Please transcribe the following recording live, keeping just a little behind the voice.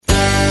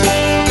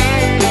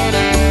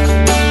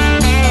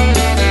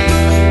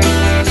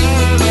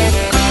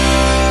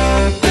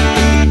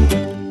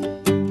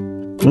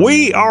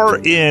We are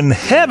in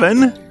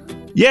heaven,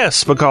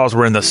 yes, because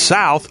we're in the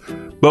South,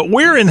 but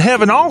we're in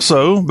heaven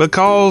also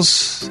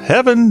because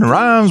heaven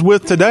rhymes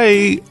with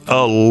today,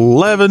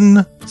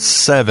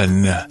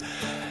 11/7.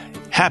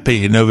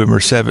 Happy November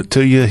 7th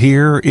to you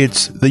here.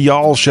 It's the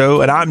Y'all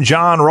Show, and I'm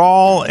John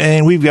Rawl,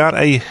 and we've got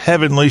a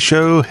heavenly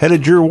show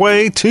headed your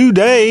way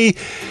today.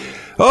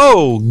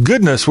 Oh,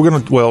 goodness, I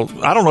don't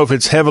know if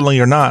it's heavenly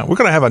or not. We're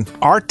going to have an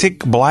Arctic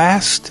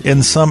blast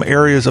in some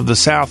areas of the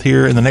South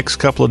here in the next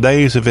couple of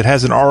days if it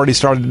hasn't already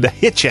started to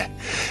hit you.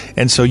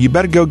 And so you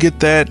better go get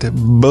that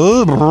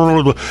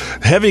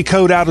heavy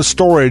coat out of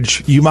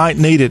storage. You might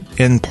need it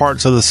in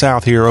parts of the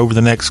South here over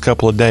the next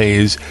couple of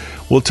days.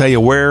 We'll tell you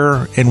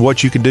where and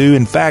what you can do.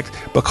 In fact,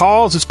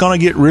 because it's going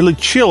to get really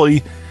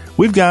chilly,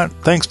 we've got,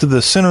 thanks to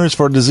the Centers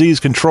for Disease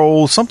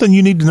Control, something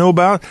you need to know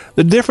about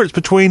the difference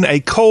between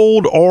a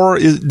cold or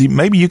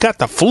maybe you got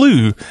the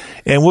flu.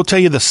 And we'll tell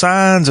you the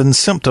signs and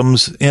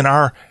symptoms in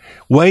our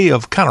way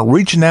of kind of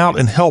reaching out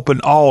and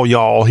helping all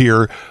y'all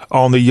here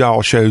on the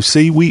Y'all Show.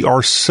 See, we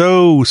are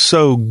so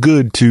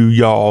good to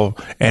y'all,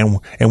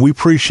 and we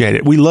appreciate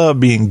it. We love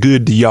being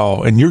good to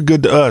y'all, and you're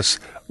good to us.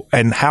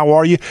 And how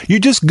are you? You're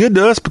just good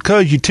to us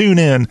because you tune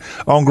in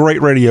on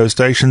great radio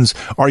stations,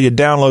 or you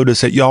download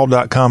us at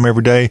y'all.com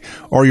every day,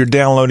 or you're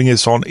downloading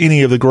us on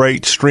any of the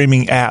great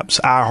streaming apps,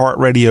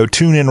 iHeartRadio,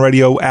 TuneIn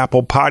Radio,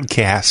 Apple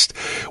Podcast.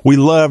 We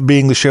love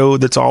being the show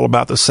that's all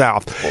about the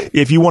South.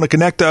 If you want to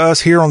connect to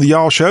us here on the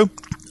Y'all Show,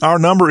 our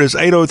number is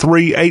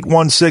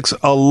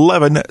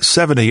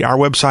 803-816-1170. Our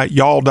website,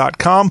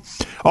 y'all.com.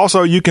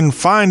 Also, you can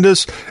find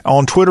us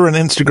on Twitter and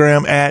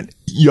Instagram at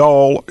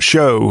Y'all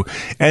Show.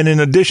 And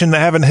in addition to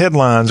having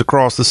headlines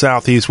across the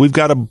Southeast, we've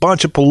got a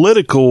bunch of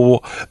political,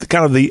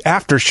 kind of the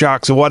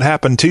aftershocks of what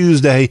happened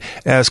Tuesday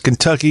as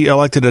Kentucky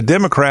elected a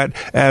Democrat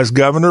as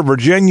governor.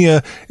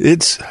 Virginia,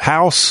 its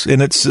House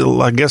and its,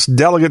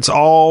 delegates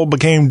all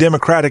became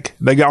Democratic.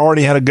 They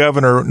already had a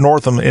governor,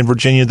 Northam, in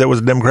Virginia that was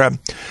a Democrat.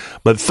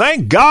 But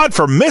thank God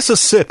for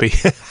Mississippi.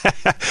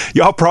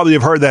 Y'all probably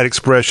have heard that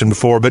expression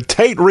before, but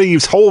Tate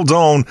Reeves holds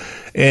on,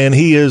 and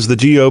he is the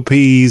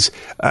GOP's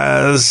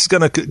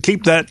going to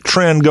keep that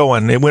trend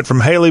going. It went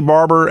from Haley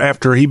Barbour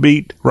after he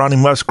beat Ronnie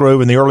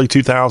Musgrove in the early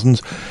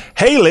 2000s,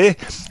 Haley,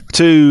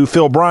 to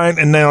Phil Bryant,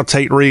 and now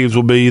Tate Reeves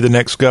will be the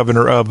next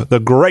governor of the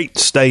great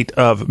state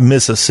of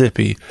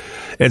Mississippi.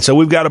 And so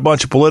we've got a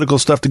bunch of political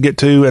stuff to get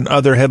to and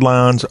other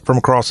headlines from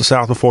across the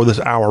South before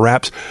this hour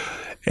wraps.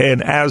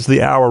 And as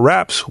the hour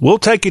wraps, we'll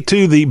take you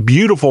to the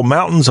beautiful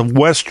mountains of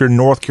western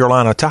North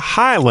Carolina, to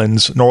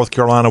Highlands, North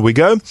Carolina we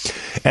go.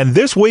 And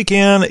this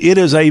weekend, it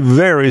is a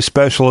very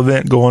special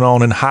event going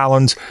on in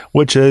Highlands,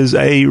 which is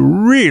a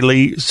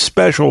really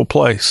special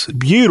place,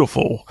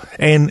 beautiful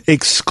and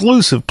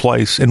exclusive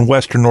place in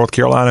western North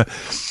Carolina.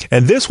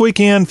 And this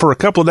weekend, for a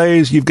couple of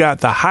days, you've got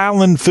the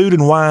Highland Food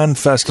and Wine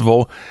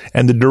Festival,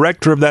 and the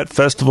director of that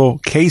festival,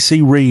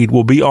 Casey Reed,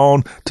 will be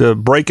on to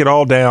break it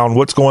all down,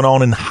 what's going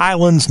on in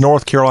Highlands,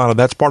 North Carolina.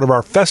 That's part of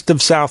our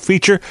Festive South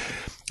feature,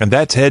 and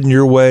that's heading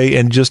your way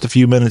in just a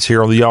few minutes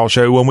here on the Y'all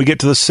Show. When we get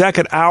to the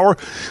second hour,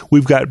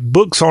 we've got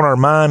books on our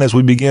mind as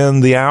we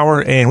begin the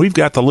hour, and we've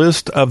got the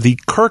list of the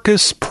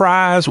Kirkus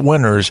Prize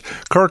winners.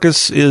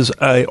 Kirkus is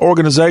an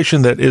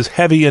organization that is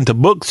heavy into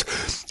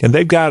books, and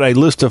they've got a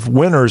list of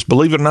winners.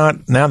 Believe it or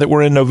not, now that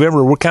we're in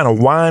November, we're kind of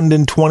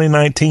winding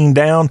 2019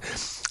 down,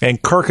 and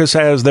Kirkus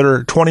has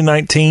their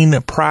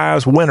 2019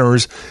 prize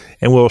winners,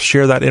 and we'll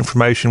share that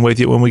information with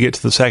you when we get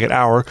to the second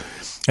hour.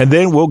 And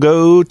then we'll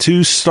go to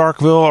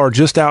Starkville, or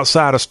just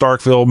outside of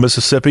Starkville,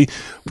 Mississippi,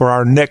 for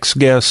our next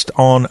guest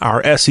on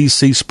our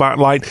SEC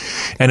Spotlight.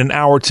 And in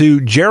hour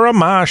two,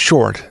 Jeremiah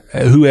Short,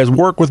 who has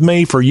worked with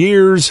me for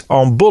years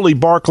on Bully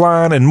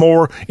Barkline and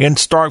more in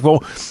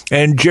Starkville.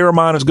 And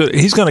Jeremiah is good.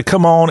 He's going to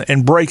come on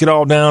and break it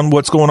all down,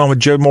 what's going on with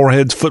Joe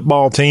Moorhead's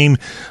football team.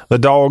 The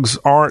Dogs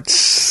aren't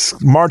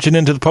marching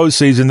into the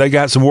postseason. They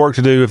got some work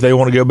to do if they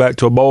want to go back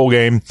to a bowl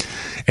game.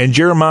 And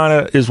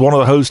Jeremiah is one of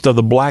the hosts of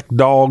the Black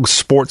Dogs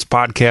Sports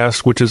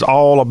Podcast, which is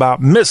all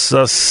about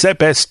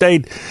Mississippi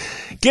State.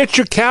 Get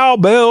your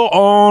cowbell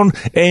on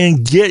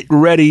and get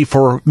ready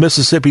for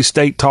Mississippi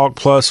State Talk,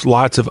 plus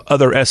lots of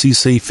other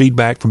SEC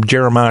feedback from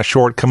Jeremiah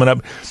Short coming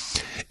up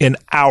in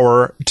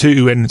hour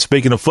two. And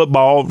speaking of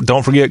football,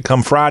 don't forget,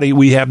 come Friday,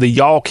 we have the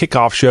Y'all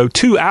Kickoff Show,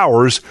 2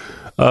 hours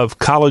of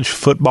college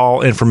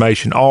football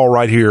information, all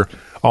right here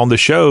on the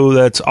show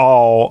that's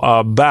all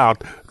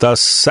about the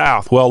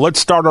South. Well, let's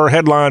start our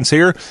headlines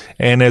here.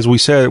 And as we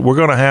said, we're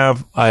going to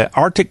have an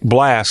Arctic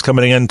blast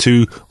coming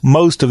into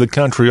most of the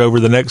country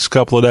over the next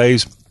couple of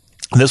days.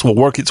 This will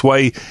work its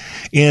way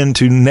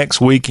into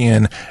next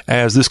weekend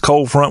as this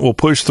cold front will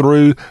push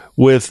through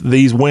with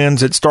these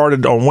winds. It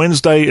started on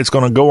Wednesday. It's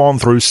going to go on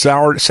through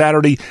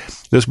Saturday.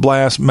 This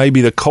blast may be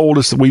the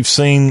coldest that we've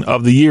seen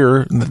of the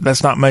year.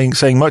 That's not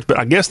saying much, but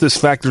I guess this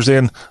factors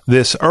in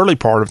this early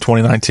part of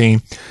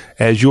 2019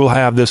 as you'll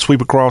have this sweep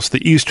across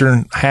the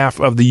eastern half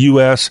of the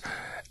U.S.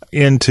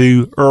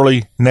 into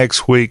early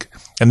next week.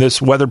 And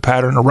this weather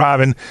pattern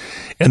arriving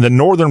in the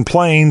northern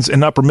plains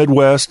and upper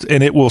Midwest,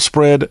 and it will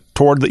spread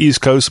toward the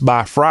East Coast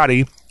by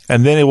Friday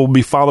and then it will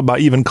be followed by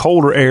even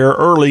colder air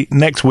early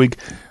next week,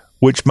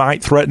 which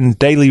might threaten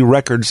daily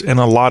records in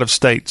a lot of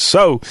states.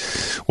 So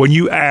when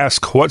you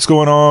ask what's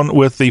going on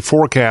with the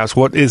forecast,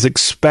 what is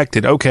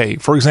expected? Okay,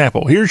 for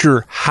example, here's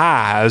your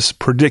highs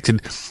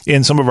predicted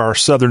in some of our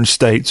southern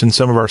states and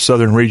some of our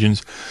southern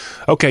regions.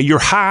 Okay, your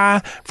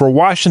high for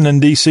Washington,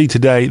 D.C.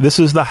 today, this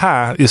is the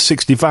high, is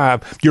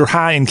 65. Your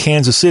high in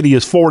Kansas City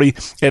is 40.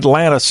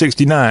 Atlanta,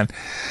 69.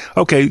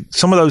 Okay,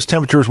 some of those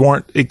temperatures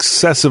weren't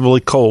excessively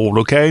cold,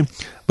 okay?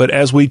 But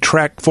as we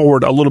track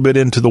forward a little bit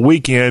into the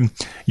weekend,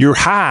 your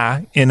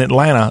high in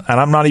Atlanta, and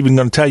I'm not even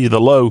going to tell you the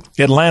low,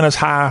 Atlanta's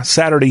high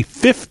Saturday,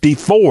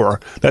 54.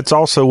 That's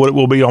also what it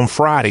will be on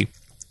Friday.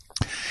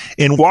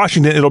 In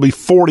Washington, it'll be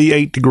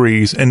 48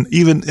 degrees. And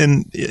even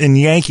in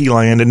Yankee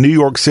Land, in New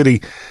York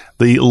City,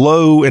 the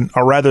low,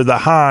 or rather the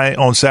high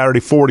on Saturday,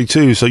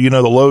 42. So, the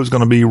low is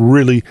going to be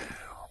really,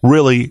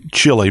 really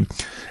chilly,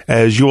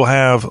 as you'll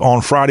have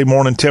on Friday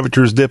morning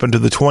temperatures dip into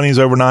the 20s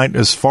overnight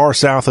as far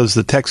south as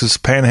the Texas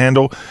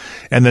Panhandle.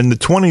 And then the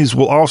 20s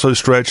will also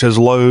stretch as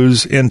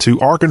lows into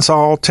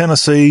Arkansas,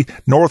 Tennessee,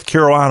 North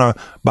Carolina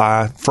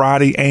by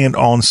Friday and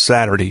on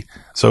Saturday.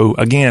 So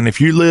again,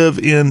 if you live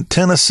in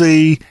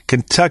Tennessee,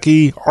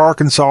 Kentucky,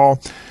 Arkansas,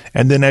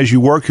 and then as you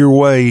work your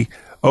way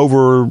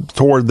over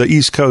toward the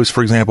East Coast,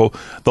 for example,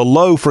 the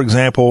low, for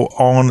example,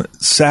 on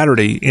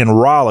Saturday in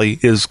Raleigh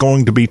is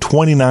going to be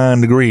 29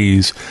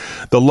 degrees.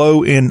 The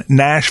low in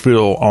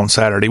Nashville on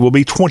Saturday will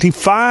be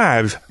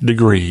 25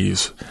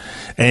 degrees.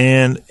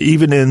 And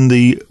even in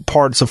the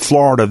parts of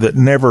Florida that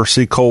never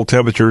see cold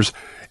temperatures,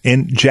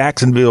 in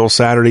Jacksonville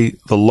Saturday,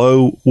 the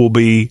low will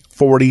be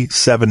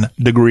 47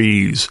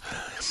 degrees.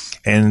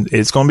 And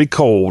it's going to be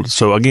cold.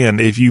 So again,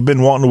 if you've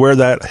been wanting to wear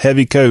that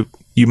heavy coat,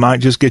 you might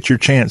just get your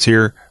chance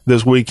here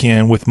this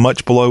weekend with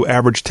much below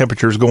average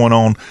temperatures going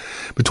on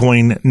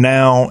between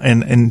now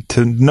and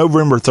to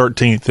November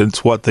 13th.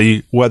 It's what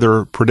the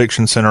Weather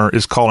Prediction Center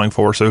is calling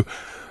for. So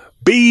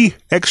be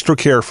extra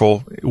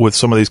careful with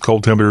some of these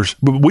cold temperatures.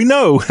 But we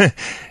know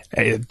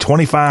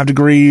 25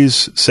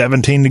 degrees,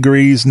 17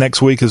 degrees next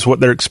week is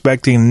what they're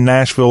expecting.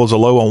 Nashville is a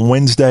low on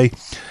Wednesday.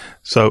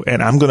 So,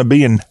 and I'm going to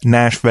be in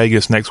Nash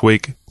Vegas next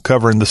week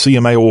covering the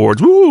CMA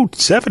Awards. Woo,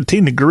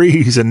 17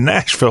 degrees in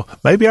Nashville.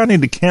 Maybe I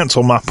need to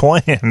cancel my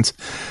plans.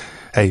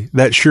 Hey,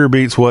 that sure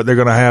beats what they're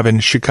going to have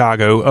in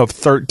Chicago of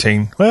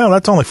 13. Well,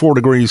 that's only 4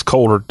 degrees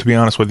colder, to be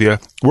honest with you.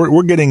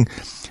 We're getting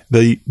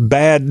the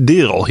bad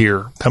deal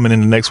here coming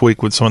into next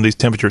week with some of these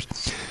temperatures.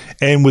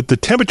 And with the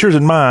temperatures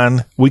in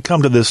mind, we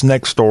come to this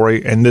next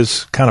story and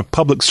this kind of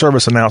public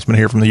service announcement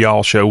here from the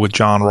Y'all Show with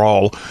John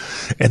Rawl.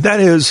 And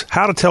that is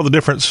how to tell the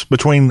difference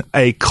between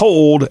a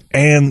cold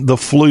and the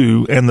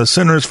flu. And the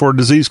Centers for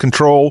Disease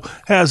Control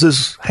has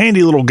this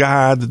handy little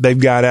guide that they've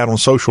got out on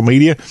social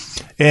media.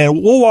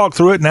 And we'll walk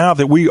through it now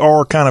that we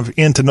are kind of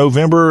into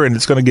November and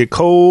it's going to get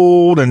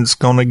cold and it's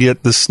going to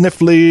get the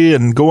sniffly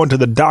and going to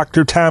the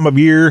doctor time of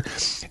year.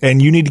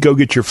 And you need to go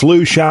get your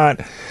flu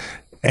shot.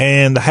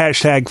 And the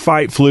hashtag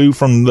fight flu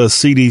from the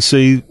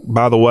CDC,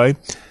 by the way.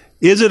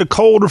 Is it a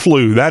cold or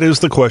flu? That is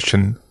the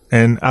question.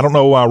 And I don't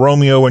know why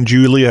Romeo and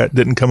Juliet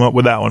didn't come up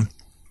with that one.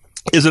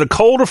 Is it a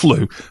cold or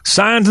flu?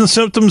 Signs and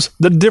symptoms,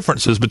 the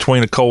differences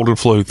between a cold and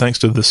flu, thanks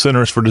to the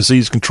Centers for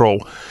Disease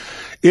Control.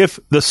 If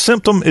the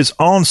symptom is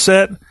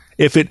onset,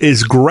 if it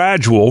is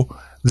gradual,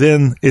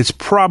 then it's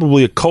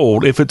probably a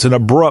cold. If it's an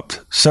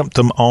abrupt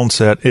symptom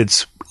onset,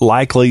 it's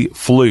likely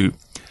flu.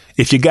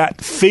 If you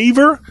got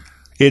fever,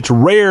 it's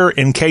rare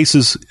in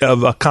cases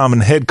of a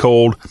common head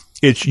cold.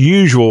 It's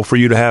usual for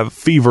you to have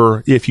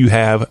fever if you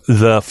have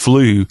the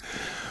flu.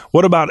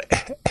 What about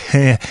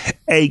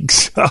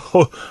aches?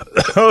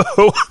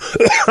 Oh,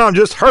 I'm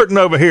just hurting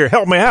over here.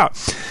 Help me out.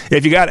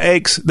 If you got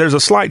aches, there's a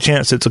slight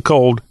chance it's a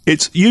cold.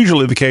 It's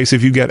usually the case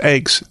if you got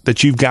aches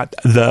that you've got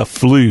the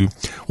flu.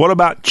 What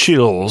about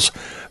chills?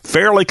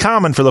 Fairly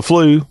common for the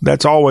flu.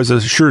 That's always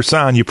a sure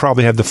sign you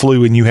probably have the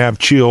flu and you have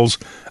chills.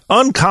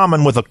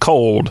 Uncommon with a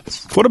cold.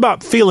 What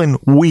about feeling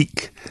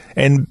weak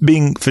and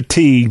being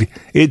fatigued?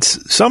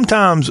 It's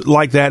sometimes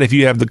like that if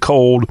you have the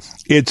cold.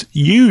 It's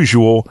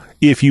usual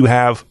if you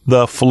have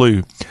the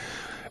flu.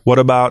 What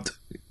about,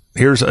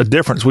 here's a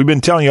difference. We've been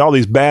telling you all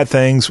these bad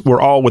things.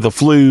 We're all with a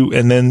flu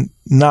and then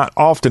not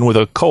often with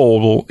a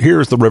cold. Well,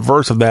 here's the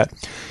reverse of that.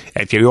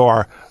 If you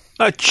are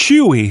a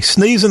chewy,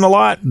 sneezing a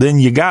lot, then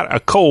you got a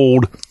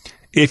cold.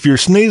 If you're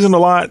sneezing a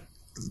lot,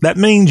 that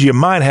means you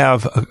might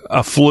have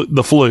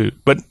the flu,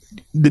 but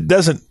it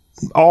doesn't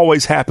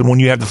always happen when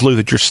you have the flu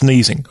that you're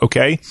sneezing,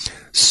 okay?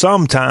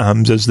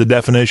 Sometimes is the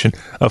definition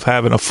of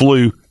having a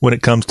flu when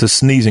it comes to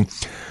sneezing.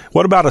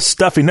 What about a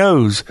stuffy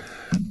nose?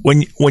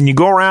 When you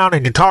go around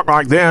and you talk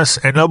like this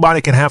and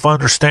nobody can half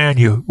understand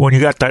you when you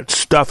got that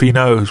stuffy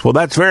nose. Well,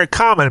 that's very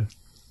common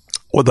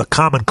with a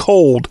common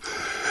cold.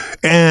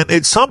 And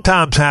it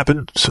sometimes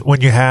happens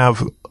when you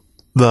have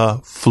the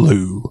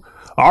flu.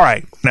 All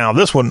right. Now,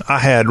 this one I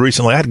had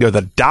recently. I had to go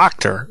to the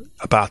doctor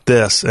about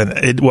this, and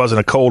it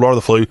wasn't a cold or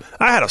the flu.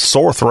 I had a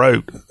sore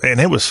throat, and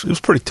it was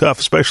pretty tough,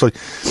 especially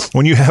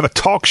when you have a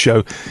talk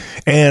show.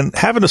 And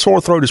having a sore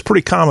throat is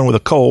pretty common with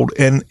a cold,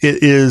 and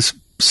it is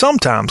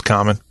sometimes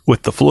common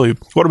with the flu.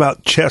 What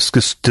about chest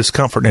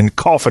discomfort and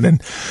coughing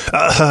and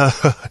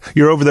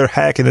you're over there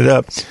hacking it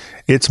up?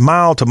 It's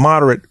mild to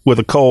moderate with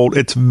a cold.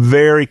 It's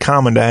very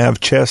common to have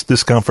chest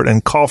discomfort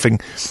and coughing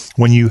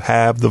when you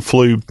have the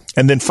flu.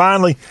 And then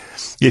finally,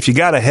 if you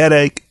got a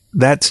headache,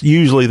 that's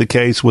usually the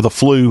case with a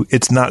flu.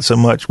 It's not so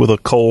much with a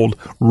cold.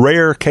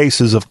 Rare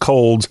cases of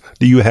colds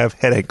do you have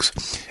headaches.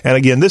 And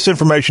again, this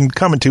information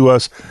coming to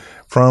us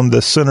from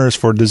the Centers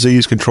for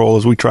Disease Control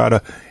as we try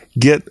to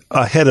get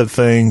ahead of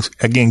things.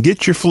 Again,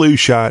 get your flu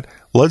shot.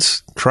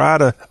 Let's try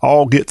to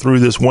all get through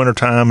this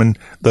wintertime and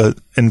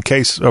in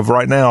case of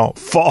right now,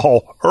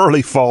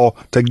 early fall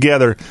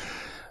together.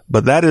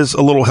 But that is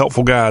a little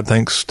helpful guide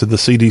thanks to the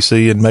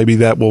CDC, and maybe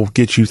that will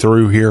get you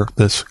through here,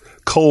 this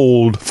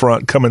cold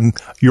front coming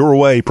your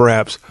way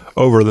perhaps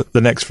over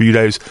the next few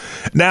days.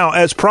 Now,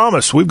 as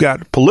promised, we've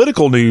got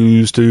political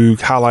news to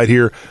highlight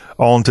here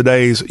on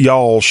today's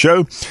Y'all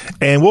Show.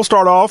 And we'll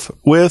start off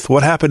with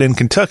what happened in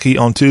Kentucky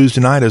on Tuesday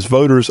night as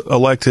voters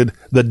elected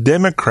the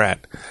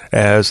Democrat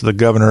as the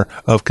governor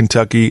of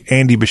Kentucky,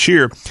 Andy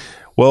Beshear.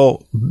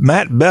 Well,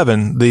 Matt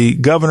Bevin, the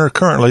governor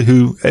currently,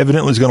 who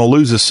evidently is going to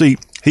lose his seat,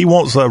 he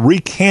wants a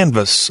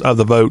recanvass of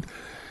the vote.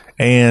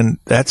 And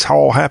that's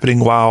all happening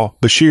while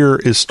Beshear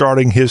is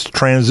starting his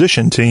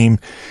transition team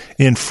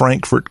in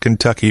Frankfort,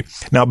 Kentucky.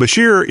 Now,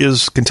 Beshear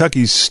is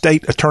Kentucky's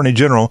state attorney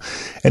general,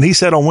 and he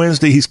said on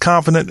Wednesday he's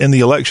confident in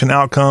the election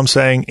outcome,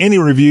 saying any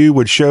review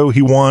would show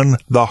he won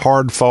the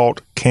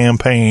hard-fought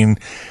campaign.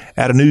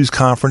 At a news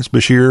conference,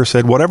 Beshear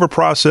said whatever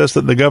process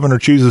that the governor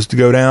chooses to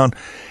go down,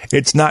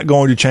 it's not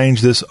going to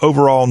change this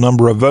overall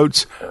number of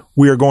votes.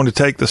 We are going to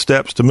take the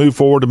steps to move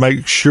forward to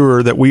make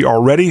sure that we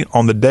are ready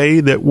on the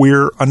day that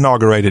we're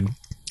inaugurated.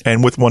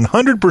 And with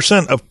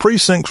 100% of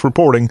precincts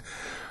reporting,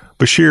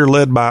 Beshear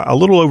led by a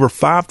little over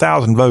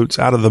 5,000 votes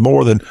out of the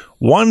more than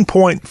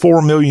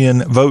 1.4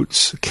 million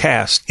votes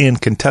cast in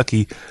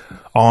Kentucky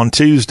on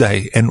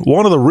Tuesday. And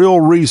one of the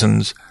real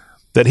reasons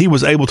that he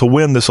was able to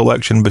win this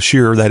election,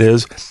 Beshear, that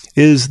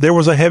is there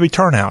was a heavy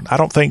turnout. I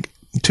don't think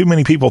too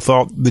many people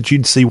thought that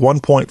you'd see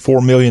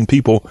 1.4 million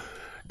people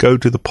go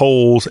to the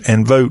polls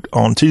and vote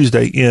on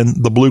Tuesday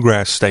in the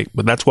Bluegrass State.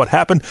 But that's what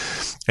happened.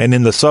 And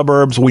in the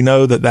suburbs, we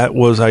know that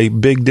was a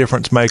big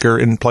difference maker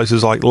in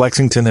places like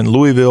Lexington and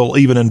Louisville,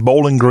 even in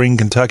Bowling Green,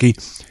 Kentucky.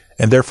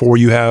 And therefore,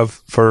 you have,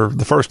 for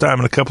the first time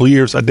in a couple of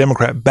years, a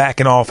Democrat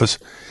back in office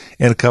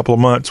in a couple of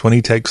months when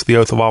he takes the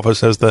oath of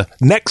office as the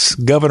next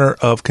governor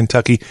of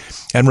Kentucky.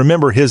 And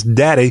remember, his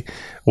daddy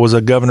was a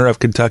governor of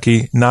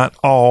Kentucky not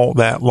all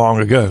that long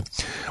ago.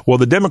 Well,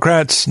 the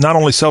Democrats not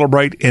only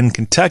celebrate in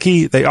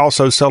Kentucky, they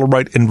also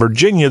celebrate in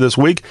Virginia this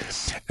week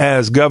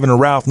as Governor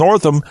Ralph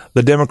Northam,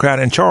 the Democrat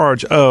in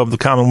charge of the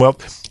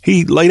Commonwealth,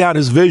 he laid out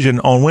his vision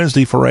on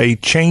Wednesday for a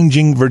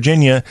changing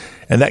Virginia,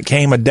 and that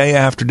came a day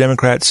after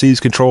Democrats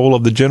seized control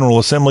of the General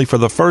Assembly for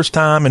the first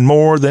time in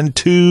more than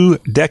 2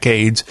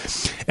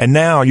 decades. And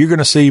now you're going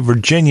to see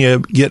Virginia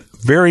get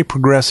very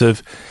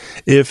progressive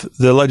if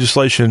the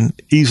legislation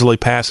easily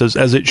passes,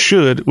 as it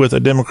should with a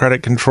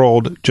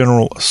Democratic-controlled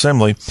General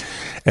Assembly,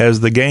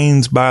 as the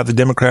gains by the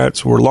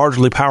Democrats were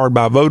largely powered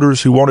by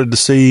voters who wanted to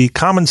see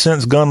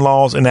common-sense gun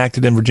laws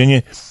enacted in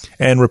Virginia,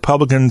 and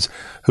Republicans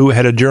who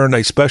had adjourned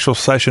a special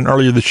session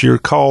earlier this year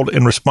called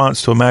in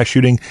response to a mass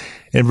shooting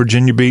in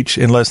Virginia Beach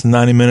in less than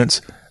 90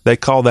 minutes. They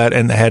called that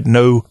and had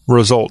no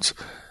results.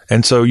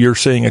 And so you're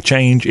seeing a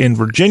change in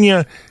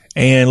Virginia,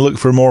 and look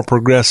for more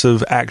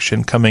progressive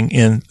action coming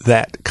in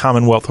that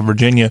Commonwealth of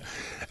Virginia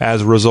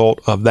as a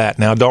result of that.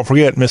 Now, don't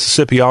forget,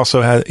 Mississippi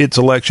also had its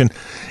election,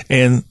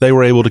 and they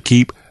were able to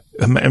keep,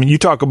 I mean, you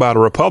talk about a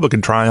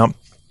Republican triumph.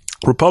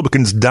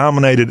 Republicans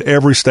dominated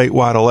every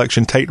statewide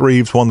election. Tate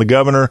Reeves won the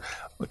governor,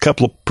 a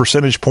couple of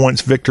percentage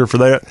points victor for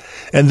that.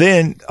 And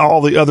then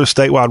all the other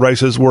statewide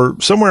races were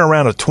somewhere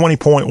around a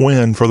 20-point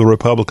win for the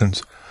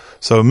Republicans.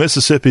 So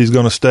Mississippi is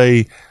going to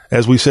stay,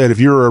 as we said, if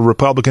you're a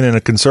Republican and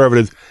a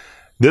conservative,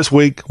 this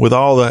week, with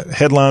all the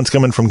headlines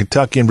coming from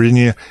Kentucky and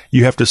Virginia,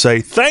 you have to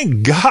say,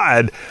 thank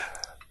God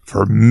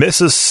for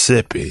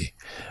Mississippi.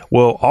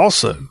 Well,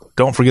 also,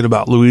 don't forget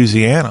about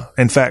Louisiana.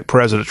 In fact,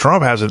 President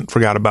Trump hasn't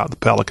forgot about the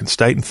Pelican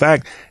State. In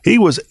fact, he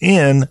was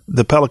in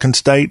the Pelican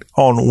State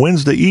on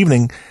Wednesday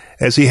evening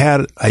as he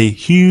had a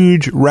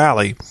huge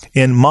rally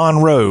in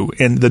Monroe,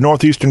 in the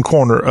northeastern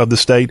corner of the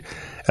state,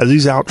 as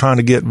he's out trying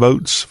to get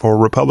votes for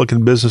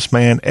Republican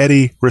businessman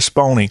Eddie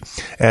Rispone,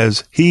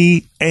 as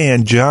he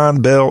and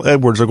John Bel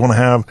Edwards are going to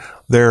have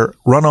their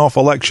runoff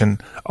election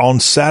on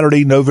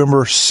Saturday,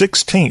 November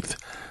 16th.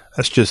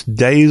 That's just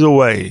days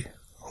away.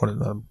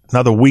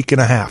 Another week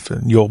and a half,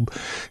 and you'll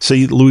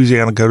see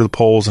Louisiana go to the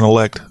polls and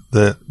elect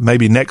the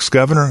maybe next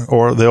governor,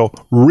 or they'll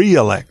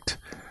re-elect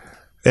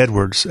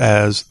Edwards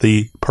as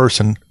the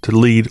person to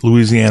lead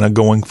Louisiana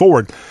going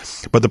forward.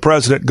 But the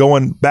president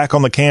going back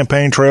on the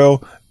campaign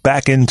trail,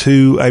 back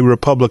into a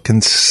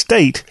Republican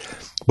state,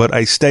 but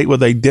a state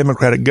with a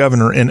Democratic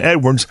governor in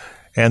Edwards,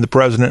 and the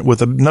president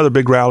with another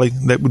big rally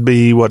that would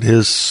be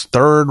his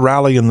third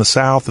rally in the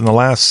South in the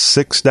last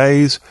 6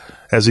 days,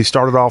 as he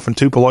started off in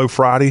Tupelo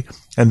Friday,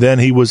 and then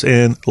he was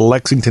in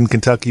Lexington,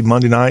 Kentucky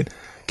Monday night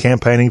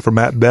campaigning for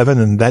Matt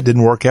Bevin, and that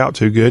didn't work out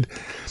too good.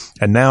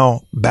 And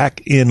now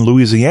back in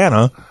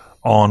Louisiana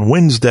on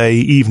Wednesday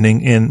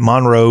evening in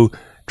Monroe,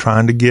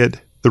 trying to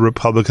get the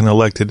Republican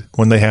elected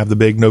when they have the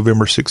big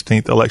November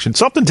 16th election.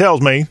 Something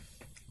tells me,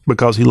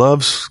 because he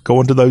loves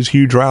going to those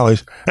huge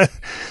rallies,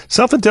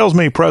 something tells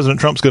me President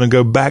Trump's going to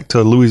go back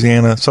to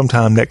Louisiana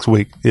sometime next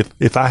week.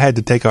 If I had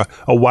to take a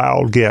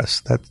wild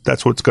guess,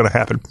 that's what's going to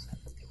happen.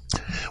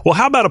 Well,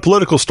 how about a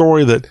political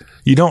story that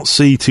you don't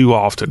see too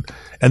often?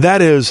 And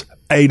that is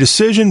a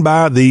decision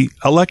by the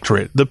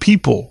electorate. The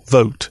people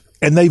vote,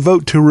 and they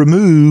vote to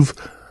remove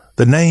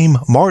the name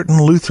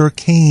Martin Luther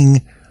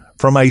King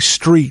from a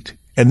street.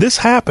 And this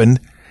happened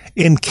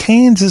in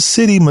Kansas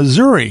City,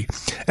 Missouri,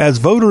 as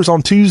voters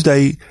on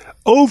Tuesday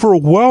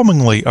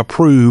overwhelmingly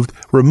approved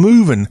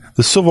removing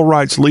the civil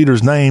rights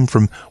leader's name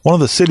from one of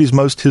the city's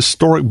most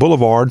historic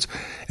boulevards.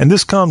 And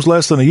this comes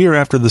less than a year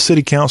after the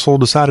city council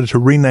decided to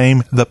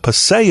rename the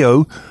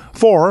Paseo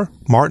for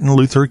Martin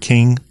Luther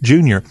King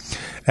Jr.,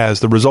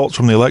 as the results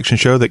from the election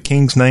show that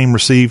King's name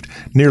received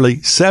nearly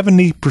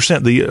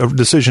 70%, the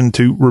decision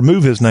to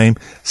remove his name,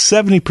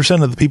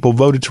 70% of the people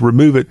voted to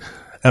remove it,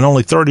 and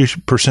only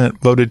 30%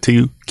 voted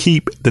to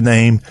keep the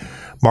name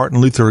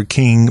Martin Luther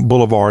King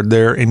Boulevard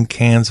there in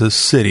Kansas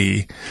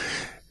City.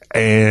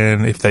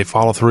 And if they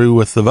follow through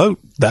with the vote,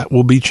 that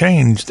will be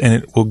changed, and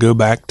it will go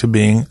back to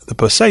being the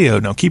Paseo.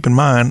 Now, keep in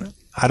mind,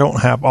 I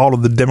don't have all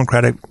of the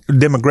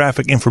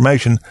demographic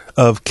information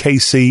of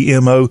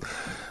KCMO,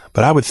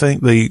 but I would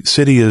think the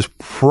city is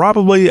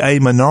probably a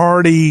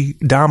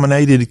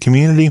minority-dominated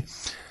community,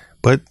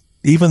 but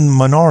even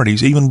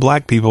minorities, even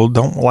black people,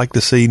 don't like to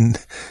see,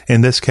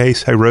 in this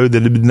case, a road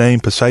that had been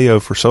named Paseo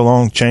for so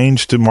long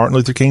changed to Martin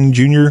Luther King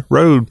Jr.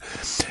 Road.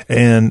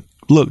 And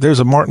look, there's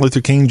a Martin Luther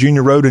King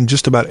Jr. Road in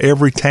just about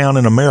every town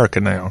in America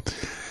now.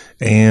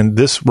 And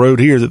this road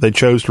here that they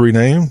chose to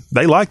rename,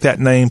 they like that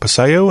name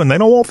Paseo, and they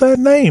don't want that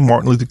name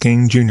Martin Luther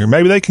King Jr.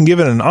 Maybe they can give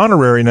it an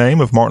honorary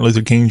name of Martin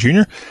Luther King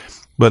Jr.,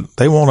 but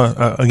they want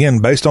to, again,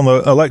 based on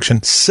the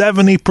election,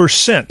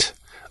 70%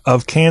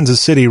 of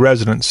Kansas City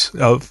residents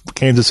of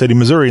Kansas City,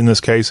 Missouri, in this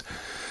case,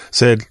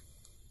 said,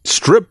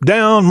 strip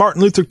down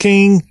Martin Luther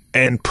King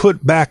and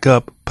put back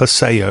up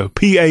Paseo,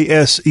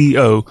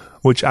 Paseo,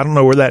 which I don't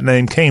know where that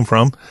name came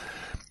from.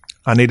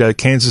 I need a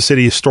Kansas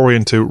City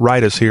historian to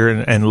write us here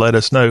and let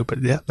us know.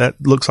 But yeah,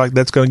 that looks like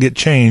that's going to get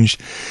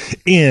changed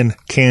in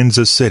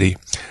Kansas City.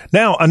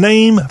 Now, a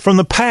name from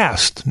the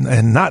past,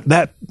 and not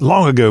that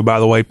long ago,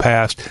 by the way,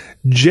 past,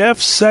 Jeff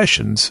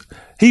Sessions.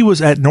 He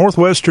was at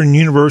Northwestern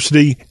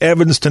University,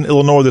 Evanston,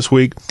 Illinois this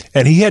week,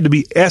 and he had to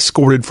be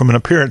escorted from an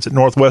appearance at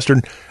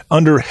Northwestern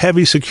under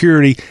heavy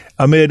security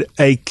amid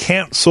a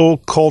cancel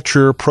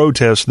culture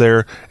protest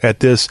there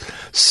at this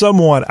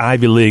somewhat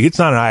Ivy League. It's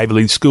not an Ivy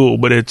League school,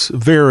 but it's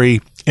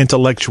very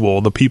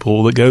intellectual, the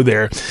people that go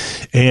there.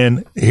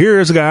 And here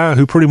is a guy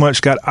who pretty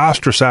much got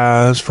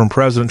ostracized from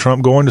President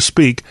Trump going to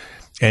speak.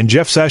 And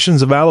Jeff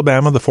Sessions of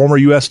Alabama, the former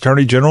U.S.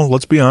 Attorney General,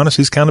 let's be honest,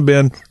 he's kind of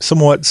been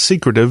somewhat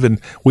secretive, and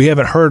we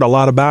haven't heard a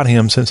lot about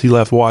him since he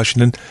left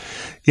Washington.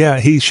 Yeah,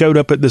 he showed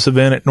up at this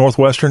event at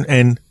Northwestern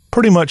and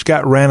pretty much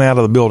got ran out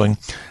of the building.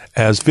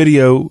 As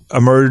video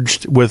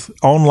emerged with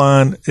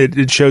online,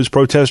 it shows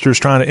protesters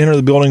trying to enter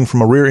the building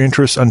from a rear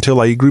entrance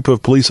until a group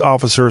of police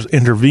officers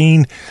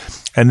intervened.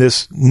 And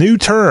this new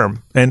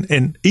term,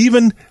 and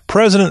even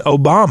President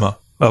Obama,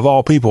 of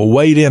all people,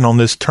 weighed in on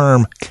this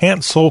term,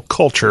 cancel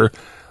culture,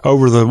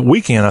 over the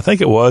weekend, I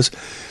think it was,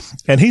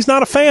 and he's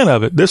not a fan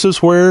of it. This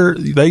is where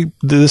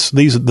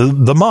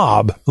the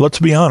mob, let's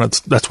be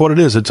honest, that's what it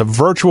is. It's a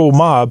virtual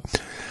mob.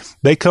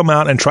 They come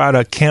out and try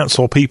to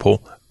cancel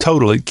people,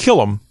 totally kill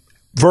them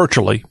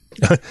virtually,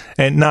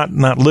 and not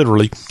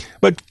literally,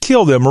 but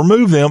kill them,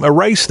 remove them,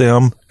 erase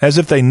them as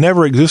if they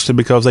never existed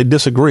because they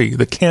disagree.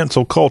 The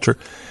cancel culture.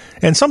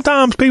 And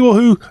sometimes people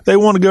who they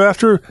want to go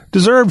after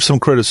deserve some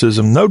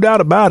criticism, no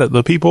doubt about it.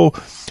 The people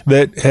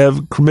that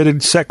have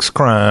committed sex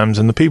crimes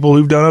and the people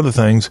who've done other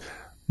things.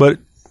 But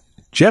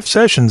Jeff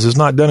Sessions has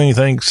not done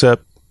anything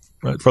except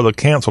for the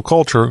cancel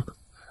culture.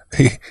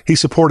 He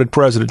supported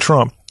President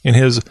Trump in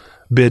his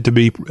bid to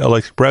be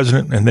elected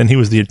president, and then he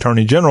was the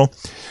Attorney General.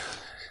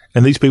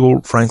 And these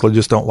people, frankly,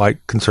 just don't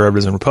like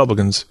conservatives and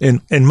Republicans,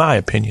 in my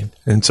opinion.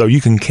 And so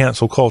you can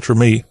cancel culture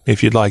me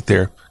if you'd like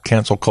there.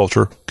 Cancel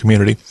culture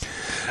community.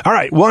 All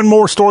right, one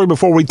more story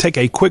before we take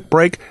a quick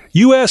break.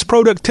 U.S.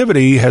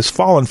 productivity has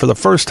fallen for the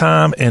first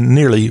time in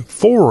nearly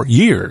 4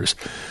 years,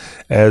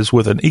 as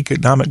with an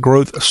economic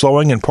growth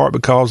slowing in part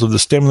because of the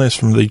stimulus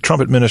from the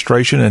Trump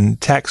administration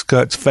and tax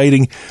cuts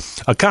fading.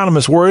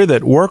 Economists worry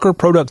that worker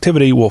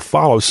productivity will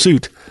follow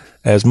suit,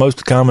 as most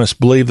economists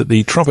believe that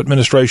the Trump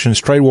administration's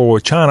trade war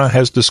with China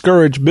has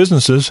discouraged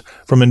businesses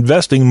from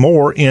investing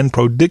more in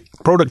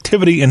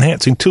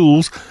productivity-enhancing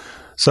tools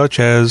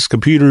such as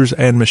computers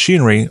and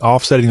machinery,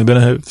 offsetting the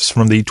benefits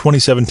from the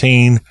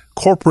 2017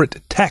 corporate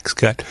tax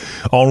cut.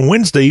 On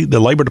Wednesday, the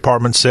Labor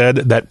Department said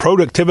that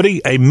productivity,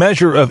 a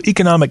measure of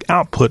economic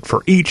output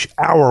for each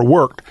hour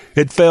worked,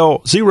 it fell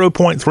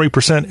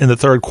 0.3% in the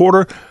third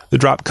quarter. The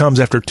drop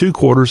comes after 2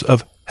 quarters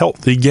of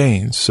healthy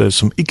gains. So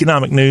some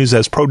economic news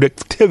as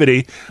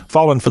productivity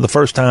fallen for the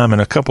first time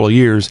in a couple of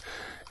years,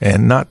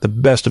 and not the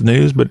best of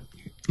news, but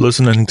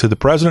listening to the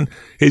president,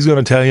 he's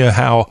going to tell you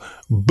how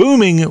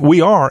booming we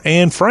are.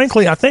 And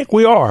frankly, I think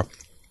we are.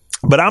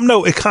 But I'm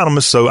no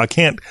economist, so I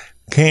can't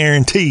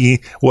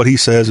guarantee what he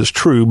says is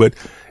true, but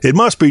it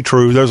must be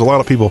true. There's a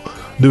lot of people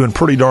doing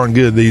pretty darn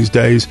good these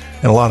days,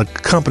 and a lot of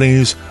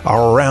companies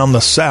are around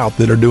the South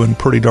that are doing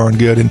pretty darn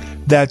good, and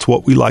that's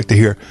what we like to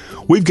hear.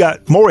 We've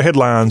got more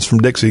headlines from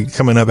Dixie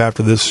coming up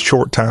after this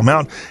short time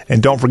out,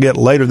 and don't forget,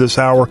 later this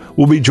hour,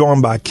 we'll be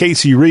joined by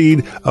Casey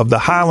Reed of the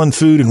Highland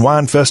Food and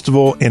Wine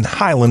Festival in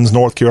Highlands,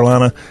 North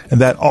Carolina, and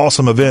that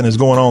awesome event is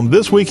going on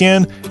this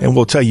weekend, and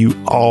we'll tell you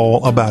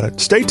all about it.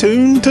 Stay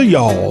tuned to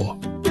y'all.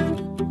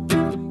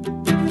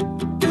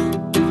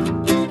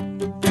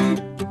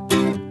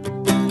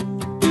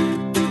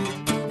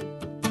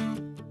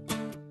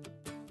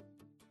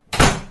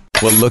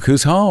 Well, look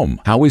who's home.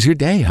 How was your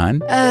day,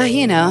 hon?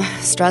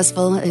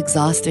 Stressful,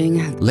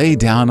 exhausting. Lay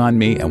down on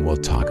me and we'll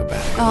talk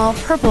about it. Oh,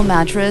 Purple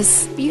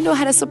Mattress. You know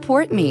how to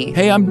support me.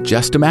 Hey, I'm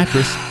just a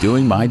mattress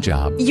doing my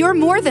job. You're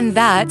more than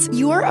that.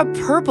 You're a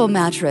Purple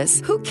Mattress.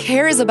 Who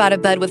cares about a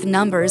bed with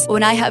numbers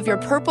when I have your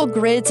Purple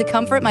Grid to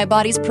comfort my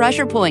body's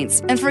pressure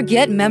points? And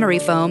forget memory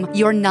foam.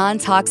 Your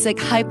non-toxic,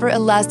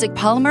 hyper-elastic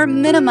polymer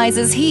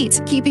minimizes heat,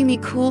 keeping me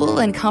cool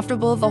and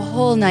comfortable the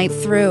whole night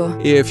through.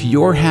 If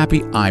you're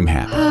happy, I'm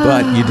happy.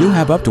 But you do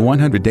have up to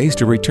 100 days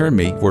to return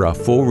me for a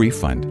full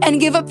refund.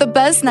 And give up the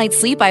best night's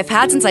sleep I've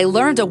had since I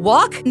learned to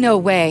walk? No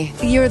way.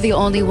 You're the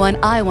only one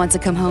I want to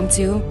come home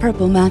to.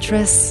 Purple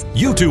Mattress.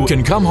 You too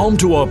can come home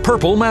to a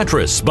Purple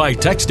Mattress by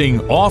texting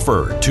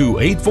OFFER to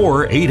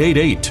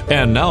 84888.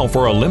 And now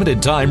for a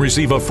limited time,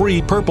 receive a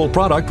free Purple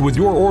product with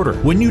your order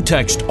when you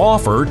text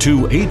OFFER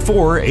to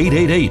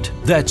 84888.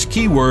 That's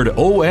keyword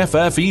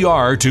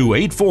OFFER to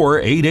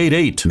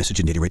 84888. Message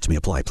and data rates may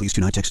apply. Please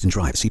do not text and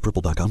drive. See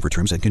purple.com for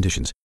terms and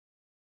conditions.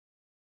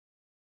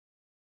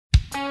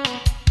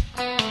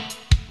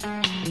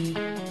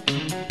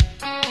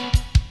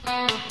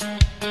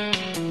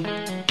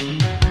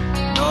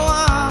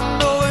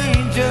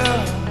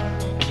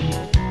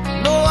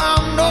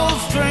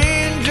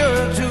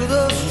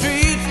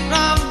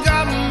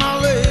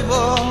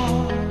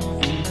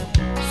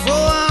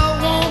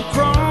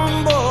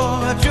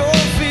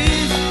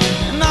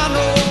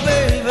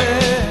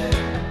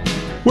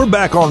 We're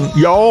back on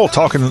Y'all,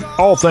 talking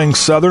all things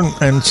Southern,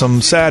 and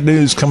some sad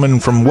news coming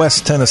from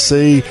West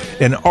Tennessee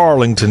and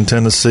Arlington,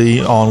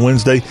 Tennessee on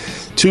Wednesday.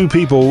 2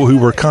 people who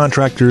were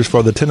contractors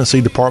for the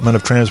Tennessee Department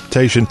of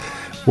Transportation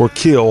were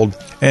killed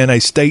and a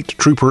state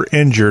trooper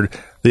injured.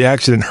 The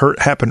accident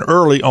happened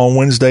early on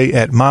Wednesday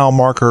at mile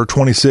marker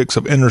 26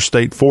 of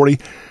Interstate 40.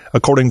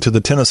 According to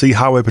the Tennessee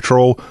Highway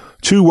Patrol,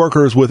 2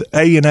 workers with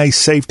A&A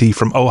Safety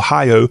from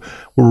Ohio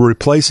were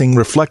replacing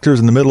reflectors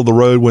in the middle of the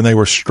road when they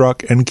were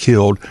struck and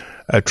killed.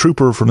 A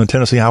trooper from the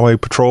Tennessee Highway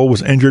Patrol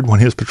was injured when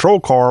his patrol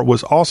car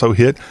was also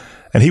hit,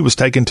 and he was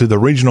taken to the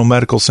Regional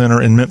Medical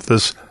Center in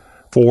Memphis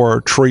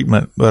for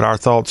treatment. But our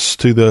thoughts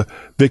to the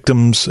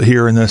victims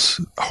here in this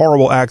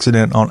horrible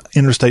accident on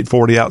Interstate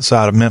 40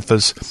 outside of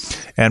Memphis.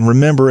 And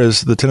remember,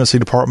 as the Tennessee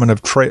Department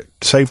of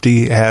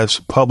Safety has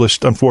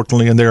published,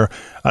 unfortunately, in their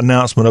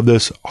announcement of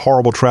this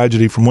horrible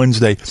tragedy from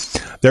Wednesday,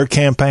 their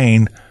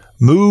campaign,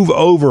 Move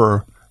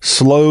Over,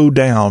 Slow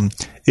Down.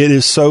 It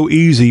is so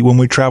easy when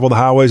we travel the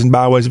highways and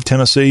byways of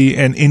Tennessee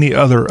and any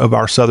other of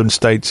our southern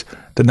states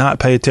to not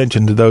pay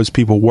attention to those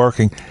people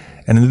working.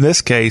 And in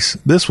this case,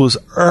 this was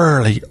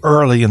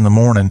early in the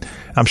morning.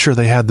 I'm sure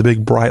they had the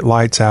big bright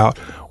lights out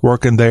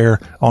working there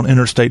on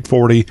Interstate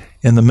 40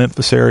 in the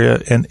Memphis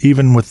area. And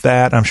even with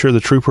that, I'm sure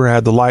the trooper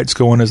had the lights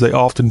going, as they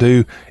often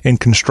do in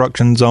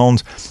construction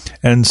zones.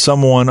 And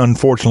someone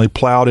unfortunately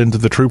plowed into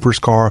the trooper's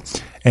car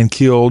and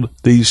killed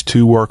these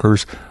 2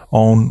 workers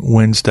on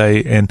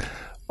Wednesday. And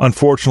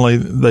unfortunately,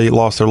 they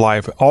lost their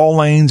life. All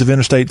lanes of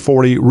Interstate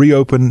 40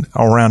 reopened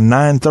around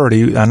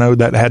 9:30. I know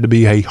that had to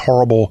be a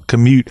horrible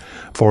commute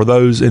for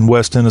those in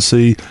West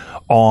Tennessee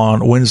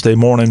on Wednesday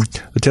morning.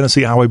 The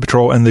Tennessee Highway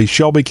Patrol and the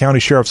Shelby County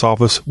Sheriff's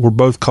Office were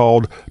both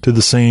called to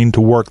the scene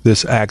to work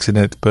this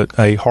accident, but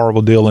a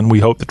horrible deal, and we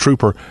hope the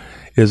trooper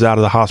is out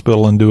of the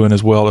hospital and doing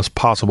as well as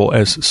possible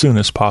as soon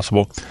as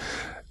possible.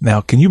 Now,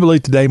 can you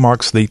believe today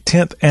marks the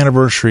 10th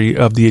anniversary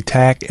of the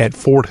attack at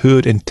Fort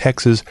Hood in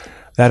Texas?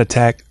 That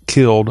attack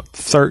killed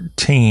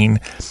 13.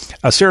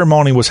 A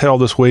ceremony was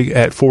held this week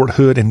at Fort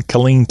Hood in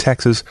Killeen,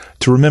 Texas,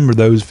 to remember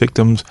those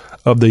victims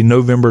of the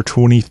November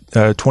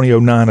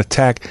 2009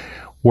 attack,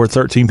 where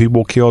 13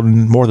 people killed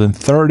and more than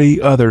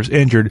 30 others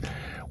injured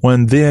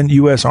when then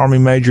U.S. Army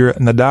Major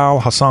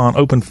Nidal Hasan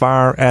opened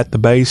fire at the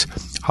base.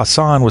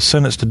 Hasan was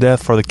sentenced to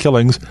death for the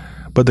killings,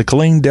 but the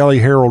Killeen Daily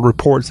Herald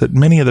reports that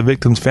many of the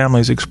victims'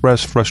 families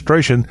expressed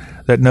frustration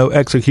that no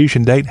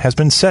execution date has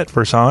been set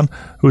for Hassan,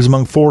 who is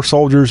among 4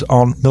 soldiers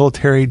on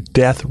military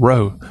death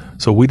row.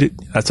 So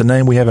that's a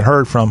name we haven't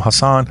heard from.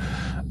 Hassan,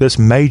 this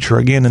major,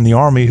 again, in the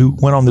Army, who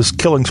went on this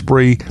killing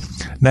spree.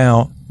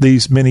 Now,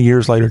 these many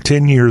years later,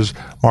 10 years,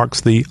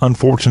 marks the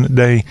unfortunate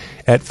day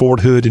at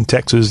Fort Hood in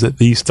Texas that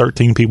these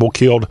 13 people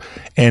killed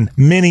and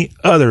many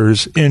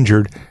others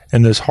injured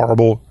in this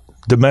horrible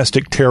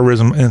domestic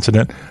terrorism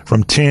incident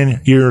from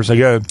 10 years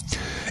ago.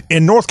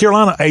 In North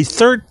Carolina, a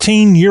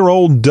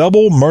 13-year-old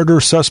double murder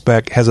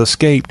suspect has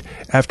escaped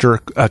after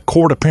a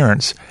court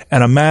appearance,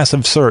 and a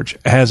massive search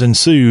has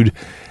ensued.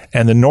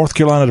 And the North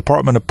Carolina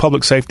Department of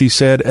Public Safety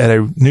said at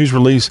a news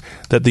release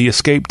that the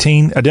escaped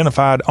teen,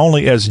 identified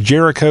only as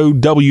Jericho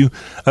W.,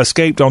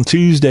 escaped on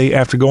Tuesday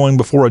after going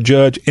before a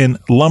judge in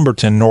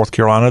Lumberton, North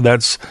Carolina.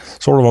 That's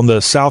sort of on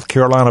the South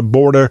Carolina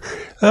border.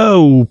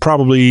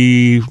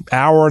 Probably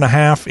hour and a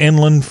half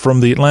inland from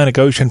the Atlantic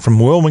Ocean from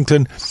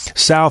Wilmington.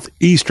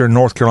 Southeastern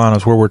North Carolina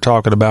is where we're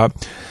talking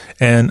about.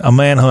 And a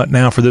manhunt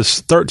now for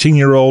this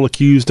 13-year-old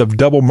accused of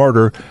double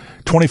murder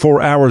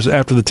 24 hours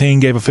after the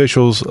teen gave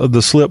officials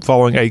the slip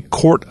following a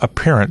court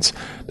appearance.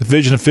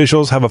 Division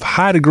officials have a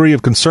high degree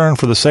of concern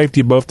for the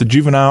safety of both the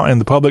juvenile and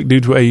the public due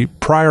to a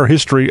prior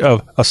history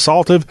of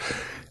assaultive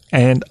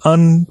and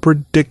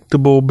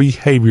unpredictable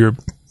behavior.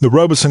 The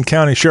Robeson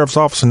County Sheriff's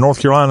Office in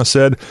North Carolina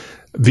said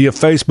via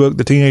Facebook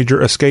the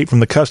teenager escaped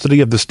from the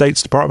custody of the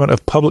state's Department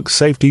of Public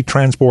Safety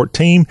transport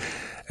team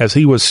as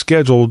he was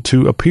scheduled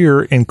to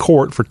appear in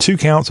court for 2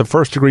 counts of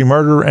first-degree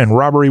murder and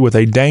robbery with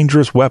a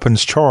dangerous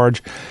weapons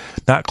charge.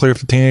 Not clear if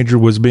the teenager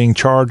was being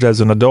charged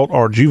as an adult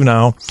or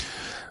juvenile,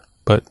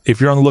 but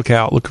if you're on the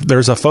lookout, look,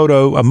 there's a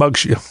photo, a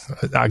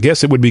mugshot. I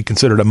guess it would be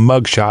considered a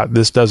mugshot.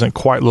 This doesn't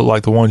quite look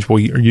like the ones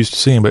we are used to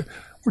seeing, but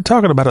we're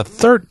talking about a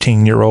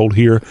 13-year-old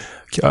here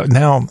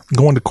now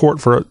going to court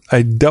for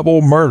a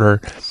double murder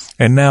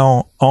and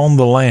now on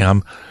the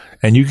lam.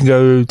 And you can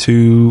go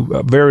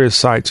to various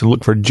sites and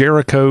look for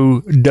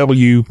Jericho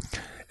W.,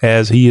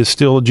 as he is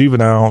still a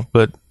juvenile,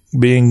 but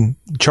being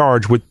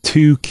charged with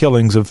 2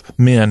 killings of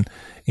men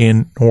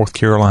in North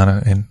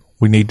Carolina. And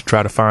we need to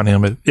try to find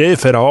him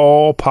if at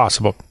all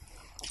possible.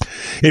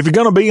 If you're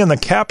going to be in the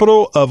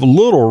capital of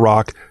Little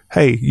Rock,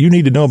 hey, you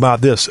need to know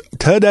about this.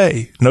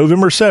 Today,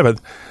 November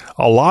 7th,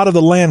 a lot of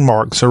the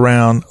landmarks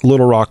around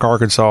Little Rock,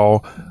 Arkansas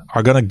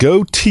are going to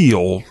go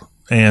teal.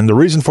 And the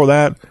reason for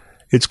that,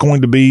 it's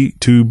going to be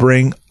to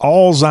bring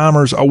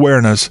Alzheimer's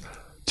awareness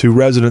to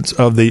residents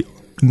of the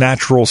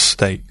natural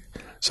state.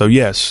 So,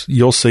 yes,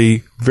 you'll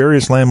see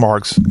various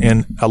landmarks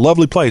in a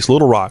lovely place,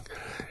 Little Rock.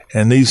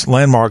 And these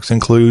landmarks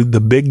include the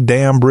Big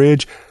Dam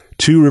Bridge,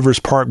 Two Rivers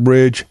Park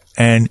Bridge,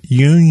 and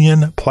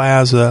Union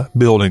Plaza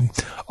Building,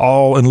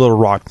 all in Little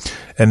Rock.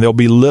 And they'll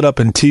be lit up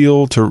in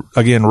teal to,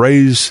 again,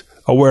 raise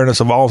awareness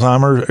of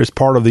Alzheimer's. It's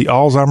part of the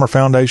Alzheimer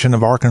Foundation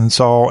of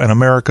Arkansas and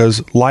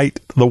America's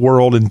Light the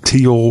World in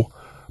Teal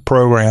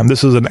program.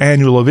 This is an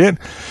annual event,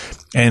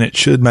 and it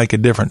should make a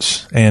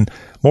difference. And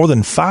more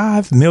than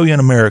 5 million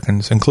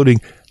Americans,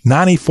 including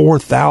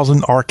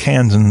 94,000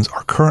 Arkansans,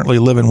 are currently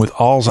living with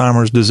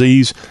Alzheimer's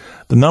disease.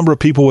 The number of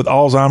people with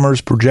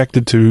Alzheimer's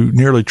projected to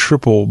nearly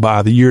triple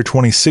by the year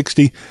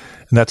 2060,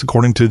 and that's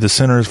according to the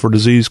Centers for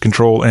Disease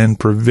Control and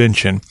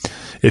Prevention.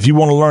 If you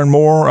want to learn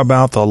more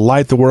about the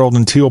Light the World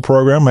in Teal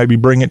program, maybe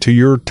bring it to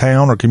your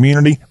town or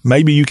community.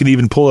 Maybe you can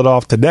even pull it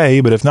off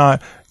today, but if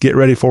not, get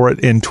ready for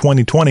it in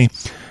 2020.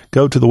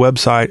 Go to the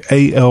website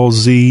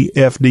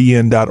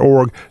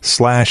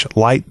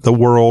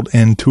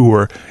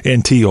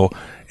alzfdn.org/lighttheworldinteal,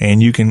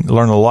 and you can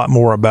learn a lot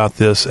more about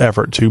this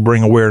effort to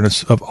bring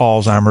awareness of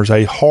Alzheimer's,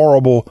 a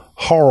horrible,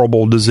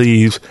 horrible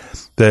disease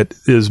that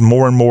is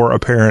more and more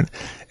apparent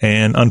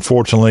and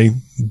unfortunately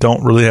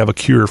don't really have a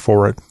cure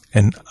for it.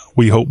 And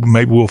we hope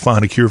maybe we'll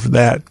find a cure for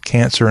that,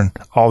 cancer, and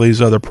all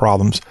these other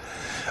problems.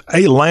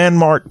 A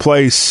landmark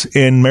place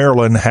in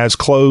Maryland has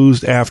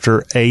closed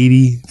after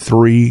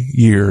 83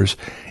 years.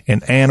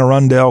 In Anne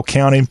Arundel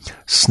County,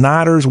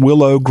 Snyder's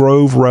Willow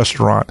Grove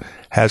Restaurant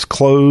has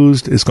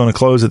closed. It's going to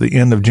close at the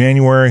end of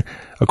January.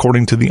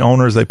 According to the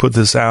owners, they put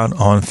this out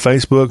on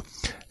Facebook.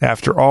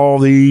 After all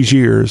these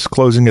years,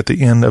 closing at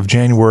the end of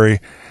January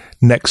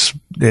in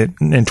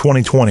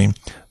 2020.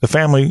 The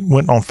family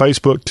went on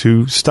Facebook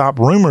to stop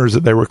rumors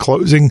that they were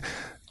closing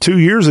 2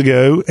 years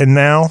ago, and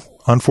now,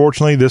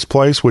 unfortunately, this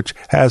place, which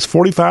has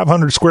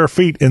 4,500 square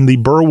feet in the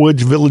Burwood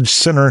Village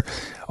Center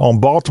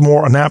on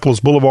Baltimore Annapolis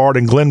Boulevard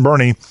in Glen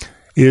Burnie,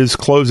 is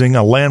closing,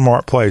 a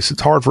landmark place.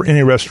 It's hard for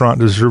any restaurant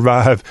to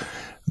survive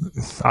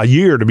a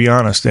year, to be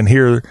honest. And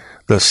here,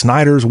 the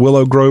Snyder's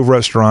Willow Grove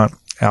Restaurant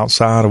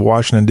outside of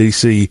Washington,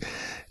 D.C.,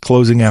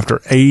 closing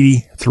after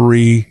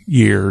 83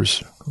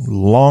 years.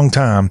 Long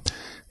time.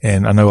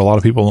 And I know a lot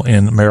of people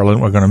in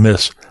Maryland are going to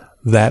miss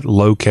that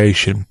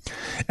location.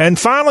 And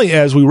finally,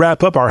 as we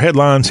wrap up our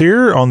headlines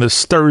here on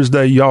this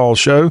Thursday Y'all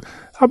Show,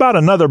 how about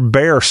another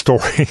bear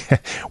story?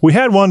 We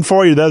had one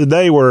for you the other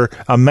day where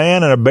a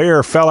man and a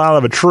bear fell out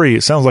of a tree.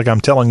 It sounds like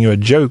I'm telling you a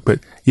joke, but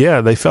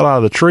yeah, they fell out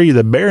of the tree.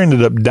 The bear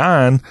ended up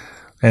dying.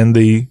 and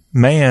the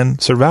man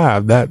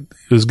survived. That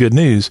was good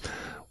news.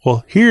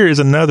 Well, here is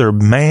another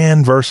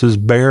man versus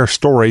bear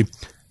story.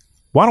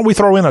 Why don't we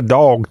throw in a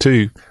dog,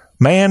 too?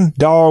 Man,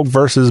 dog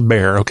versus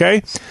bear,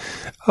 okay?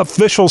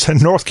 Officials in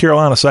North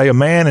Carolina say a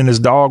man and his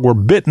dog were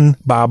bitten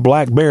by a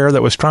black bear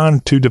that was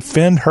trying to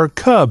defend her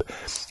cub.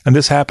 And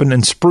this happened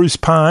in Spruce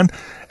Pine,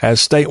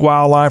 as state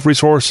wildlife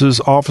resources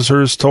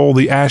officers told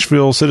the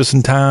Asheville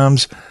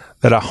Citizen-Times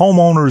that a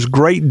homeowner's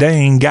Great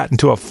Dane got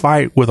into a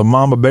fight with a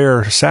mama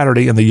bear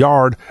Saturday in the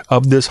yard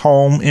of this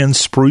home in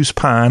Spruce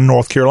Pine,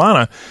 North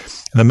Carolina.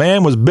 And the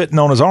man was bitten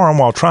on his arm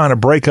while trying to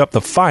break up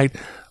the fight.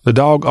 The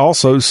dog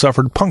also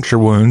suffered puncture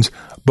wounds.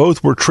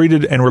 Both were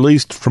treated and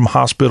released from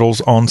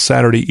hospitals on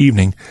Saturday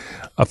evening.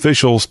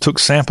 Officials took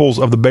samples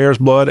of the bear's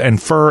blood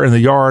and fur in the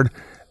yard,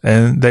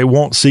 and they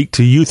won't seek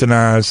to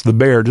euthanize the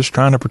bear, just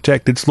trying to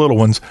protect its little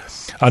ones.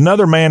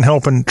 Another man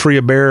helping tree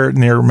a bear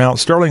near Mount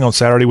Sterling on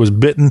Saturday was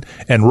bitten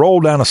and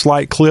rolled down a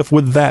slight cliff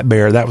with that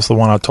bear. That was the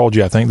one I told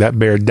you. I think that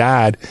bear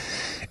died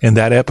in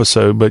that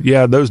episode. But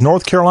yeah, those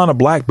North Carolina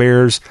black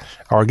bears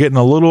are getting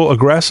a little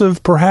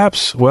aggressive,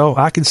 perhaps. Well,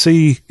 I can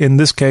see in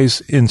this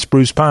case in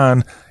Spruce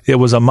Pine, it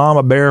was a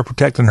mama bear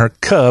protecting her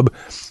cub.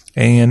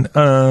 And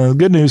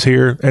good news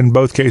here, in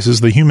both cases,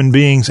 the human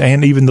beings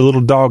and even the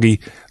little doggy,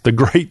 the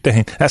Great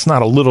Dane, that's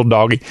not a little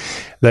doggy,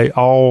 they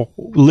all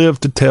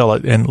lived to tell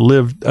it and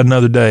lived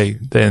another day.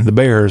 And the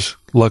bears,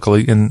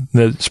 luckily, in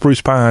the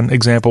Spruce Pine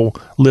example,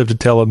 lived to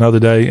tell another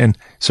day and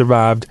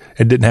survived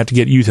and didn't have to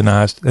get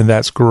euthanized. And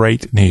that's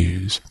great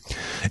news.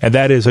 And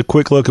that is a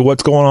quick look at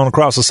what's going on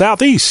across the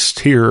Southeast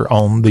here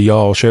on the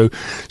Y'all Show.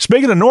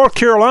 Speaking of North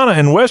Carolina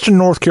and Western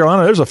North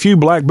Carolina, there's a few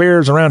black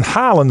bears around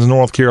Highlands,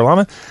 North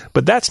Carolina,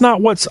 but that's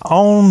not what's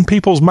on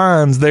people's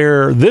minds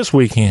there this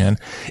weekend.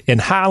 In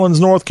Highlands,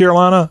 North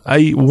Carolina,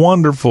 a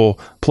wonderful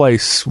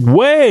place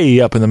way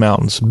up in the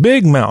mountains,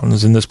 big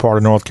mountains in this part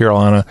of North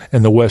Carolina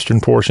and the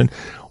western portion.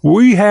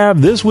 We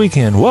have this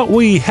weekend, what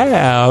we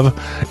have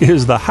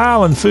is the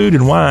Highland Food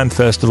and Wine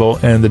Festival,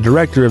 and the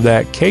director of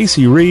that,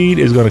 Casey Reed,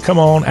 is going to come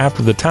on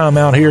after the time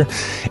out here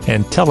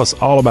and tell us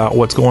all about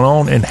what's going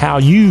on and how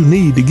you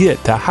need to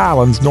get to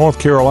Highlands, North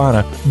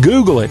Carolina.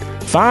 Google it.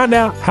 Find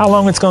out how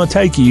long it's going to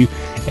take you,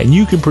 and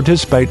you can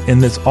participate in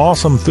this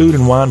awesome food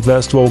and wine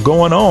festival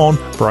going on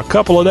for a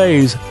couple of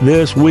days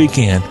this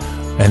weekend.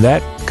 And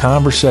that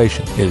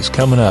conversation is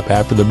coming up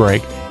after the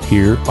break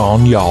here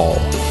on Y'all.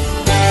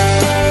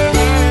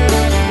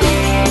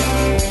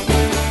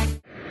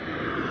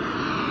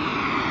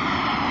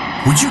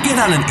 Would you get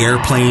on an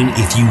airplane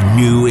if you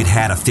knew it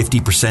had a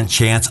 50%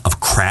 chance of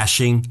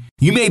crashing?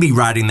 You may be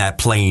riding that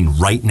plane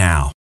right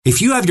now.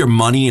 If you have your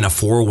money in a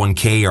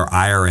 401k or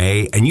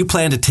IRA and you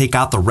plan to take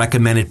out the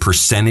recommended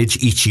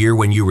percentage each year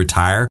when you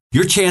retire,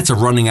 your chance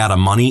of running out of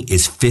money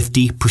is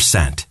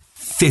 50%.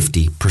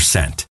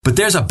 50%. But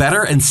there's a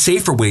better and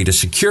safer way to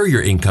secure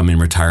your income in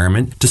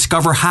retirement.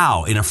 Discover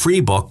how in a free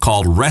book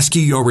called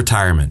Rescue Your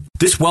Retirement.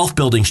 This wealth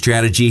building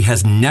strategy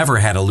has never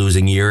had a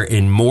losing year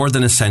in more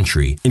than a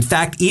century. In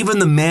fact, even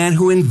the man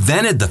who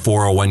invented the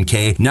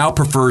 401k now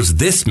prefers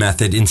this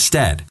method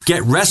instead.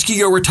 Get Rescue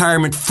Your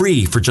Retirement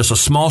free for just a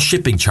small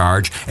shipping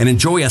charge and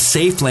enjoy a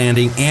safe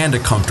landing and a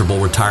comfortable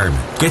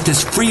retirement. Get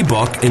this free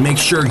book and make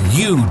sure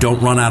you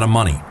don't run out of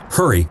money.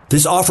 Hurry,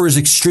 this offer is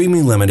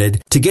extremely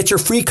limited. To get your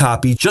free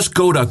copy, just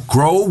go to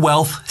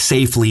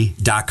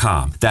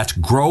growwealthsafely.com. That's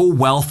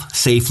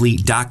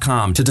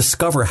growwealthsafely.com to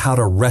discover how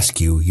to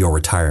rescue your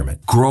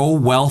retirement.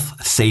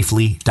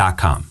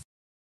 growwealthsafely.com.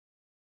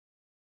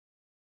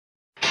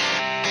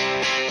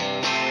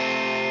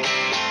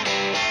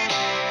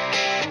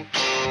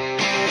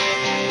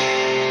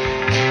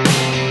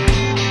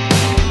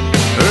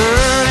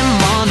 Early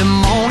Monday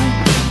morning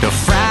to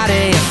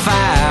Friday at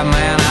 5,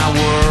 man, I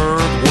work,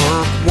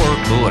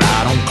 but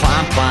I don't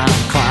climb.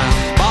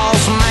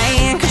 Boss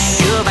man can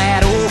shove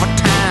that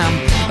overtime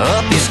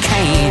up his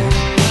can.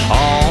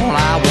 All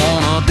I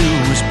wanna do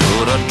is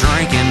put a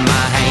drink in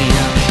my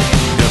hand.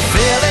 To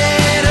fill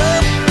it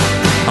up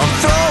or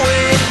throw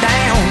it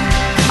down.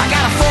 I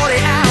got a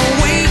 40-hour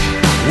week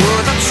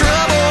worth of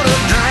trouble to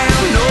drown.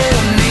 No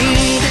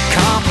need to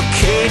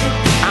complicate it,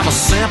 I'm a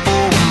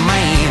simple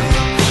man.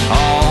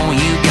 All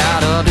you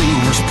gotta do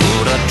is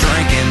put a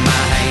drink in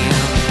my hand.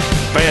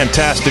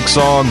 Fantastic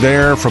song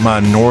there from my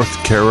North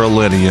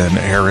Carolinian,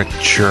 Eric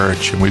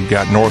Church. And we've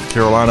got North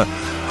Carolina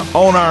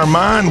on our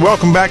mind.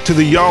 Welcome back to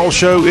the Y'all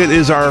Show. It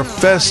is our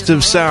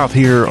Festive South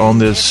here on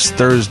this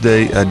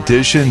Thursday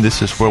edition.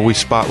 This is where we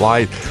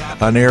spotlight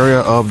an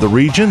area of the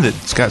region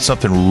that's got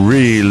something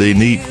really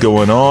neat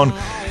going on.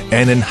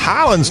 And in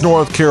Highlands,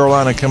 North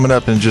Carolina, coming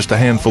up in just a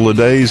handful of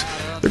days,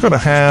 they're going to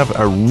have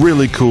a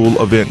really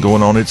cool event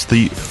going on. It's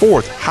the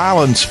 4th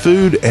Highlands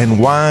Food and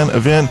Wine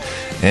event.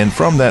 And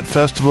from that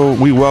festival,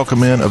 we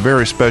welcome in a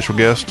very special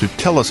guest to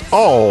tell us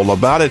all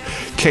about it,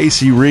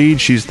 Casey Reed.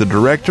 She's the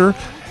director,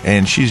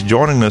 and she's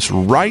joining us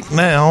right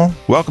now.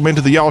 Welcome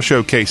into the Y'all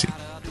Show, Casey.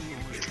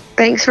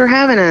 Thanks for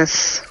having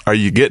us. Are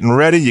you getting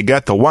ready? You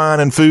got the wine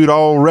and food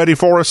all ready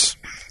for us?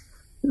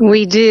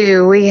 We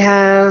do. We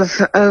have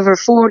over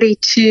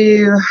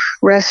 42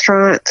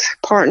 restaurant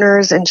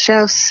partners and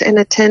chefs in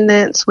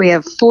attendance. We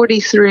have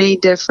 43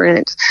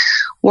 different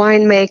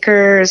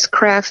winemakers,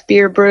 craft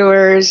beer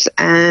brewers,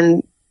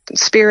 and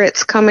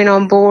spirits coming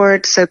on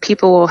board, so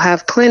people will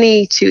have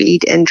plenty to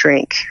eat and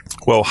drink.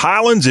 Well,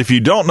 Highlands, if you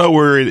don't know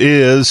where it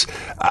is,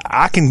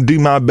 I can do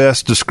my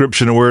best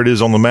description of where it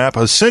is on the map.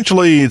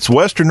 Essentially, it's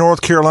western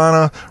North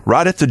Carolina,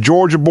 right at the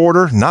Georgia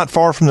border, not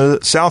far from the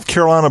South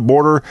Carolina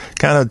border,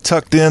 kind of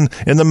tucked in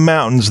the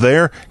mountains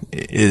there.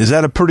 Is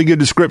that a pretty good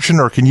description,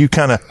 or can you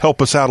kind of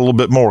help us out a little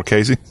bit more,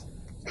 Casey?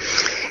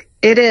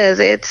 It is.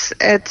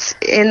 It's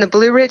in the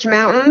Blue Ridge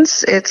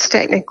Mountains. It's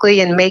technically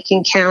in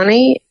Macon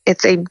County.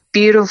 It's a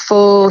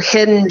beautiful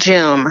hidden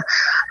gem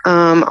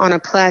on a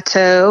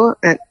plateau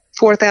at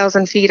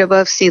 4,000 feet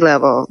above sea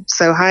level.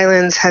 So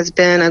Highlands has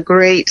been a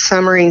great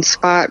summering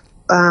spot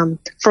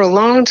for a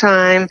long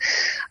time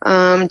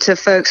to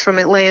folks from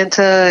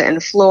Atlanta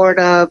and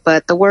Florida,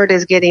 but the word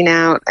is getting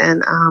out,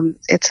 and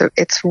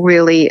it's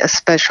really a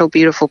special,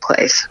 beautiful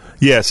place.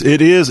 Yes,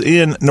 it is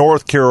in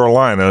North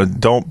Carolina,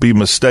 don't be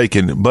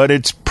mistaken, but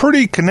it's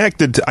pretty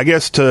connected, I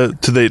guess, to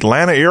the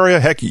Atlanta area.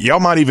 Heck,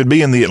 y'all might even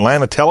be in the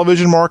Atlanta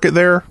television market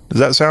there. Does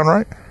that sound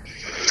right?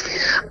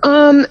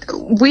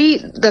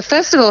 The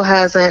festival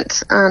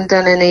hasn't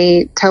done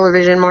any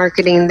television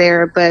marketing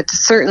there, but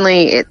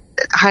certainly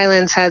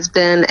Highlands has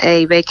been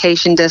a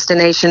vacation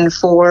destination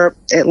for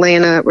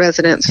Atlanta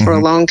residents for a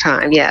long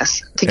time,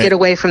 yes, to get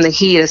away from the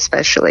heat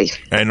especially.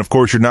 And, of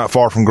course, you're not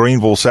far from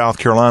Greenville, South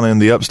Carolina, in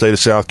the upstate of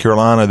South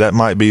Carolina. That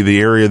might be the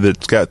area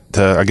that's got,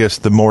 I guess,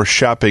 the more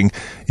shopping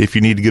if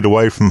you need to get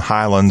away from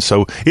Highlands.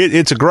 So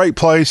it's a great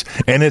place,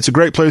 and it's a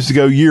great place to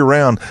go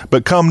year-round.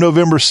 But come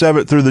November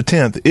 7th through the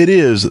 10th, it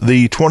is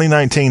the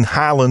 2019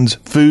 Highlands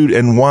Food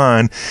and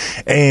Wine.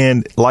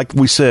 And like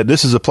we said,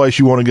 this is a place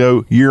you want to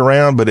go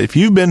year-round. But if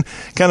you've been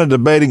kind of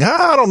debating,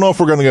 I don't know if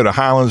we're going to go to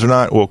Highlands or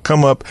not, well,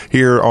 come up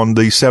here on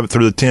the 7th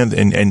through the 10th,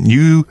 and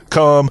you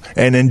come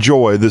and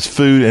enjoy this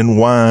food and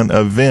wine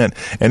event.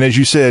 And as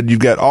you said, you've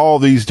got all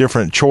these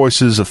different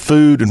choices of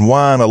food and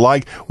wine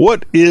alike.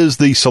 What is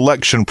the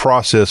selection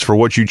process for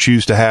what you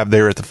choose to have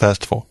there at the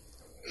festival?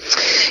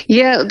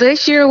 Yeah,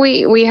 this year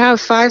we have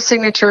 5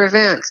 signature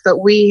events, but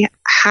we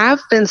have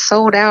been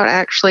sold out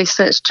actually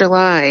since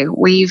July.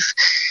 We've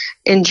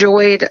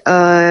enjoyed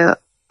a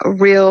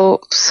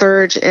real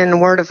surge in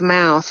word of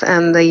mouth,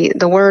 and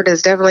the word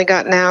has definitely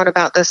gotten out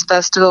about this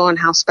festival and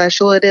how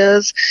special it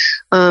is.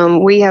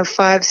 We have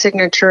 5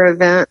 signature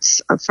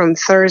events from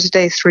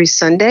Thursday through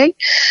Sunday,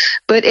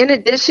 but in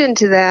addition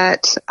to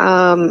that,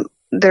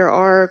 there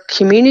are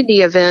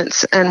community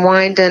events and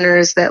wine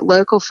dinners that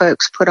local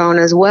folks put on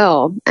as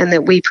well, and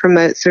that we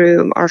promote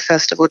through our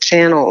festival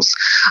channels.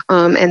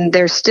 And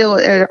there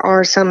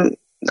are some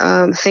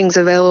things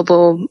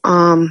available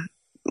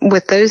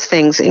with those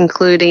things,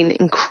 including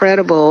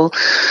incredible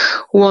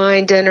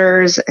wine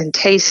dinners and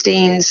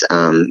tastings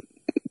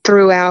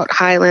throughout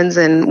Highlands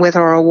and with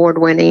our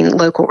award-winning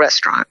local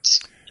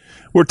restaurants.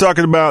 We're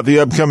talking about the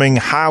upcoming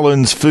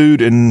Highlands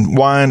Food and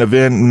Wine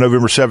event,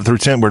 November 7th through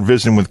 10th. We're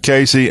visiting with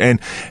Casey.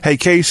 And, hey,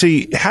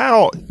 Casey,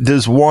 how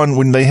does one,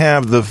 when they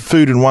have the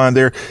food and wine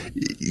there,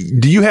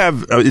 do you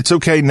have, it's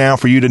okay now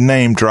for you to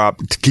name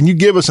drop. Can you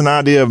give us an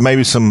idea of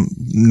maybe some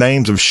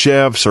names of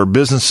chefs or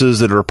businesses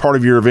that are a part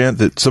of your event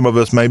that some of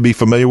us may be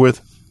familiar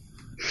with?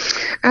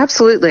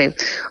 Absolutely.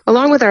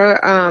 Along with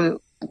our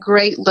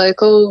great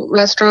local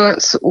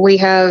restaurants, we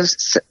have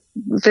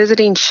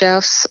visiting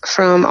chefs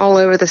from all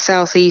over the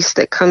Southeast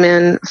that come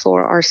in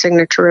for our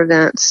signature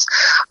events,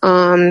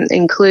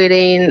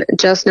 including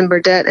Justin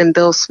Burdett and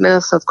Bill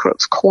Smith of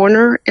Crook's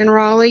Corner in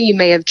Raleigh. You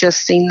may have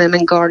just seen them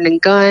in Garden and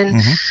Gun.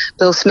 Mm-hmm.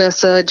 Bill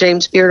Smith's a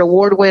James Beard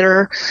Award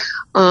winner.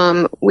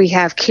 We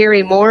have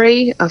Carrie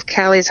Morey of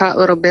Callie's Hot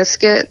Little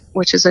Biscuit,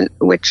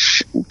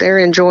 which they're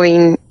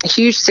enjoying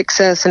huge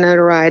success and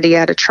notoriety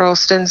out of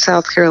Charleston,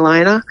 South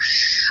Carolina.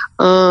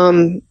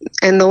 And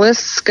the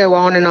lists go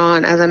on and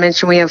on. As I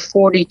mentioned, we have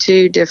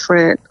 42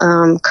 different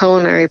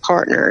culinary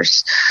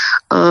partners.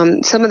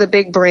 Some of the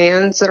big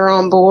brands that are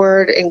on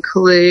board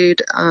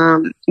include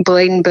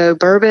Blade & Bow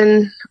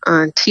Bourbon,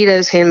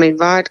 Tito's Handmade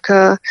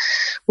Vodka.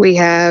 We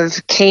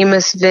have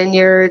Camus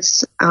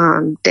Vineyards,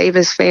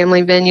 Davis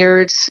Family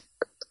Vineyards,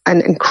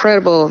 an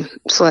incredible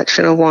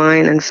selection of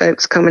wine and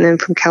folks coming in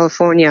from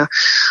California.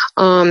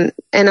 And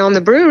on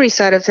the brewery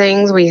side of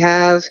things, we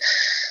have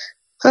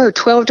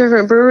 12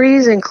 different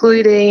breweries,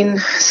 including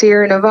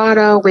Sierra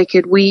Nevada,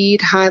 Wicked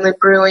Weed, Highland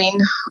Brewing,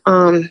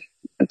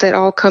 that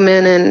all come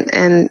in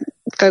and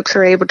folks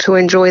are able to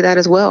enjoy that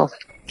as well.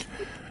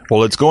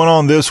 Well, it's going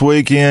on this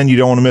weekend. You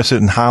don't want to miss it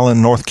in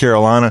Highland, North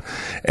Carolina.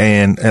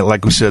 And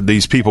like we said,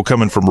 these people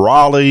coming from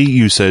Raleigh,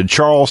 you said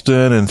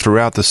Charleston, and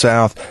throughout the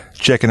South.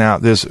 checking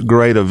out this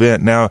great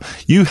event. Now,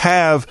 you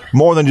have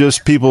more than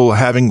just people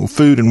having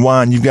food and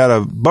wine. You've got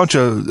a bunch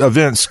of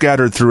events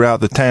scattered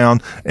throughout the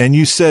town, and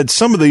you said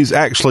some of these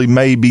actually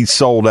may be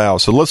sold out.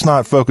 So let's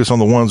not focus on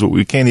the ones that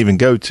we can't even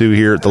go to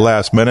here at the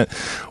last minute.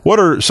 What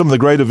are some of the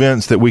great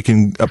events that we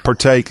can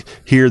partake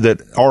here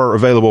that are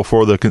available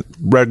for the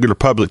regular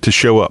public to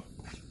show up?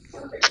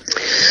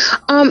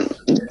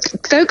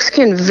 Folks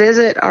can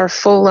visit our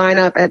full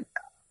lineup at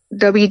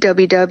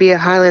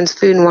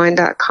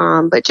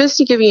www.highlandsfoodandwine.com. But just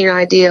to give you an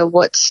idea of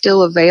what's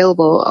still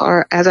available,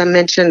 are, as I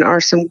mentioned, are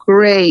some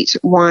great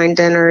wine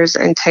dinners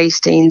and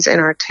tastings in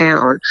our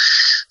town.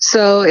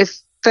 So if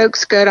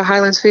folks go to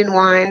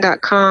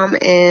highlandsfoodandwine.com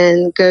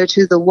and go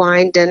to the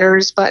wine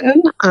dinners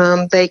button,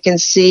 they can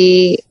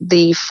see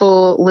the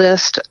full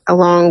list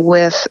along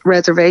with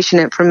reservation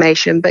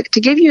information. But to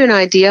give you an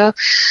idea,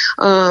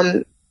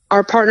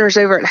 our partners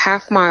over at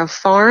Half Mile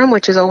Farm,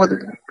 which is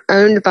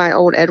owned by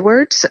Old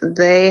Edwards,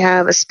 they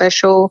have a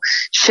special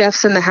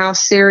Chefs in the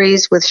House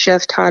series with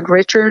Chef Todd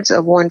Richards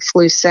of One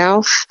Flew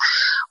South.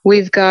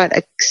 We've got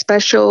a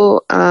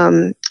special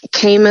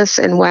Camus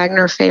and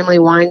Wagner family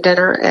wine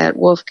dinner at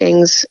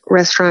Wolfgang's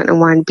Restaurant and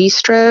Wine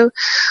Bistro.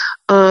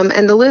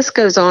 And the list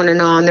goes on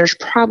and on. There's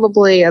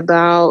probably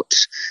about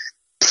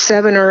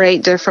 7 or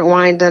 8 different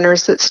wine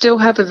dinners that still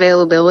have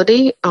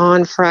availability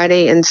on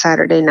Friday and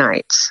Saturday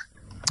nights.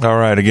 All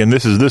right. Again,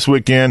 this is this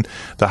weekend,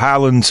 the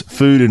Highlands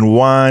Food and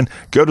Wine.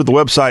 Go to the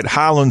website,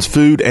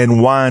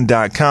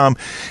 highlandsfoodandwine.com.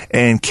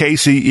 And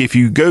Casey, if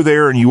you go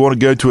there and you want to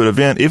go to an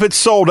event, if it's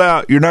sold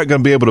out, you're not going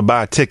to be able to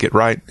buy a ticket,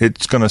 right?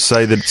 It's going to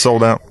say that it's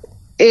sold out.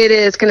 It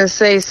is going to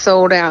say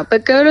sold out,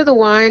 but go to the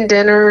wine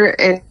dinner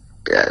and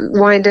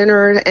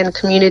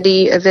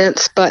community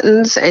events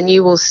buttons, and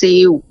you will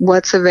see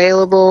what's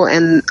available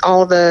and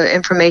all the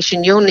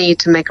information you'll need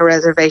to make a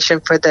reservation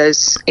for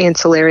those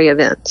ancillary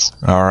events.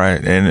 All right.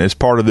 And as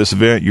part of this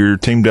event, you're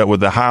teamed up with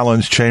the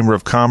Highlands Chamber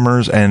of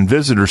Commerce and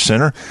Visitor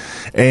Center.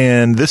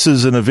 And this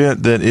is an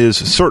event that is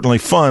certainly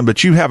fun,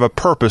 but you have a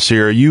purpose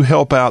here. You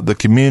help out the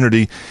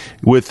community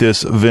with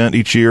this event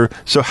each year.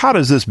 So how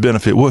does this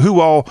benefit? Well, who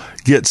all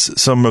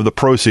gets some of the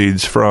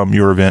proceeds from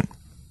your event?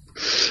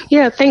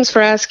 Yeah, thanks for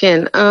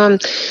asking.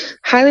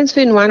 Highlands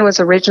Food and Wine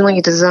was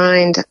originally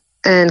designed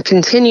and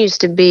continues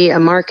to be a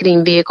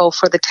marketing vehicle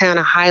for the town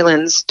of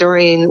Highlands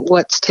during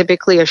what's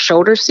typically a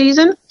shoulder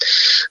season.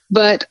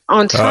 But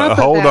on top of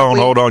that...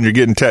 Hold on. You're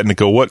getting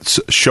technical. What's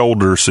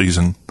shoulder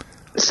season?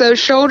 So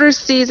shoulder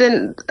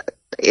season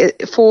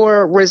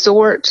for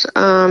resort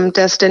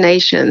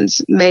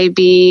destinations may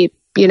be,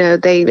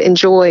 they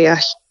enjoy a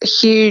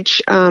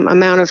huge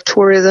amount of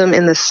tourism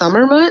in the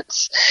summer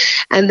months,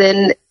 and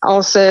then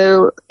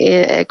also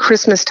at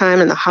Christmas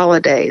time and the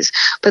holidays.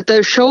 But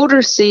those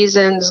shoulder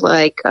seasons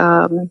like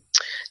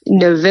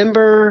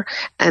November,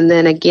 and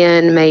then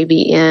again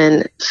maybe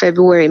in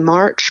February,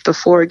 March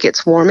before it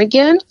gets warm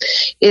again,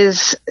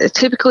 is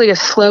typically a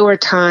slower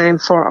time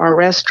for our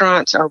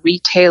restaurants, our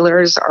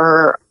retailers,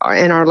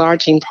 and our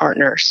lodging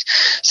partners.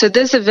 So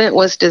this event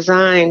was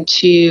designed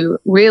to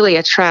really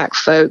attract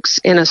folks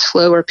in a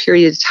slower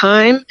period of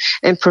time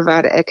and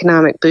provide an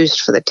economic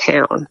boost for the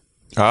town.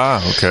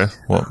 Ah, okay.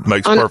 Well,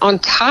 makes perfect. On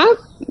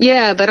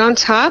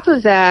top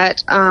of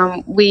that,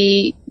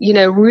 we,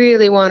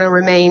 really want to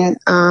remain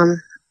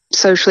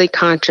socially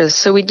conscious.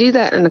 So we do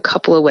that in a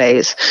couple of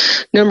ways.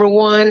 Number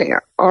one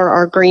are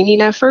our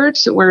greening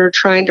efforts. We're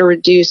trying to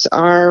reduce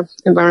our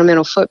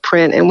environmental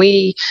footprint, and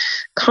we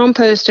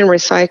compost and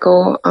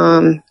recycle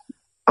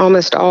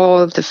almost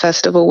all of the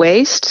festival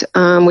waste.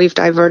 We've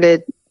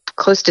diverted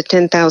close to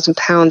 10,000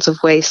 pounds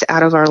of waste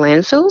out of our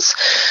landfills.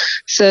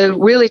 So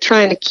really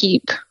trying to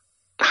keep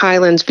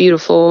Highlands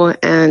beautiful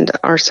and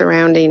our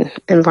surrounding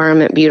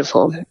environment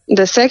beautiful.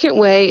 The second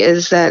way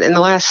is that in the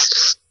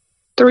last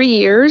 3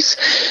 years,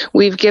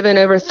 we've given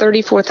over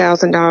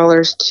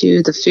 $34,000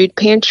 to the food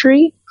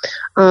pantry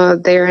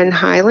there in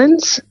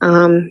Highlands,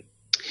 and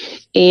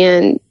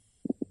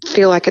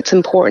feel like it's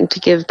important to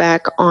give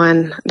back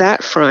on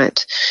that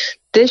front.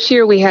 This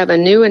year, we have a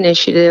new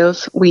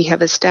initiative. We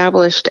have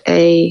established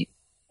a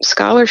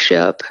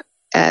scholarship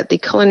at the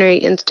Culinary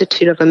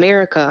Institute of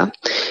America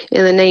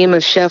in the name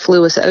of Chef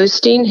Louis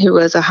Osteen, who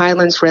was a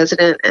Highlands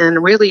resident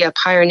and really a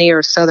pioneer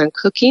of Southern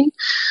cooking.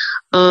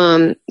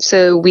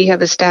 So we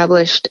have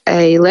established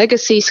a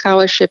legacy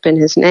scholarship in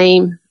his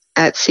name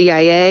at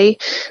CIA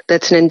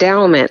that's an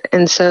endowment.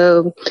 And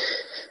so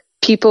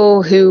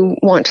people who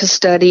want to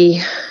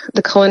study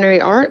the culinary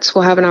arts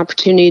will have an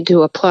opportunity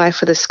to apply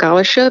for the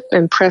scholarship,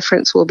 and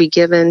preference will be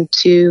given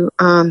to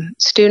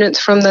students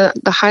from the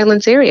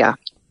Highlands area.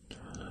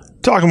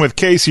 Talking with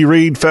Casey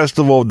Reed,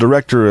 Festival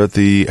Director at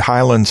the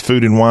Highlands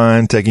Food and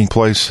Wine, taking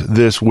place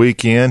this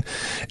weekend.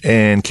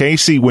 And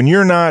Casey, when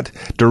you're not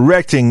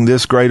directing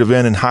this great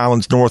event in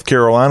Highlands, North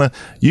Carolina,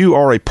 you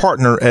are a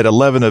partner at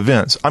 11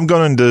 Events. I'm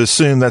going to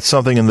assume that's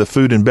something in the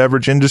food and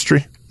beverage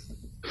industry?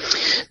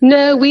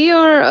 No, we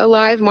are a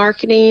live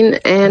marketing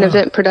and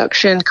event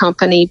production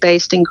company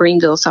based in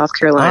Greenville, South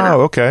Carolina.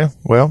 Oh, okay.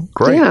 Well,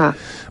 great. Yeah.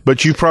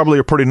 but you probably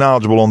are pretty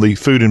knowledgeable on the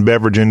food and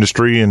beverage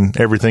industry and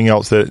everything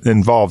else that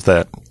involves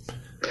that.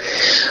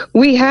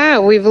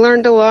 We've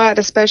learned a lot,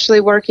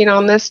 especially working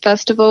on this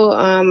festival.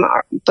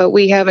 But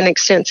we have an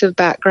extensive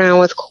background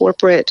with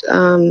corporate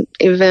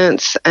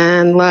events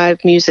and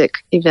live music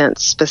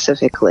events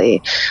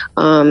specifically.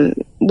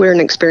 We're an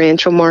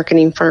experiential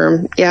marketing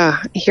firm,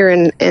 here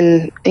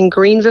in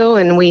Greenville,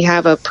 and we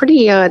have a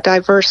pretty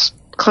diverse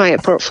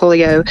client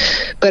portfolio.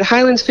 But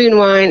Highlands Food and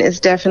Wine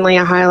is definitely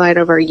a highlight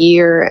of our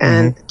year,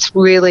 and it's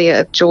really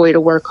a joy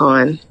to work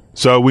on.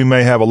 So we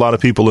may have a lot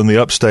of people in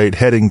the upstate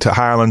heading to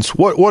Highlands.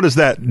 What is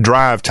that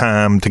drive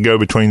time to go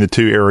between the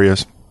two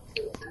areas?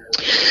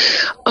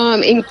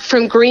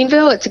 From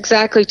Greenville, it's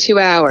exactly 2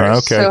 hours.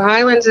 Okay. So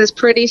Highlands is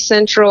pretty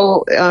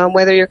central,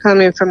 whether you're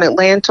coming from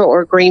Atlanta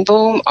or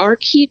Greenville. Our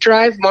key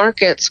drive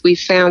markets we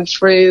found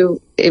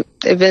through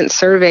event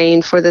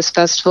surveying for this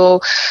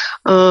festival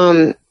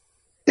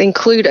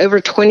include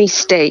over 20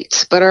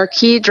 states, but our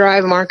key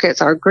drive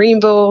markets are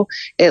Greenville,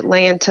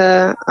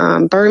 Atlanta,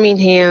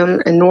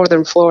 Birmingham, and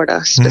Northern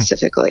Florida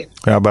specifically.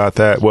 How about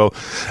that? Well,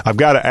 I've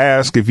got to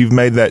ask, if you've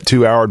made that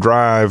 2 hour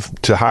drive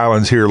to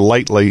Highlands here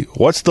lately,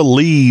 what's the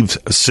leaves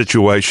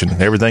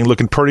situation? Everything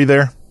looking pretty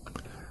there?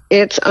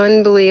 It's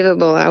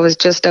unbelievable. I was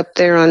just up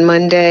there on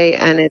Monday,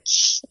 and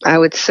I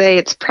would say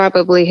it's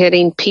probably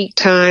hitting peak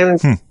time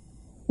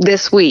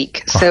this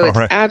week. So it's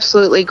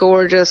absolutely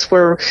gorgeous.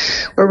 We're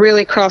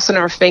really crossing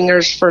our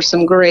fingers for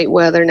some great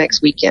weather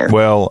next weekend.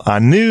 Well, I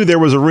knew there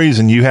was a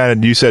reason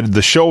you said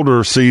the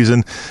shoulder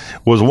season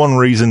was one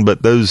reason,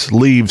 but those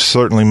leaves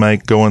certainly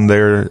make going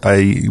there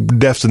a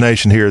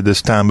destination here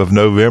this time of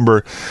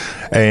November.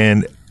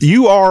 And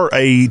you are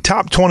a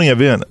top 20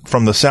 event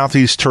from the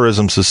Southeast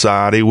Tourism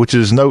Society, which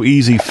is no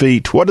easy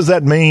feat. What does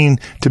that mean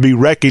to be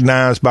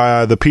recognized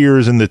by the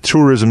peers in the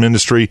tourism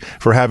industry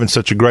for having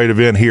such a great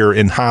event here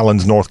in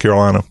Highlands, North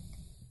Carolina?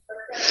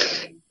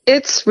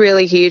 It's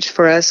really huge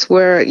for us.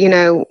 We're,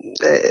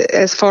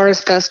 as far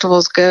as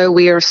festivals go,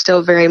 we are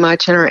still very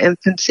much in our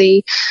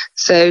infancy.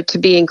 So to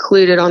be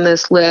included on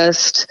this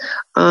list,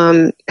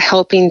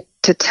 helping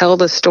to tell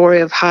the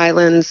story of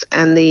Highlands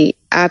and the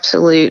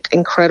absolute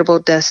incredible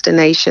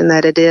destination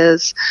that it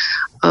is,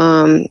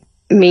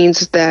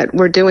 means that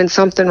we're doing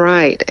something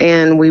right,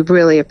 and we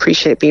really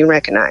appreciate being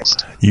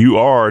recognized. You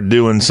are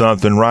doing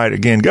something right.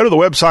 Again, go to the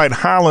website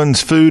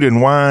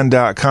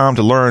highlandsfoodandwine.com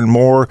to learn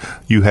more.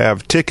 You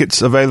have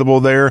tickets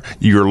available there,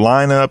 your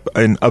lineup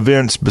and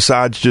events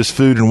besides just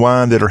food and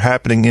wine that are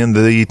happening in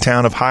the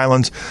town of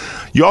Highlands.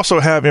 You also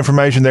have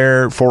information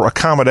there for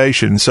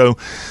accommodation. So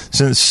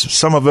since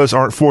some of us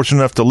aren't fortunate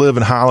enough to live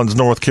in Highlands,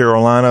 North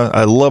Carolina,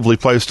 a lovely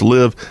place to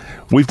live,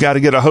 we've got to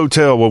get a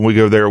hotel when we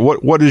go there.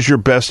 What is your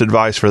best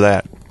advice for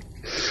that?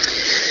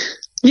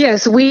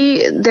 Yes,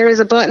 there is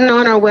a button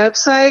on our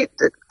website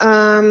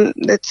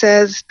that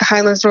says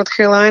Highlands, North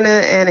Carolina,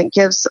 and it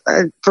gives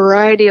a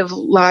variety of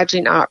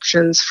lodging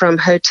options from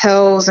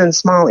hotels and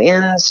small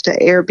inns to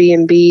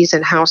Airbnbs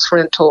and house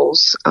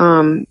rentals.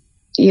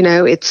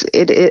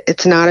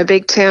 It's not a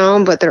big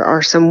town, but there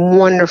are some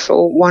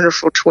wonderful,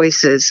 wonderful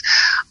choices,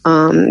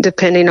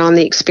 depending on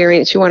the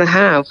experience you want to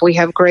have. We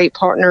have great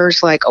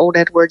partners like Old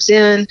Edwards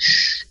Inn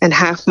and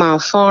Half Mile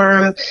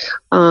Farm.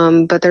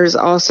 But there's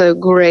also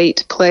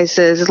great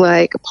places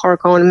like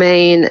Park on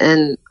Main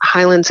and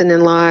Highlands Inn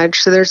and Lodge.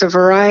 So there's a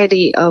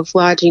variety of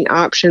lodging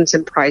options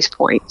and price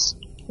points.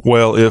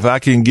 Well, if I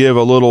can give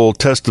a little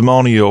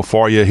testimonial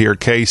for you here,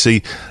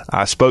 Casey,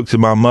 I spoke to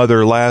my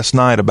mother last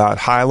night about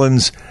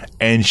Highlands,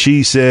 and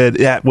she said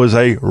that was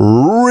a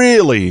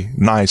really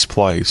nice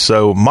place.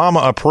 So Mama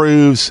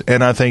approves,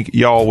 and I think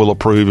y'all will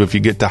approve if you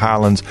get to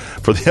Highlands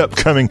for the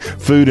upcoming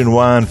Food and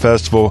Wine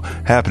Festival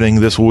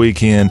happening this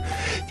weekend.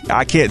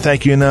 I can't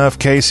thank you enough,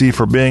 Casey,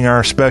 for being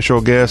our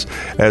special guest,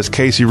 as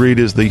Casey Reed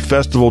is the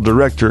festival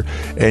director,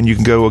 and you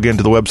can go again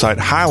to the website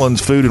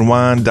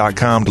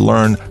highlandsfoodandwine.com to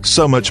learn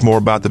so much more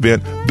about the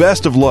event.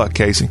 Best of luck,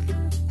 Casey.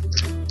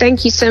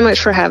 Thank you so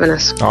much for having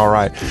us. All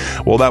right.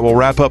 Well, that will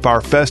wrap up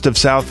our Festive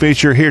South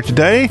feature here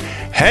today.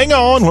 Hang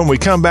on. When we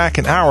come back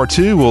in hour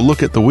two, we'll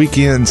look at the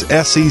weekend's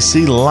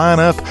SEC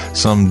lineup,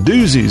 some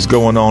doozies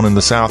going on in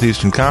the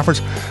Southeastern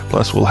Conference.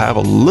 Plus, we'll have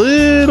a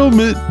little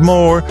bit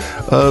more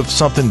of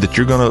something that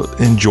you're going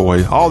to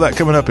enjoy. All that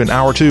coming up in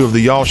hour two of the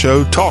Y'all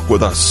Show. Talk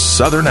with a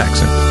Southern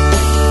accent.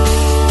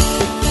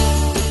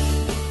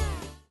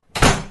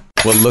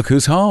 Well, look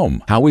who's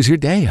home. How was your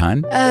day,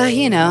 hon?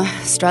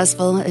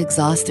 Stressful,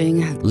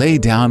 exhausting. Lay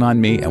down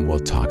on me and we'll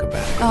talk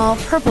about it.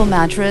 Oh, Purple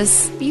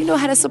Mattress, you know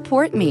how to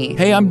support me.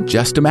 Hey, I'm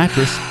just a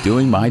mattress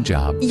doing my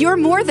job. You're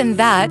more than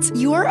that.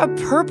 You're a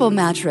Purple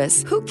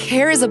Mattress. Who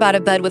cares about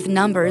a bed with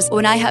numbers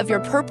when I have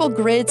your Purple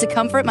Grid to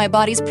comfort my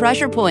body's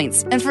pressure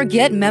points? And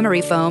forget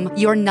memory foam.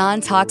 Your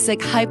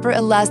non-toxic,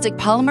 hyper-elastic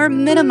polymer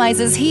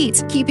minimizes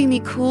heat, keeping me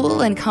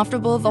cool and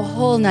comfortable the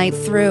whole night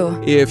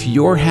through. If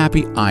you're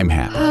happy, I'm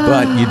happy.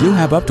 But you do do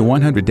have up to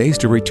 100 days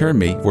to return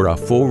me for a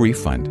full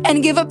refund.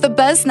 And give up the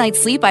best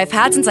night's sleep I've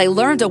had since I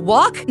learned to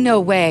walk? No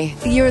way.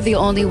 You're the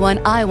only one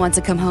I want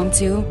to come home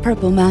to.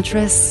 Purple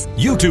Mattress.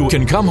 You too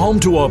can come home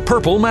to a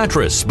Purple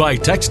mattress by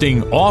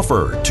texting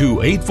OFFER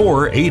to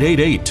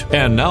 84888.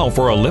 And now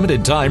for a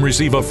limited time,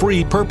 receive a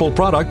free Purple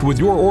product with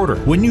your order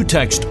when you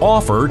text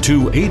OFFER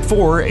to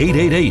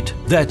 84888.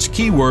 That's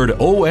keyword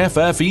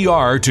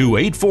OFFER to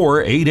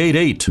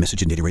 84888.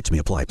 Message and data rates may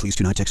apply. Please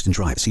do not text and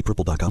drive. See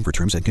purple.com for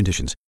terms and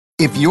conditions.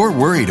 If you're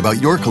worried about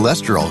your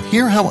cholesterol,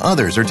 hear how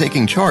others are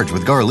taking charge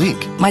with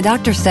Garlic. My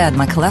doctor said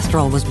my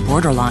cholesterol was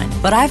borderline,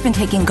 but I've been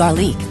taking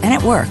Garlic, and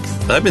it works.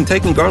 I've been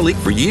taking Garlic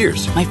for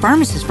years. My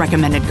pharmacist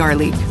recommended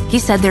Garlic. He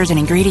said there's an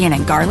ingredient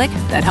in garlic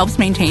that helps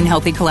maintain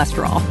healthy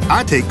cholesterol.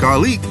 I take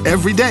Garlic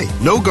every day.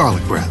 No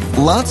garlic breath.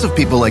 Lots of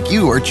people like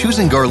you are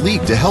choosing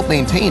Garlic to help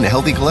maintain a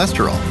healthy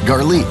cholesterol.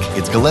 Garlic,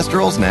 it's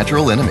cholesterol's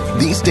natural enemy.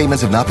 These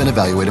statements have not been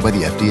evaluated by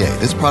the FDA.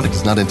 This product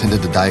is not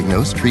intended to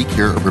diagnose, treat,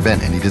 cure, or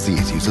prevent any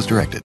disease. Use as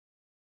directed.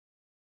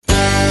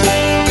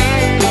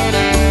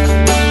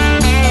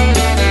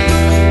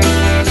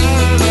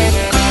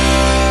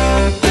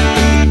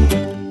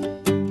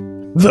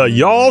 The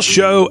Y'all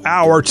Show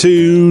Hour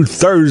 2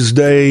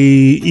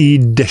 Thursday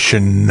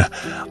edition.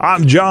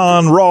 I'm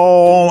John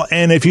Rawl,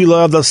 and if you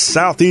love the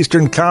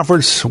Southeastern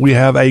Conference, we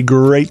have a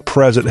great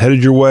present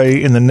headed your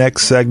way in the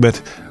next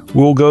segment.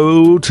 We'll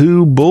go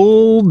to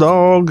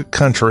Bulldog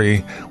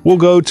Country. We'll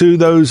go to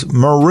those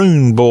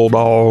maroon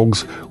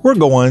Bulldogs. We're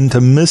going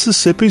to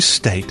Mississippi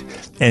State.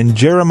 And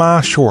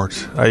Jeremiah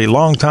Short, a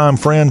longtime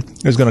friend,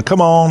 is going to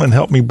come on and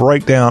help me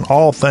break down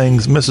all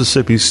things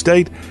Mississippi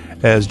State,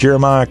 as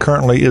Jeremiah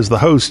currently is the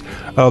host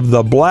of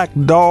the Black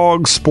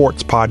Dog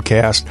Sports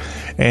Podcast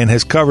and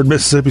has covered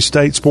Mississippi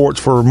State sports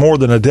for more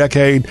than a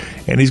decade.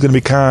 And he's going to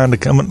be kind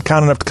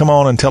enough to come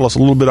on and tell us a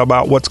little bit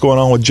about what's going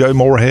on with Joe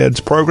Moorhead's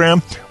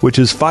program, which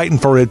is fighting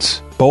for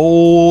its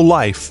bowl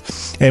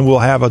life. And we'll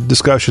have a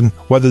discussion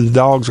whether the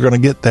Dogs are going to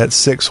get that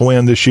 6th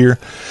win this year.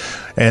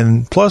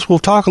 And plus, we'll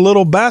talk a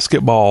little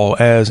basketball,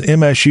 as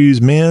MSU's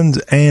men's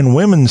and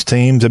women's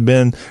teams have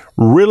been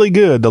really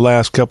good the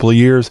last couple of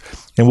years.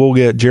 And we'll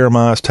get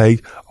Jeremiah's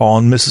take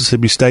on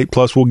Mississippi State.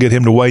 Plus, we'll get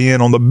him to weigh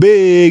in on the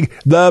big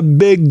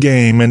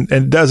game. And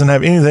it doesn't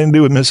have anything to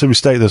do with Mississippi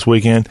State this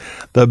weekend.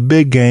 The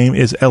big game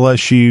is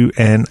LSU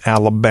and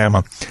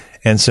Alabama.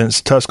 And since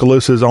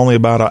Tuscaloosa is only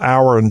about an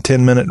hour and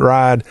 10-minute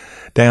ride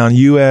down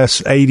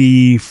US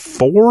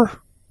 84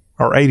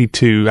 or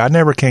 82, I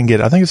never can get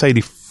it. I think it's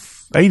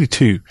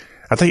 82.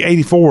 I think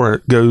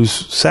 84 goes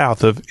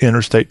south of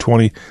Interstate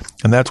 20,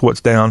 and that's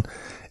what's down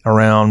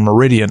around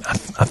Meridian. I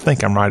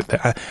think I'm right at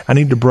that. I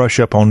need to brush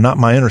up on not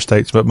my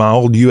interstates, but my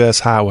old U.S.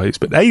 highways.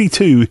 But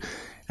 82,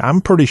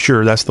 I'm pretty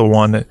sure that's the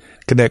one that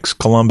connects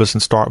Columbus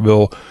and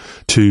Starkville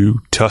to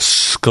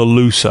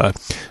Tuscaloosa.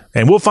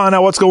 And we'll find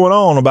out what's going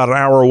on about an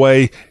hour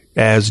away,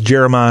 as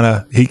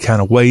Jeremiah, he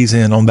kind of weighs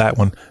in on that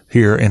one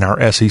here in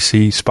our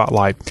SEC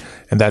Spotlight,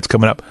 and that's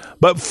coming up.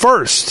 But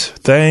first,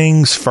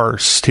 things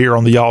first, here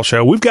on the Y'all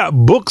Show, we've got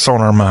books on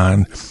our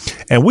mind,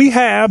 and we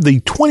have the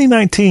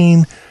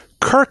 2019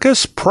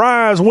 Kirkus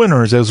Prize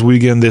winners as we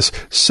begin this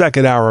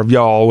second hour of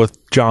Y'all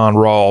with John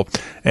Rawl.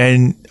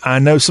 And I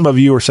know some of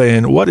you are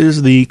saying, what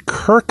is the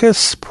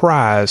Kirkus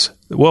Prize?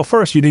 Well,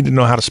 first, you need to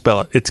know how to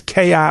spell it. It's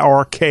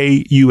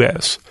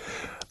Kirkus.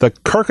 The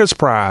Kirkus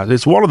Prize.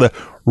 It's one of the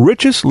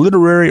richest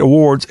literary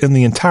awards in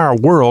the entire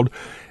world,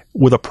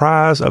 with a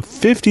prize of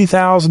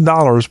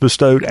 $50,000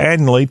 bestowed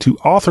annually to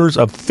authors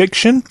of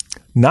fiction,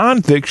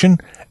 nonfiction,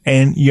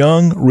 and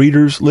young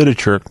readers'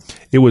 literature.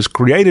 It was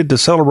created to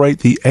celebrate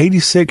the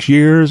 86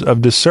 years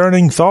of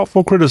discerning,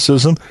 thoughtful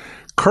criticism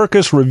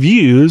Kirkus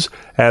Reviews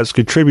has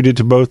contributed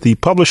to both the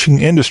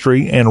publishing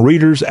industry and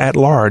readers at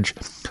large.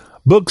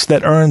 Books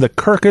that earned the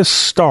Kirkus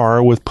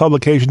Star with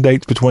publication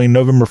dates between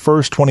November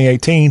 1st,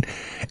 2018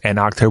 and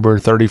October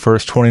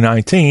 31st,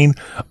 2019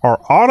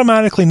 are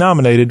automatically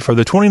nominated for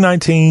the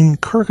 2019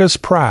 Kirkus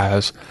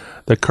Prize.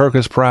 The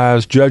Kirkus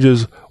Prize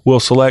judges will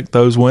select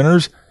those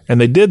winners,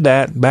 and they did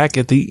that back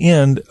at the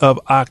end of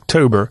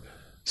October.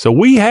 So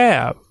we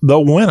have the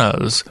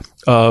winners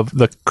of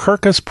the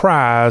Kirkus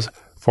Prize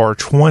for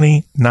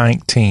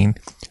 2019.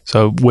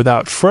 So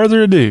without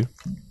further ado,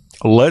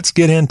 let's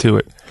get into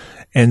it.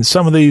 And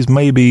some of these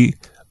may be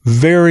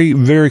very,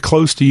 very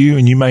close to you,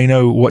 and you may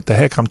know what the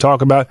heck I'm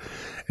talking about.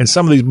 And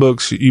some of these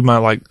books, you might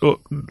like, oh,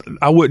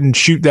 I wouldn't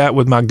shoot that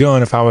with my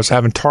gun if I was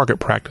having target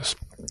practice.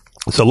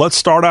 So let's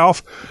start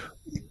off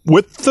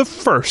with the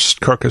first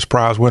Kirkus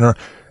Prize winner.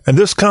 And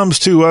this comes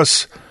to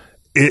us,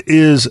 it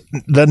is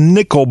The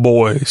Nickel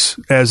Boys,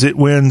 as it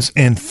wins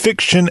in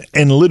fiction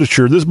and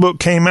literature. This book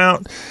came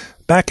out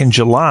back in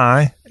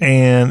July,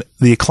 and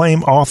the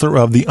acclaimed author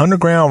of The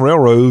Underground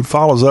Railroad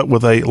follows up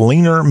with a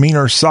leaner,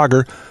 meaner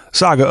saga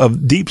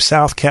of Deep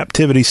South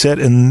captivity set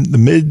in the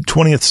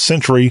mid-20th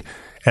century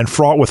and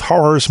fraught with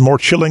horrors more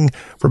chilling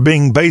for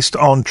being based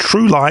on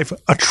true-life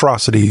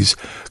atrocities.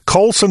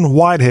 Colson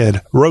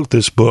Whitehead wrote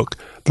this book,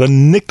 The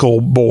Nickel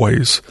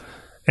Boys.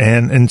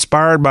 and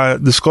inspired by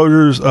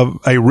disclosures of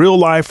a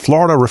real-life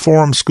Florida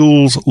reform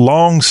school's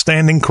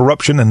long-standing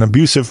corruption and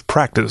abusive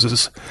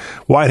practices.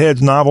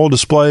 Whitehead's novel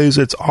displays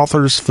its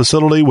author's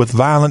facility with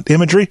violent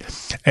imagery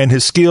and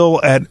his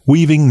skill at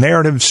weaving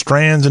narrative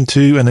strands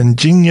into an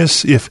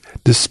ingenious, if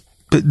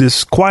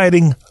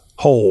disquieting,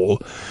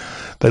 whole.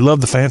 They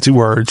love the fancy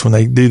words when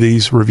they do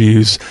these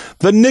reviews.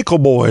 The Nickel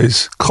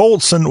Boys,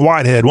 Colson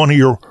Whitehead, one of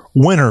your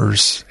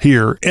winners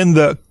here in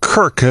the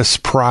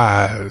Kirkus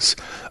Prize.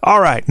 All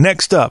right,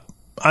 next up,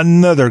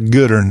 another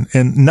good one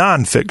in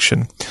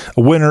nonfiction.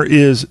 A winner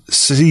is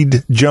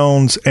Saeed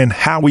Jones and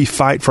How We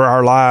Fight for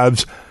Our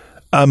Lives,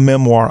 a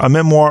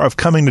memoir of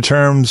coming to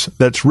terms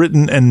that's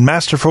written in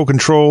masterful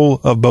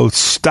control of both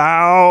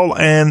style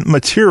and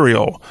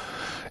material.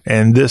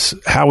 And this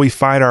How We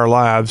Fight Our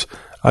Lives,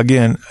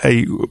 again,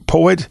 a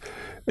poet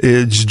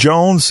is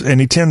Jones, and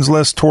he tends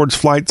less towards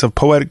flights of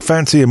poetic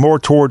fancy and more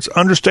towards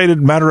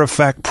understated,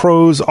 matter-of-fact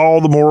prose,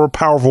 all the more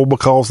powerful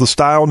because the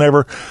style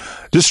never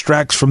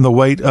distracts from the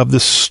weight of the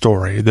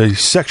story. The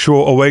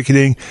sexual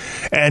awakening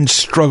and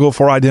struggle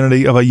for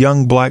identity of a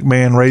young black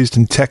man raised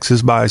in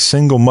Texas by a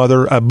single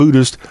mother, a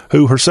Buddhist,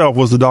 who herself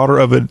was the daughter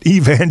of an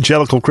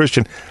evangelical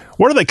Christian.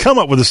 Where do they come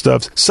up with this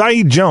stuff?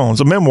 Saeed Jones,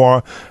 a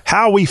memoir,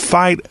 How We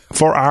Fight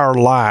for Our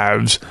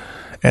Lives.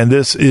 And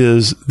this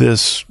is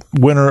this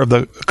winner of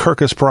the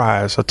Kirkus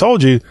Prize. I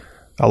told you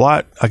a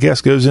lot, I guess,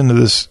 goes into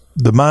this,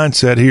 the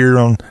mindset here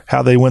on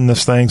how they win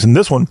these things. And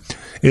this one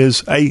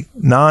is a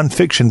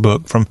nonfiction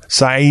book from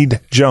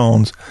Saeed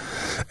Jones.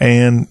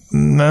 And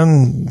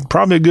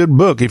probably a good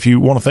book if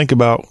you want to think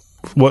about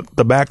what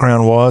the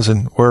background was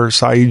and where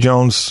Saeed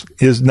Jones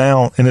is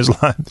now in his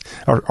life.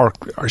 Or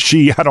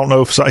she, I don't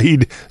know if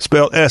Saeed,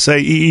 spelled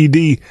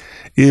S-A-E-E-D,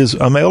 is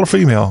a male or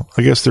female.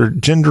 I guess they're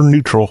gender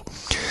neutral.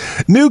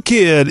 New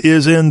Kid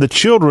is in the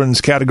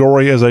children's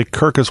category as a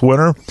Kirkus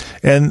winner,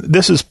 and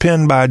this is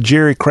penned by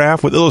Jerry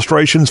Craft with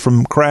illustrations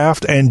from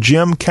Craft and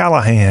Jim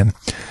Callahan.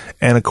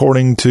 And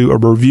according to a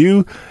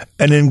review,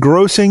 an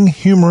engrossing,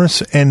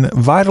 humorous, and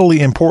vitally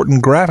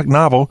important graphic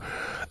novel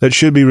that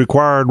should be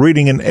required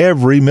reading in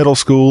every middle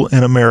school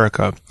in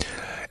America.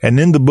 And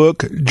in the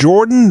book,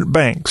 Jordan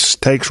Banks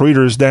takes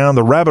readers down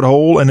the rabbit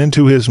hole and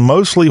into his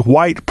mostly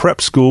white prep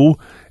school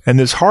and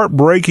this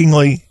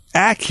heartbreakingly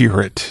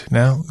accurate,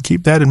 now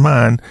keep that in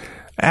mind,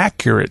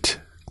 accurate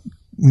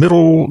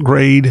middle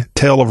grade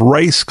tale of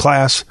race,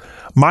 class,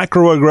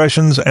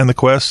 microaggressions, and the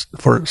quest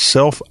for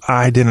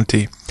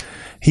self-identity.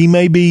 He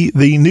may be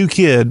the new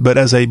kid, but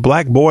as a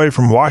black boy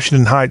from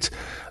Washington Heights,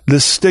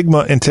 this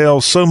stigma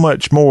entails so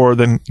much more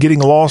than getting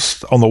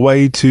lost on the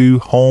way to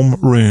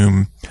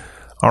homeroom.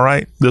 All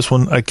right, this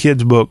one, a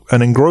kid's book,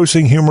 an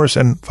engrossing, humorous,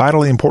 and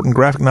vitally important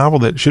graphic novel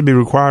that should be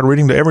required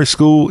reading to every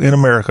school in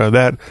America.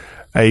 That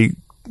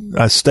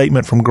a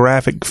statement from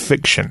Graphic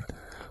Fiction.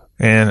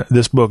 And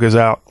this book is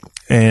out,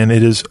 and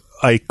it is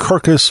a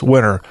Kirkus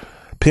winner,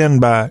 penned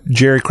by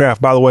Jerry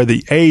Craft. By the way,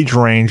 the age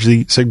range,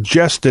 the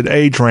suggested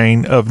age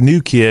range of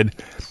New Kid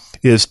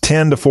is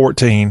 10 to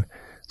 14.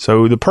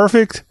 So the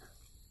perfect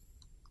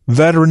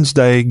Veterans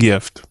Day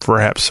gift,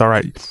 perhaps. All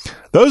right.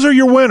 Those are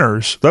your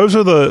winners. Those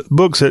are the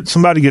books that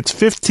somebody gets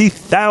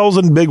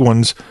 50,000 big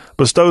ones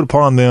bestowed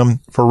upon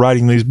them for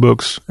writing these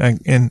books.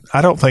 And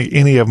I don't think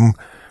any of them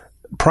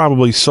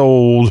probably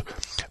sold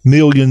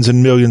millions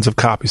and millions of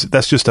copies.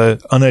 That's just an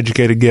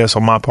uneducated guess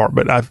on my part,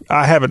 but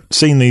I haven't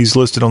seen these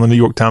listed on the New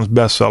York Times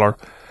bestseller.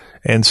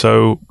 And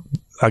so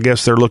I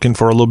guess they're looking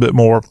for a little bit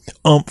more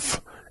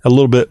oomph, a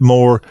little bit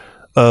more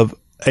of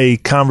a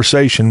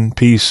conversation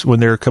piece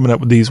when they're coming up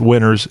with these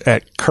winners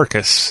at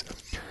Kirkus.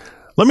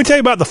 Let me tell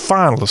you about the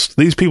finalists.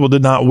 These people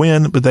did not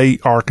win, but they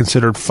are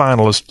considered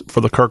finalists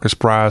for the Kirkus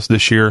Prize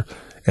this year,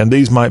 and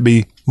these might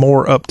be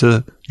more up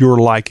to your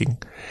liking.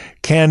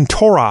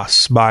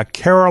 Cantoras by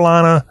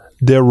Carolina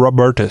de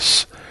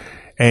Robertis,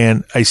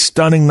 and a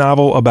stunning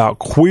novel about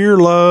queer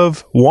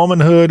love,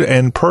 womanhood,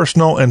 and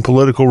personal and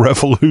political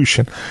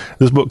revolution.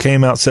 This book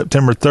came out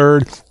September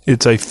 3rd.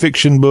 It's a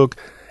fiction book,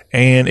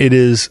 and it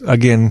is,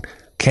 again,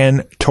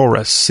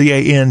 Cantoras,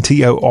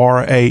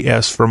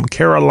 Cantoras, from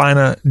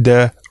Carolina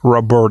de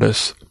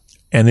Robertis,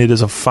 and it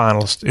is a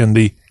finalist in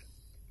the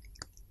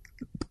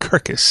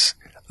Kirkus.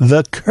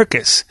 The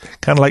Kirkus,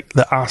 kind of like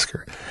the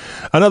Oscar.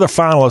 Another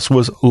finalist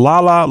was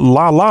Lala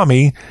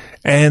Lalami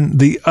and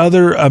the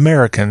Other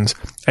Americans.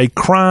 A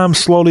crime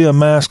slowly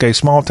unmasks a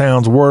small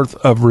town's worth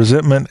of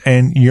resentment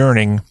and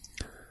yearning.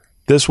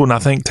 This one, I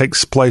think,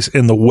 takes place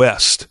in the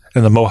West,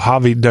 in the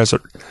Mojave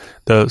Desert,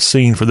 the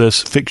scene for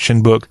this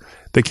fiction book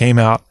that came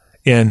out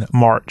in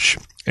March.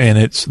 And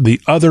it's The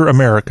Other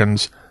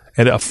Americans,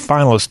 and a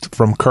finalist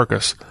from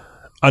Kirkus.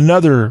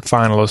 Another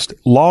finalist,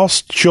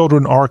 Lost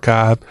Children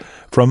Archive,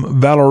 from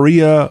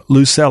Valeria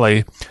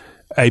Lucelli,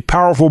 a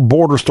powerful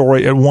border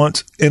story at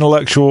once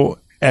intellectual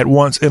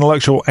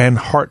and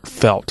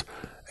heartfelt,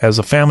 as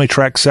a family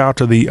tracks south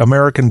to the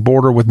American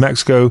border with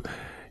Mexico,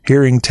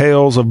 hearing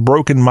tales of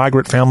broken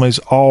migrant families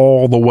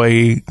all the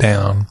way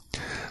down.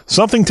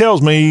 Something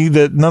tells me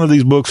that none of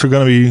these books are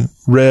going to be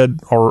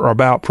read or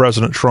about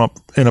President Trump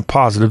in a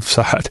positive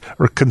side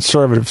or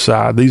conservative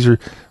side. These are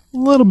a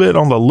little bit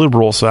on the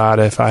liberal side,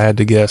 if I had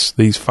to guess,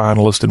 these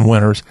finalists and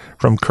winners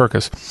from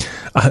Kirkus.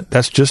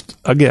 That's just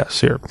a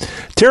guess here.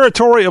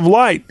 Territory of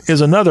Light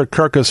is another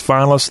Kirkus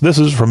finalist. This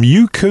is from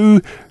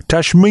Yuku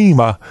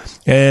Tashmima,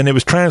 and it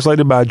was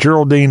translated by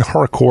Geraldine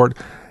Harcourt.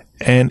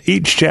 And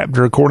each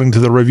chapter, according to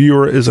the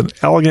reviewer, is an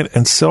elegant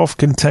and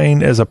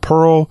self-contained as a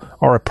pearl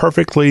or a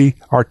perfectly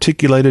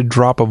articulated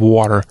drop of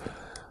water.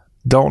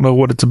 Don't know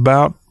what it's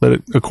about,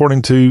 but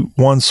according to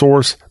one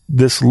source,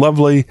 this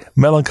lovely,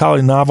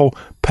 melancholy novel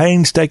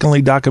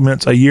painstakingly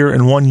documents a year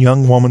in one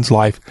young woman's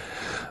life.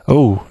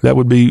 Oh, that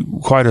would be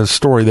quite a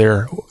story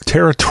there.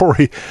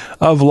 Territory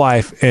of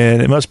Life,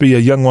 and it must be a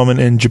young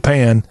woman in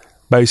Japan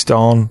based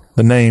on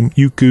the name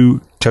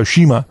Yuku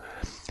Toshima.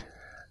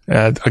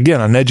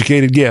 Again, an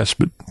educated guess,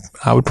 but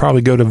I would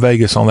probably go to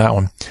Vegas on that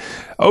one.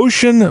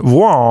 Ocean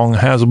Vuong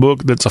has a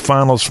book that's a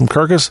finalist from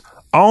Kirkus.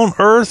 On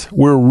Earth,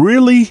 we're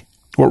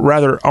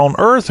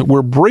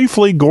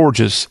briefly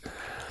gorgeous.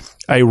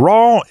 A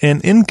raw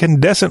and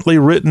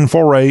incandescently written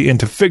foray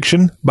into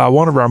fiction by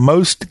one of our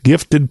most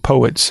gifted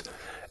poets.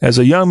 As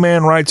a young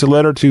man writes a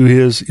letter to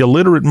his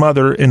illiterate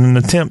mother in an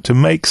attempt to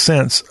make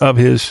sense of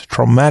his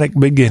traumatic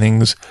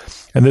beginnings.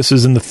 And this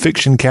is in the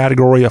fiction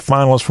category, a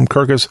finalist from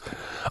Kirkus.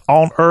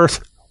 On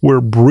Earth,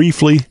 we're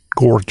briefly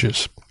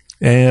gorgeous.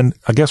 And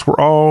I guess we're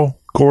all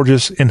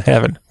gorgeous in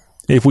heaven,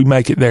 if we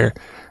make it there.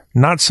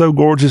 Not so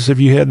gorgeous if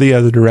you head the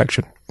other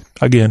direction.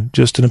 Again,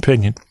 just an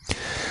opinion.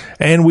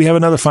 And we have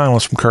another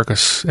finalist from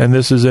Kirkus, and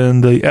this is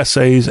in the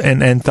essays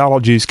and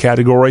anthologies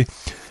category.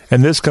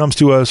 And this comes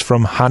to us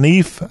from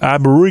Hanif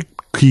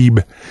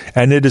Aburikib,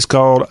 and it is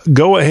called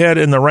Go Ahead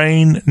in the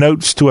Rain,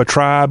 Notes to a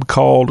Tribe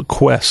Called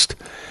Quest.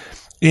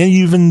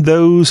 Even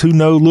those who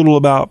know little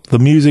about the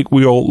music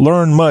will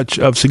learn much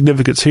of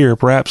significance here,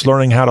 perhaps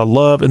learning how to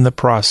love in the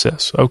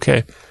process.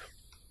 Okay.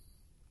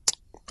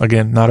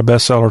 Again, not a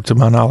bestseller to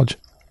my knowledge.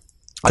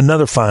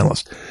 Another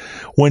finalist.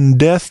 When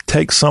Death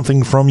Takes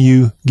Something From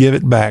You, Give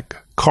It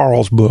Back.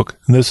 Carl's book.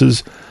 And this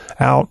is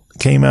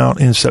came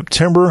out in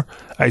September.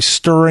 A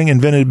stirring,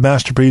 invented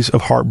masterpiece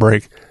of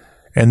heartbreak.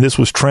 And this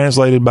was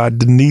translated by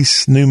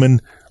Denise Newman,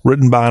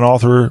 written by an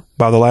author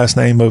by the last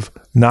name of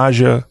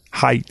Naja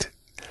Haidt,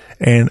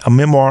 and a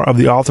memoir of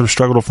the author's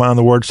struggle to find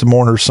the words to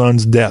mourn her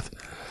son's death.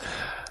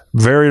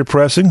 Very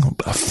depressing.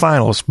 A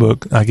finalist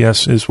book, I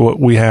guess, is what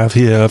we have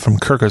here from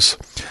Kirkus.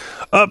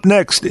 Up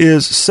next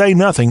is Say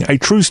Nothing, a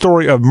true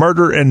story of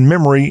murder and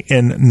memory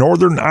in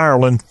Northern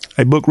Ireland,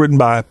 a book written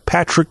by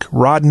Patrick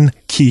Rodden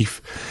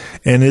Keefe,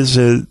 and is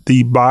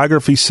the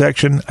biography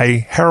section, a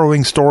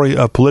harrowing story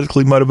of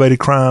politically motivated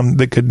crime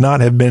that could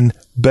not have been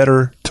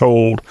better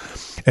told,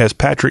 as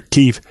Patrick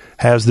Keefe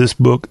has this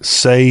book,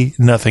 Say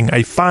Nothing,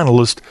 a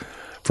finalist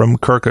from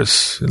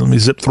Kirkus. Let me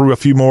zip through a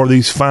few more of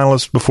these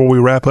finalists before we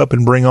wrap up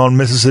and bring on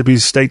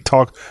Mississippi's State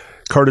Talk,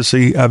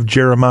 courtesy of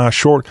Jeremiah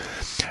Short.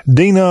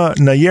 Dina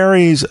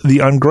Nayeri's The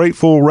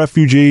Ungrateful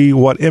Refugee,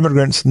 What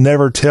Immigrants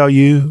Never Tell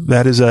You.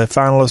 That is a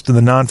finalist in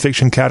the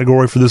nonfiction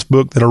category for this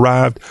book that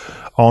arrived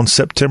on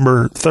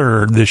September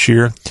 3rd this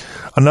year.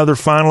 Another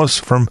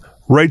finalist from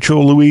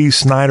Rachel Louise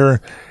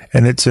Snyder,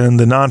 and it's in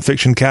the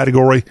nonfiction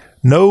category,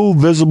 No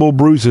Visible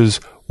Bruises,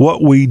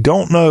 What We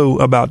Don't Know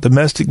About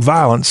Domestic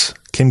Violence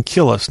Can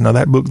Kill Us. Now,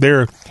 that book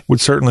there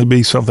would certainly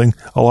be something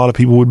a lot of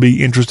people would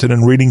be interested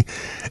in reading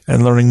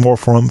and learning more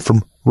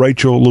from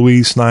Rachel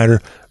Louise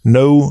Snyder,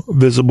 No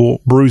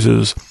Visible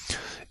Bruises.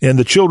 In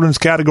the children's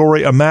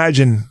category,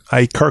 Imagine,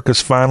 a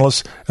Kirkus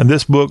finalist, and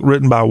this book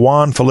written by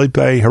Juan Felipe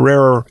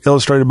Herrera,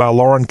 illustrated by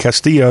Lauren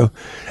Castillo,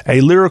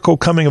 a lyrical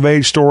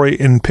coming-of-age story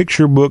in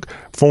picture book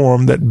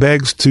form that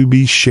begs to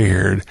be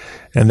shared.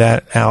 And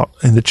that out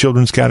in the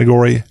children's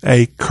category,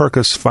 a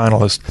Kirkus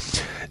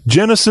finalist.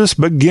 Genesis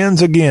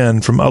Begins Again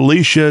from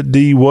Alicia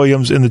D.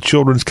 Williams in the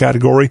children's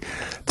category.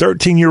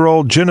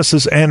 13-year-old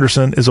Genesis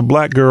Anderson is a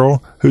black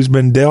girl who's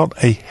been dealt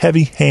a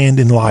heavy hand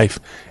in life.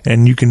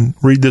 And you can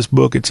read this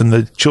book. It's in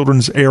the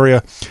children's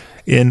area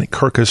in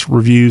Kirkus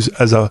Reviews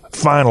as a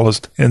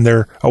finalist in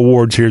their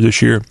awards here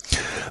this year.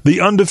 The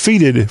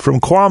Undefeated from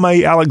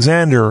Kwame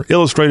Alexander,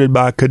 illustrated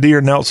by Kadir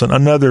Nelson,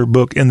 another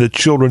book in the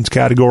children's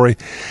category.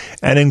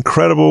 An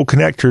incredible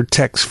connector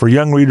text for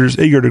young readers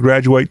eager to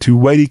graduate to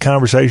weighty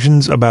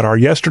conversations about our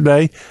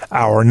yesterday,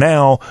 our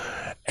now,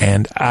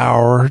 and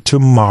our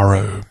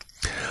tomorrow.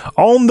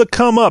 On the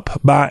Come Up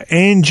by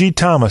Angie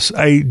Thomas,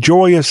 a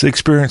joyous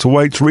experience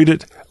awaits. Read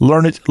it,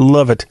 learn it,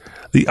 love it.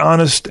 The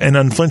honest and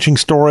unflinching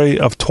story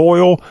of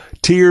toil,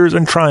 tears,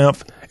 and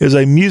triumph is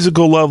a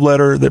musical love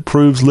letter that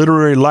proves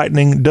literary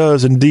lightning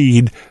does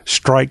indeed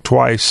strike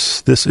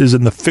twice. This is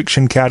in the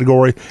fiction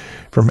category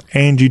from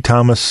Angie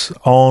Thomas,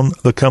 On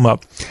the Come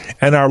Up.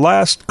 And our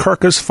last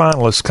Kirkus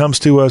finalist comes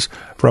to us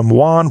from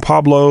Juan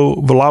Pablo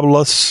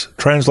Villalobos,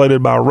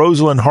 translated by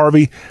Rosalind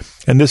Harvey,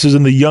 and this is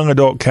in the young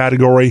adult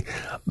category.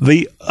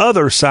 The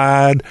Other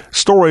Side,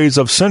 Stories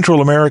of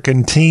Central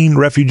American Teen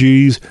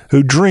Refugees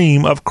Who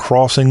Dream of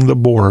Crossing the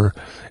Border.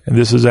 And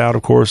this is out,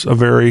 of course, a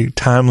very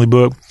timely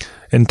book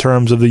in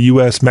terms of the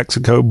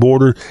U.S.-Mexico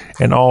border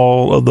and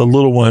all of the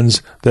little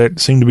ones that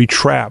seem to be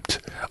trapped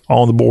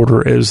on the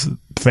border as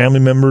family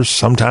members,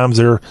 sometimes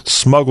they're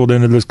smuggled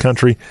into this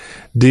country,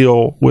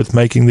 deal with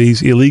making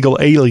these illegal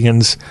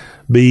aliens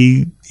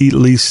be at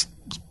least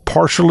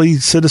partially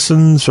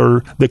citizens,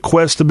 or the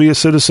quest to be a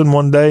citizen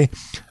one day,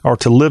 or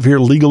to live here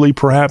legally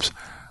perhaps,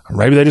 or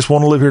maybe they just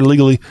want to live here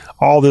legally.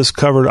 All this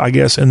covered, I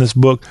guess, in this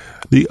book,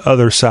 The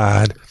Other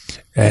Side,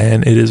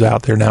 and it is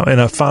out there now. And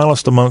a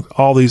finalist among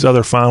all these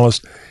other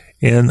finalists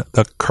in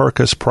the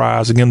Kirkus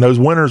Prize. Again, those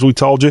winners we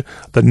told you,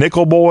 the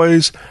Nickel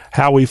Boys,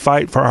 How We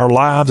Fight for Our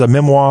Lives, a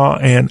memoir,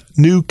 and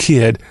New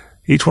Kid.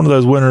 Each one of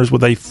those winners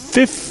with a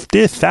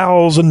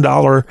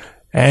 $50,000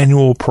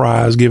 annual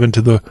prize given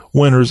to the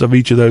winners of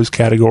each of those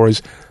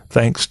categories,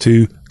 thanks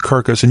to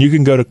Kirkus. And you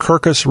can go to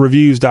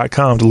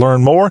kirkusreviews.com to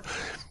learn more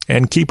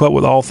and keep up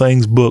with all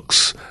things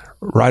books.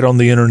 Right on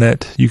the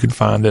internet, you can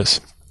find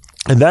this.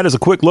 And that is a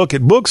quick look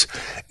at books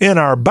in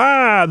our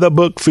Buy the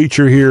Book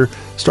feature here,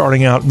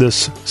 starting out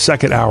this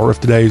second hour of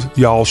today's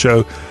Y'all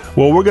Show.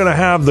 Well, we're going to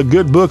have the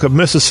good book of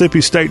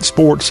Mississippi State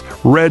Sports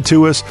read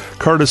to us,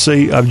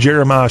 courtesy of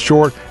Jeremiah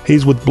Short.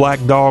 He's with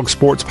Black Dog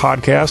Sports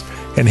Podcast,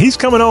 and he's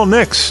coming on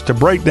next to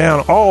break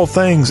down all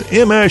things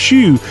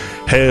MSU.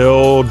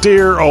 Hell,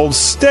 dear old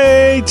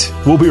state.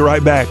 We'll be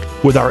right back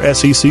with our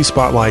SEC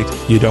Spotlight.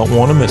 You don't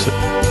want to miss it.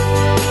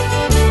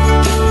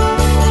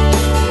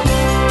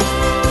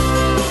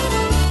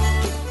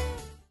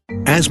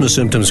 Asthma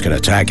symptoms can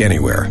attack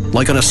anywhere,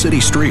 like on a city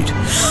street.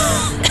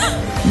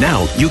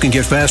 Now, you can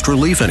get fast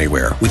relief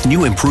anywhere with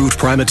new improved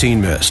Primatene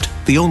Mist,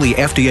 the only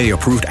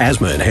FDA-approved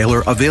asthma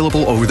inhaler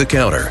available over the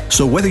counter.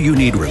 So whether you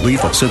need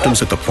relief of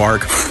symptoms at the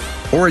park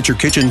or at your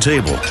kitchen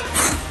table,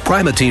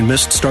 Primatene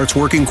Mist starts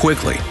working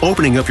quickly,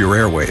 opening up your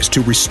airways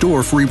to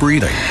restore free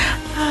breathing.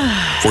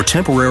 For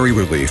temporary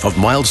relief of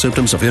mild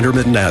symptoms of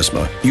intermittent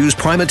asthma, use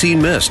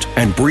Primatene Mist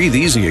and breathe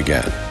easy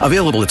again.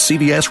 Available at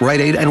CVS,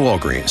 Rite Aid, and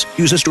Walgreens.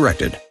 Use as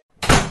directed.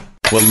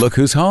 Well, look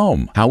who's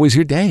home. How was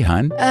your day,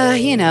 hon?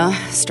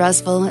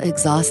 Stressful,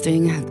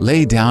 exhausting.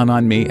 Lay down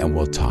on me and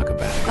we'll talk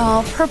about it.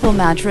 Oh, Purple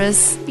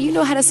Mattress, you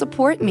know how to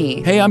support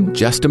me. Hey, I'm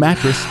just a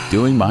mattress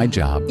doing my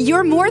job.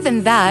 You're more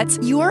than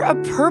that. You're a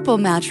Purple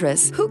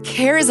Mattress. Who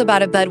cares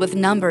about a bed with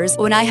numbers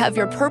when I have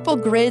your Purple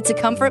Grid to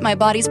comfort my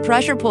body's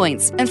pressure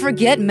points? And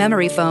forget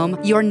memory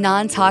foam. Your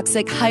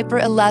non-toxic,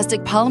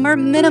 hyper-elastic polymer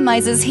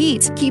minimizes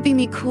heat, keeping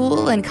me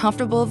cool and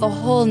comfortable the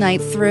whole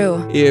night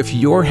through. If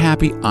you're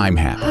happy, I'm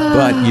happy.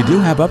 But you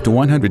do have up to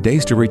 100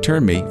 days to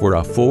return me for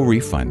a full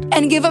refund.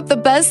 And give up the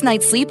best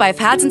night's sleep I've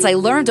had since I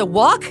learned to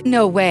walk?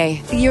 No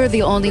way. You're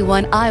the only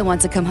one I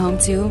want to come home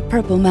to.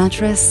 Purple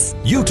Mattress.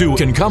 You too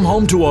can come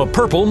home to a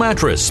Purple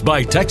Mattress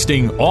by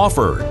texting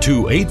OFFER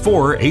to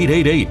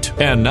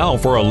 84888. And now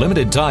for a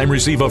limited time,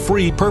 receive a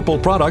free Purple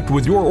product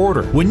with your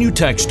order when you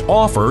text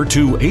OFFER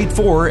to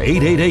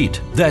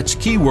 84888. That's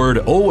keyword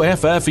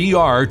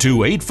OFFER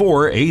to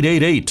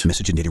 84888.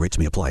 Message and data rates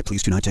may apply.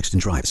 Please do not text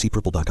and drive. See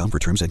purple.com for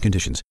terms and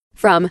conditions.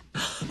 From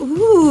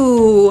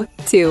ooh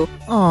to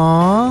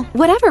aww.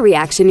 Whatever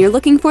reaction you're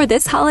looking for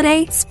this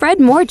holiday, spread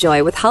more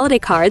joy with holiday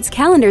cards,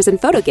 calendars,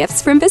 and photo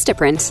gifts from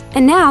Vistaprint.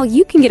 And now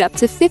you can get up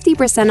to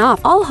 50%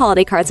 off all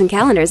holiday cards and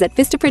calendars at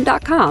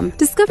Vistaprint.com.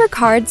 Discover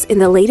cards in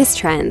the latest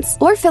trends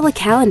or fill a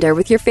calendar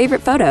with your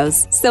favorite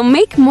photos. So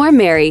make more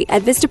merry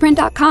at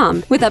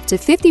Vistaprint.com with up to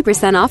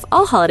 50% off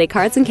all holiday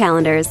cards and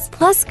calendars.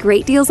 Plus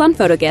great deals on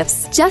photo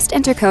gifts. Just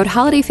enter code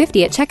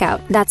HOLIDAY50 at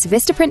checkout. That's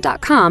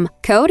Vistaprint.com,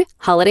 code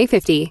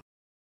HOLIDAY50.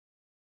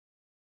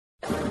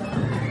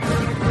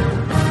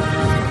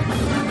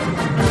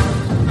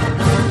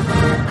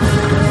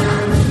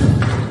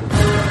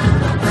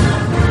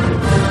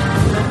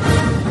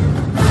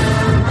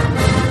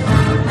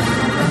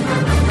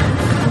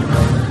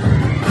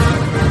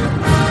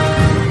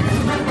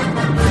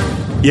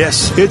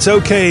 Yes, it's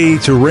okay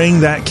to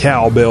ring that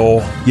cowbell.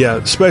 Yeah,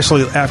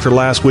 especially after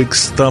last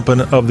week's thumping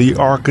of the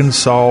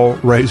Arkansas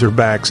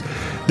Razorbacks.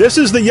 This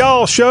is the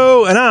Y'all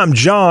Show, and I'm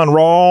John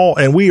Rawl,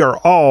 and we are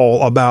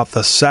all about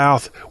the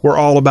South. We're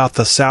all about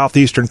the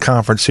Southeastern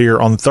Conference here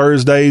on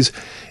Thursdays.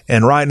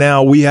 And right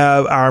now we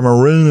have our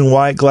maroon and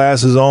white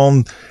glasses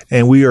on,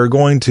 and we are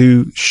going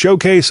to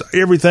showcase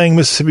everything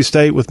Mississippi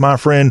State with my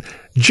friend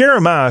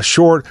Jeremiah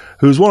Short,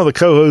 who's one of the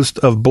co-hosts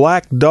of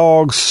Black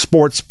Dog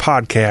Sports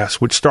Podcast,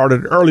 which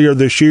started earlier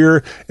this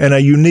year in a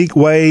unique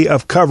way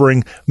of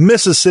covering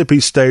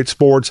Mississippi State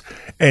sports.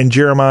 And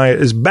Jeremiah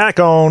is back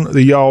on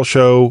the Y'all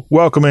Show.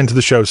 Welcome into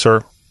the show,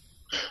 sir.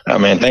 Oh,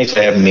 man, thanks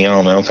for having me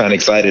on, man. I'm kind of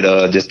excited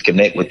just to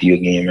connect with you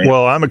again, man.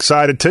 Well, I'm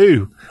excited,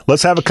 too.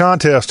 Let's have a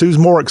contest. Who's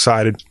more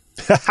excited?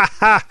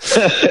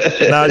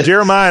 Now,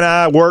 Jeremiah and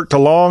I worked a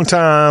long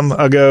time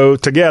ago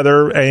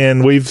together,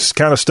 and we've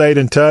kind of stayed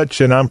in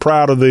touch, and I'm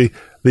proud of the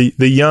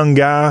young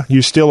guy.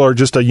 You still are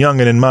just a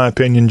youngin', in my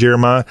opinion,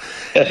 Jeremiah.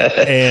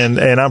 and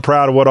I'm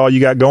proud of what all you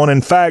got going.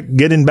 In fact,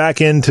 getting back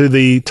into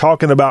the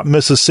talking about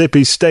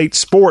Mississippi State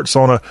sports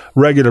on a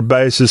regular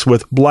basis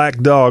with Black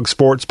Dog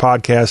Sports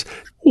Podcast.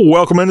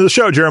 Welcome into the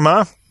show,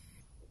 Jeremiah.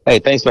 Hey,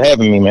 thanks for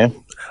having me, man.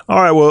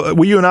 All right.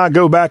 Well, you and I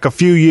go back a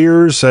few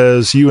years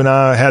as you and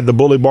I had the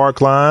Bully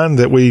Bark line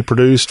that we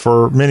produced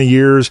for many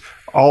years.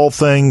 All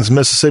things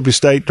Mississippi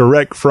State,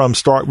 direct from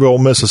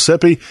Starkville,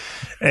 Mississippi.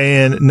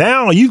 And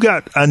now you've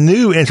got a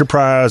new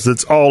enterprise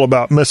that's all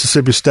about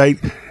Mississippi State,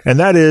 and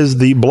that is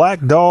the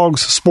Black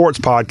Dogs Sports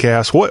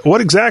Podcast.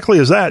 What exactly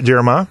is that,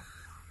 Jeremiah?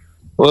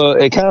 Well,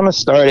 it kind of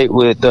started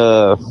with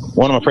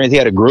one of my friends. He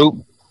had a group,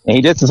 and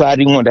he just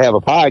decided he wanted to have a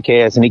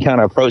podcast, and he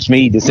kind of approached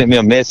me to send me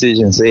a message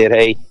and said,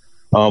 hey,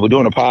 we're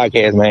doing a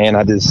podcast, man.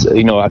 I just,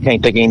 I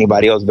can't think of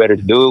anybody else better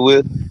to do it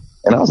with.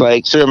 And I was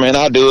like, sure, man,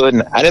 I'll do it.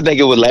 And I didn't think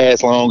it would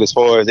last long as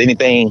far as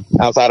anything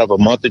outside of a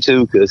month or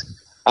two, because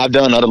I've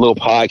done other little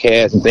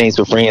podcasts and things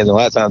for friends, and a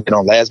lot of times they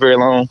don't last very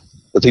long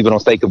because people don't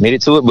stay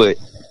committed to it. But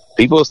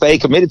people stay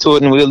committed to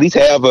it, and we at least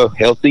have a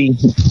healthy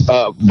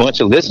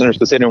bunch of listeners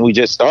considering we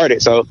just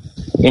started. So,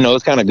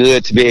 it's kind of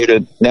good to be able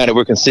to, now that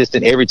we're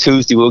consistent, every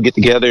Tuesday we'll get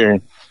together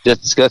and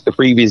just discuss the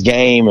previous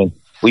game. And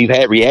we've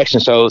had reaction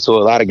shows to a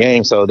lot of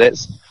games. So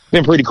that's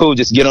been pretty cool,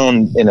 just get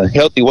on in a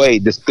healthy way,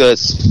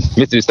 discuss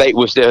Mississippi State,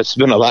 which there's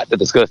been a lot to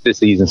discuss this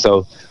season.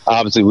 So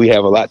obviously we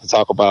have a lot to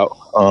talk about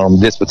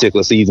this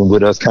particular season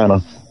with us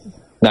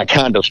not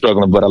kind of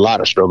struggling, but a lot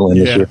of struggling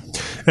this year.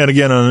 And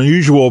again, an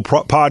unusual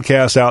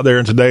podcast out there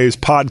in today's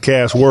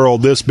podcast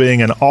world, this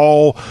being an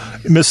all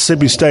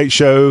Mississippi State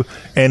show,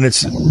 and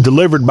it's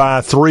delivered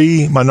by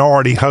 3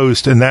 minority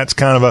hosts, and that's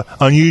kind of an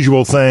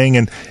unusual thing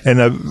and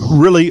a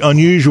really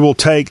unusual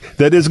take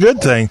that is a good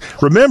thing.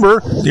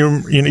 Remember,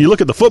 you look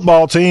at the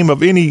football team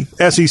of any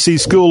SEC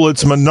school,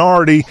 it's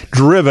minority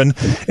driven,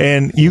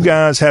 and you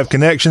guys have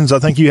connections. I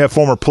think you have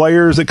former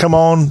players that come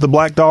on the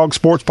Black Dog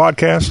Sports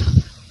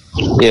Podcast.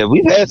 Yeah,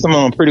 we've had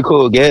some pretty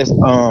cool guests.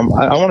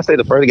 I want to say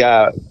the first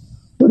guy,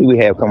 who did we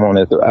have come on?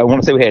 I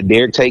want to say we had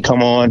Derek Tate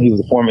come on. He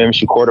was a former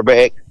MSU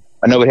quarterback.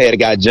 I know we had a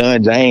guy,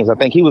 John James. I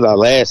think he was our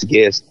last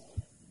guest.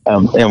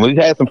 And we've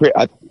had some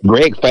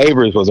Greg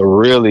Favors was a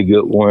really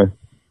good one.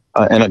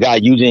 And a guy,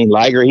 Eugene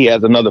Liger, he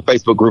has another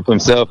Facebook group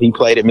himself. He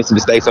played at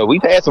Mississippi State. So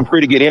we've had some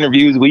pretty good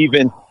interviews. We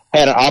even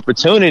had an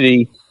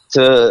opportunity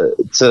to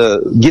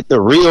get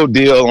the real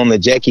deal on the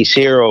Jackie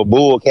Sherrill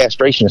bull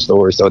castration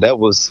story. So that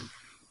was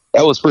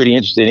pretty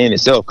interesting in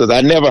itself, because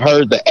I never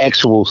heard the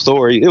actual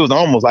story. It was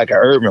almost like an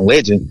urban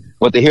legend,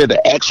 but to hear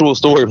the actual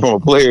story from a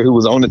player who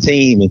was on the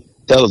team and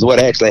tell us what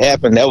actually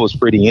happened, that was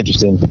pretty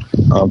interesting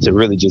to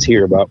really just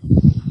hear about.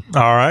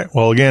 All right.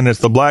 Well, again, it's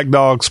the Black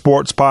Dog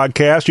Sports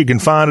Podcast. You can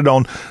find it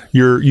on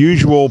your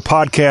usual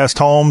podcast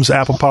homes,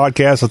 Apple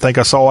Podcasts. I think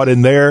I saw it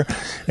in there.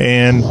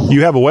 And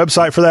you have a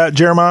website for that,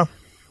 Jeremiah?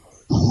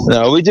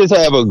 No, we just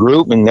have a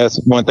group, and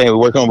that's one thing we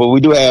work on. But we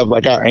do have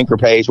like our anchor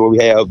page where we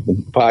have the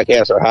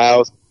podcasts are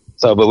housed.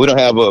 So, but we don't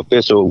have an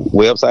official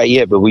website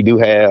yet, but we do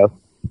have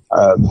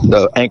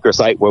the anchor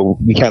site where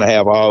we kind of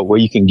have where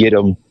you can get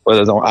them,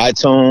 whether it's on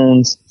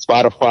iTunes,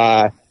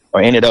 Spotify,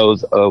 or any of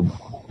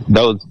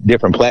those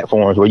different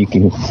platforms where you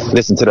can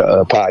listen to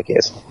the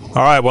podcast.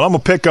 All right. Well, I'm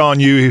going to pick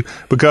on you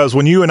because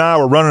when you and I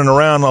were running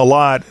around a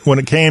lot, when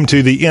it came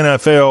to the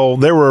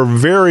NFL, there were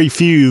very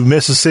few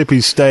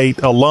Mississippi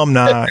State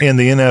alumni in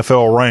the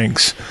NFL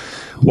ranks.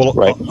 Well,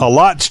 right. A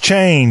lot's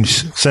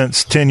changed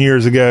since 10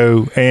 years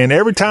ago, and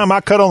every time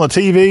I cut on the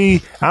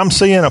TV, I'm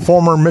seeing a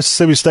former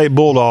Mississippi State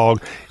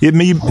Bulldog. It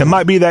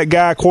might be that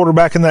guy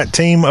quarterbacking that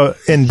team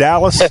in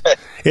Dallas.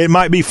 It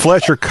might be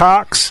Fletcher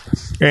Cox,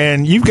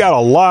 and you've got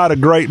a lot of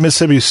great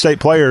Mississippi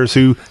State players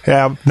who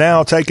have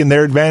now taken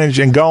their advantage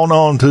and gone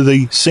on to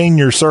the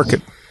senior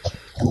circuit.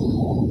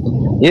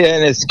 Yeah,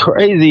 and it's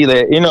crazy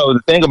that,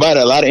 the thing about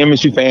it, a lot of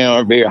MSU fans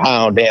aren't very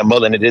high on Dan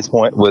Mullen at this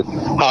point with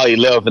how he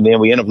left, and then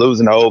we end up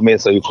losing to Ole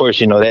Miss. So, of course,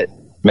 that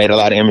made a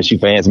lot of MSU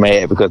fans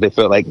mad because they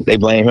felt like they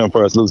blame him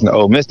for us losing to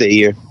Ole Miss that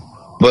year.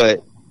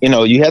 But,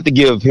 you have to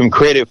give him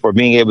credit for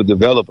being able to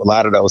develop a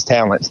lot of those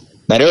talents.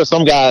 Now, there were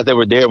some guys that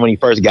were there when he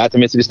first got to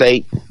Mississippi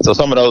State, so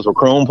some of those were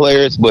Chrome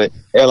players, but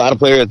there are a lot of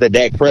players, the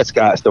Dak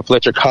Prescotts, the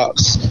Fletcher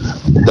Cox,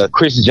 the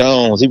Chris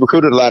Jones. He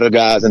recruited a lot of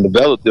guys and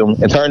developed them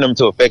and turned them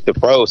into effective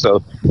pros.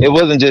 So it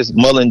wasn't just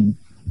Mullen,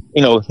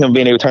 him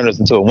being able to turn us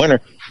into a winner.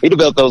 He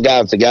developed those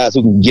guys into guys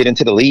who can get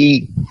into the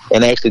league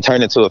and actually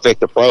turn into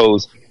effective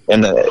pros.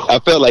 And I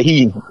felt like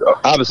he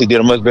obviously did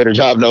a much better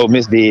job than Ole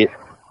Miss did.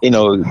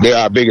 They're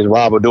our biggest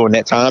rival during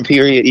that time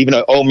period, even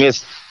though Ole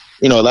Miss,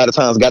 a lot of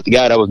times got the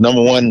guy that was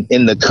number one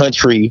in the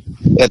country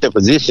at their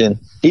position.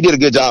 He did a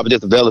good job of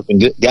just developing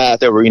good guys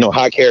that were,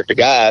 high character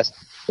guys,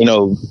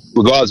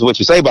 regardless of what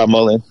you say about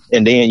Mullen.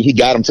 And then he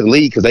got them to the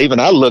league, because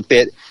even I looked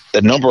at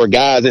the number of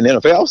guys in the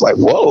NFL. I was like,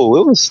 whoa,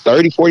 it was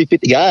 30, 40,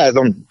 50 guys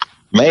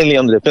mainly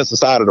on the defensive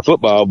side of the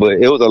football. But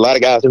it was a lot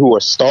of guys who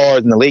are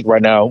stars in the league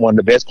right now. One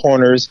of the best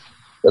corners,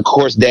 of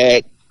course,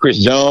 Dak,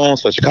 Chris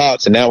Jones, Fletcher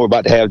Cox, and now we're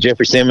about to have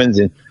Jeffrey Simmons,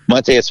 and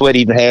Montez Sweat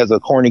even has a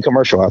corny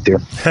commercial out there.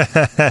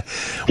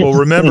 Well,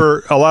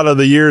 remember a lot of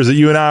the years that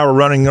you and I were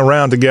running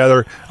around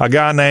together, a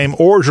guy named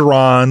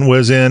Orgeron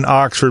was in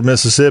Oxford,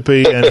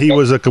 Mississippi, and he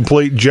was a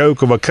complete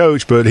joke of a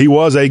coach, but he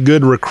was a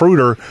good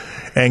recruiter.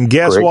 And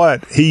guess Correct.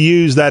 what? He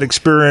used that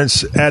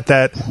experience at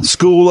that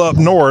school up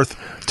north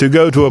to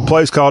go to a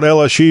place called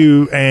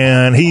LSU,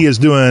 and he is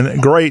doing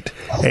great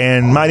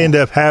and might end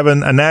up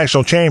having a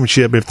national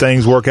championship if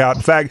things work out.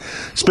 In fact,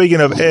 speaking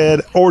of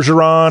Ed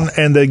Orgeron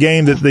and the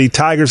game that the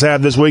Tigers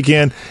have this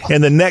weekend,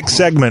 in the next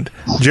segment,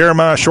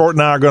 Jeremiah Short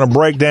and I are going to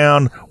break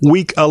down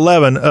Week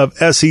 11 of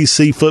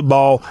SEC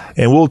football,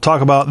 and we'll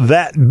talk about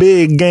that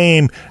big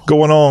game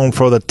going on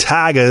for the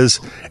Tigers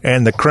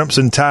and the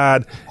Crimson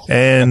Tide.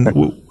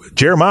 And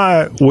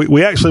Jeremiah,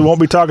 we actually won't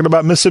be talking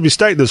about Mississippi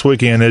State this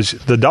weekend, as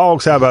the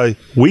Dogs have a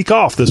week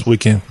off this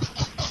weekend.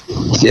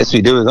 Yes,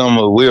 we do. It's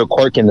almost a weird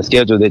quirk in the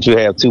schedule that you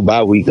have 2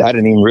 bye weeks. I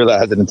didn't even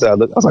realize it until I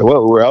looked. I was like,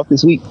 well, we're off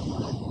this week.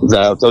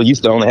 I'm so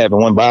used to only having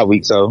 1 bye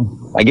week, so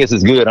I guess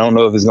it's good. I don't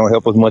know if it's going to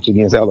help us much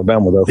against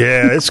Alabama, though.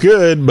 Yeah, it's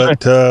good,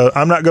 but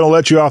I'm not going to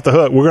let you off the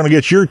hook. We're going to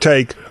get your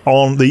take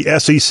on the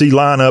SEC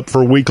lineup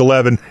for Week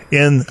 11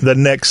 in the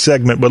next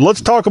segment. But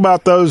let's talk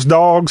about those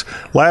Dogs.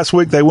 Last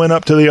week they went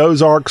up to the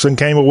Ozarks and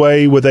came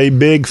away with a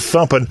big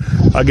thumping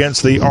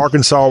against the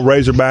Arkansas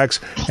Razorbacks.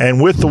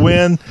 And with the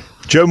win,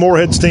 Joe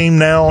Moorhead's team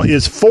now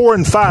is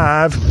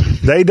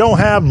 4-5. They don't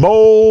have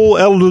bowl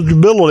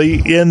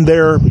eligibility in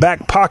their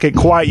back pocket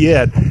quite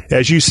yet.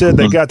 As you said,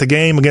 they got the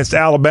game against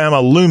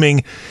Alabama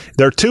looming.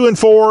 They're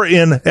 2-4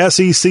 in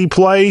SEC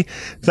play.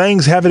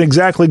 Things haven't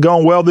exactly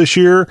gone well this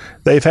year.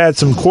 They've had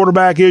some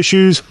quarterback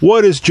issues.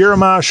 What is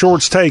Jeremiah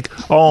Short's take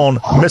on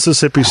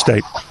Mississippi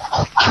State?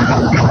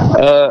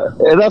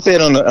 As I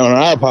said on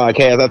our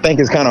podcast, I think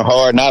it's kind of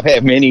hard, and I've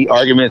had many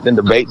arguments and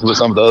debates with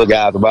some of the other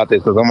guys about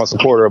this because I'm a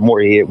supporter of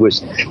Moorhead,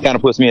 which kind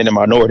of puts me in the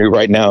minority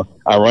right now,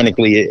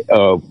 ironically,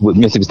 with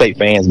Mississippi State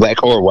fans,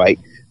 black or white.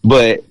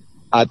 But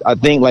I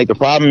think, like, the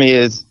problem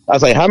is, I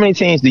was like, how many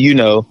teams do you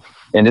know,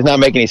 and it's not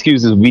making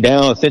excuses, be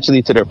down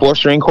essentially to their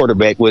 4th-string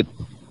quarterback with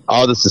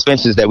all the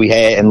suspensions that we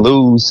had and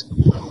lose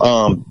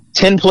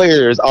 10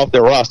 players off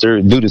their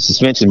roster due to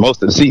suspension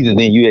most of the season,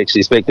 then you actually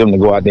expect them to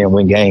go out there and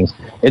win games.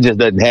 It just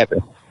doesn't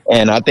happen.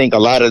 And I think a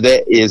lot of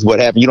that is what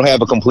happened. You don't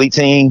have a complete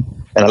team.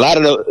 And a lot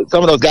of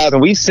some of those guys,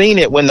 and we've seen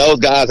it when those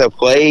guys have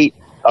played,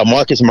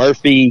 Marcus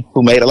Murphy,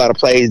 who made a lot of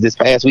plays this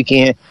past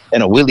weekend,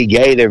 and a Willie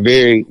Gay,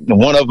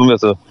 one of them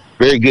is a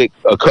very good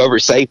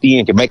coverage safety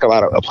and can make a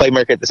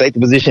playmaker at the safety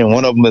position.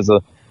 One of them is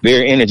a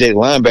very energetic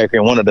linebacker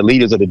and one of the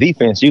leaders of the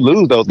defense. You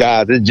lose those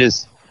guys, it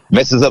just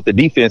messes up the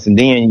defense. And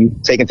then you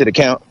take into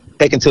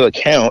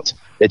account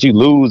that you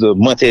lose a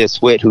Montez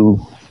Sweat, who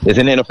is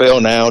in the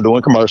NFL now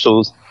doing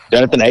commercials,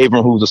 Jonathan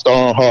Abram, who's a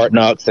star on Hard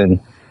Knocks, and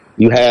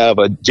you have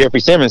a Jeffrey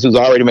Simmons, who's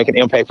already making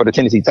an impact for the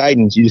Tennessee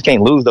Titans. You just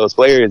can't lose those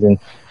players and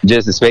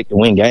just expect to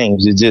win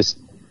games.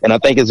 And I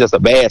think it's just a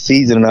bad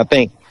season. And I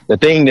think the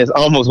thing that's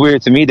almost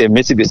weird to me that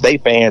Mississippi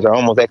State fans are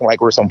almost acting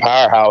like we're some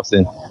powerhouse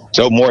and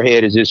Joe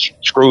Moorhead has just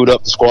screwed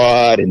up the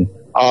squad and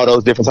all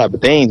those different type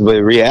of things. But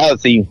in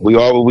reality, we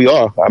are what we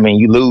are. I mean,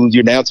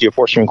 you're down to your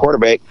 4th-string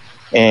quarterback,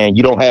 and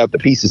you don't have the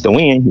pieces to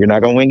win, you're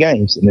not going to win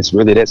games. And it's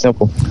really that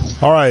simple.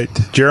 All right,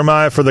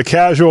 Jeremiah, for the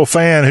casual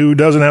fan who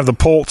doesn't have the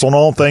pulse on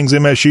all things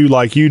MSU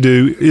like you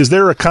do, is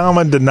there a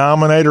common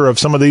denominator of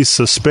some of these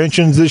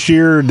suspensions this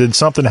year? Did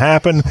something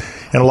happen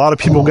and a lot of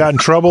people got in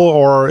trouble,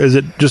 or is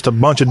it just a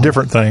bunch of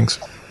different things?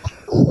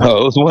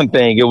 Oh, it was one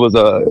thing. It was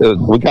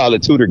we call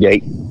it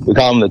Tutorgate. We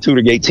call them the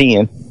Tutorgate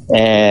 10.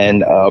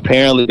 And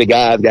apparently the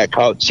guys got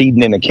caught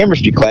cheating in a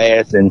chemistry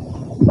class, and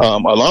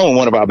along with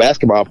one of our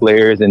basketball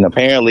players. And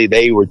apparently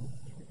they were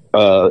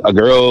a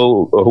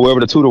girl or whoever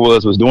the tutor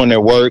was doing their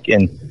work.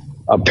 And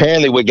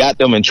apparently what got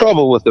them in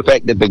trouble was the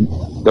fact that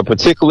the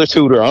particular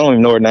tutor, I don't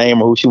even know her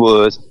name or who she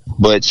was,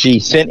 but she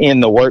sent in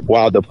the work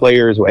while the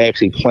players were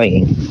actually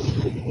playing.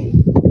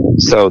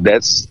 So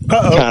that's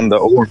kind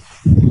of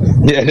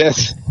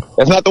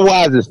that's not the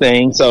wisest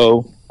thing.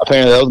 So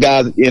apparently those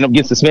guys end up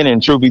getting suspended,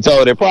 and truth be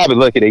told, they're probably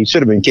lucky they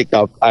should have been kicked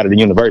out of the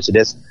university.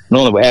 That's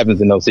normally what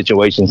happens in those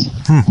situations.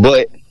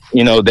 But,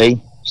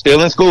 they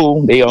still in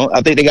school.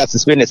 I think they got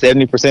suspended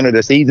 70% of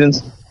their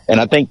seasons. And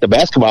I think the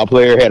basketball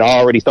player had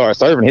already started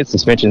serving his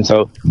suspension,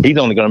 so he's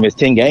only going to miss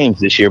 10 games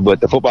this year.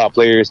 But the football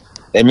players,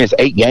 they missed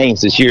 8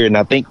 games this year, and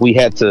I think we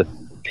had to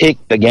pick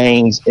the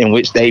games in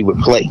which they would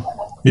play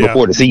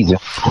before the season.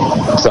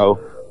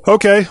 So.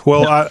 Okay,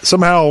 well,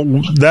 somehow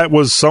that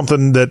was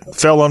something that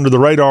fell under the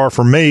radar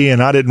for me,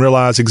 and I didn't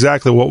realize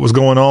exactly what was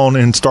going on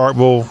in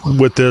Starkville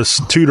with this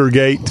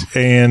Tutorgate,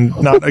 and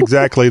not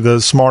exactly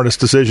the smartest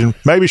decision.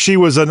 Maybe she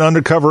was an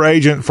undercover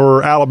agent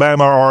for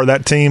Alabama or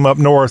that team up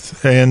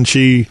north, and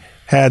she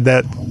had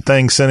that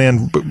thing sent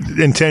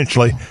in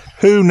intentionally.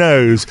 Who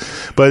knows?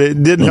 But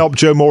it didn't help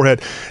Joe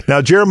Moorhead.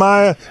 Now,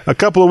 Jeremiah, a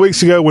couple of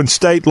weeks ago when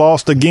State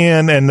lost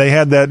again and they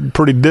had that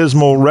pretty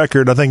dismal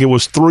record, I think it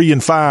was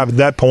 3-5 at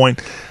that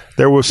point,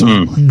 there was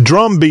some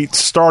drum beats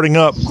starting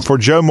up for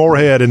Joe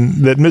Moorhead and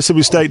that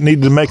Mississippi State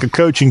needed to make a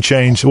coaching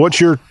change. What's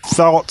your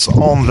thoughts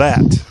on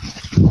that?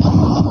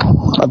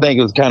 I think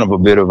it was kind of a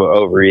bit of an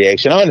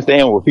overreaction. I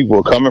understand where people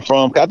are coming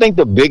from. I think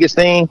the biggest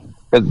thing,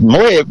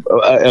 Moorhead,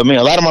 a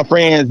lot of my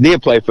friends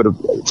did play for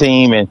the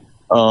team and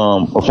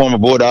former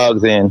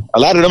Bulldogs, and a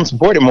lot of them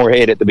supported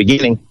Moorhead at the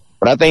beginning.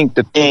 But I think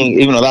the thing,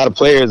 even a lot of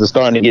players are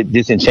starting to get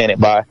disenchanted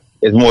by,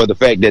 is more the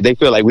fact that they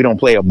feel like we don't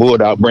play a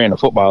bulldog brand of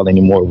football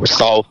anymore. We're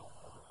soft.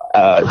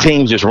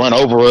 Teams just run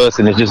over us,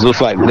 and it just looks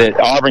like that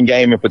Auburn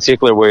game in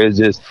particular, where it's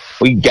just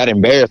we got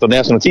embarrassed on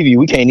national TV.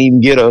 We can't even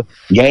get a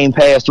game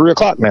past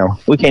 3:00 now.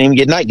 We can't even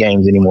get night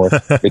games anymore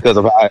because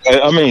of. I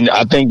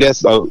think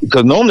that's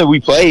because normally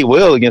we played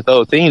well against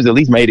those teams, at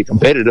least made it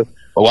competitive.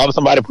 But why would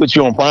somebody put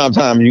you on prime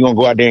time and you're gonna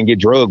go out there and get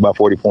drugged by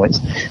 40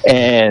 points?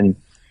 And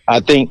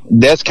I think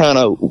that's kind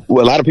of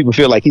what a lot of people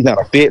feel like he's not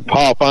a fit.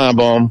 Paul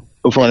Feinbaum,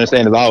 who for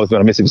understand has always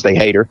been a Mississippi State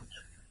hater,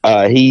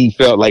 he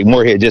felt like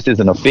Moorhead just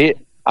isn't a fit.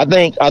 I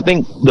think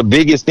the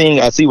biggest thing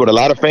I see with a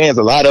lot of fans,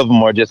 a lot of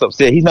them are just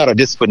upset. He's not a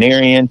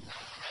disciplinarian,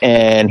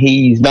 and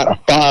he's not a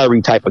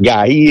fiery type of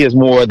guy. He is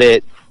more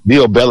that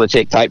Bill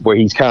Belichick type, where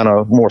he's kind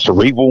of more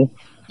cerebral.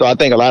 So I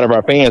think a lot of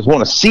our fans want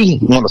to see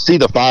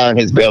the fire in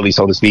his belly,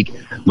 so to speak,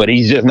 but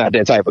he's just not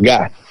that type of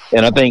guy.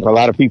 And I think a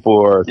lot of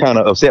people are kind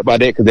of upset by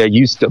that because they're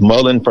used to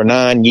Mullen for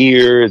 9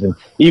 years, and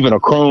even a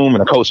Kroom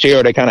and a Coach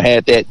Sherrill, they kind of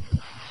had that,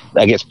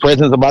 I guess,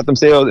 presence about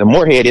themselves. And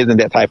Moorhead isn't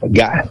that type of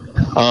guy.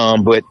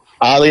 But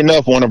oddly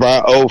enough, one of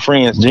our old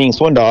friends, Gene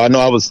Swindoll, I know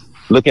I was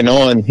looking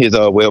on his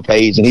web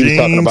page, and he was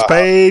talking about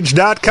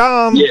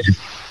Gene'sPage.com. Yeah.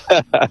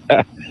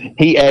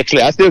 He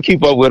actually, I still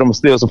keep up with him,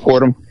 still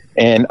support him,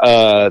 and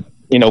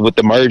with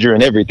the merger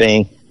and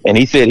everything. And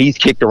he said he's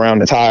kicked around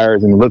the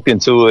tires and looked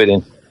into it,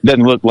 and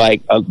doesn't look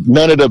like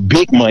none of the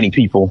big money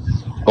people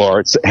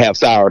have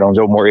soured on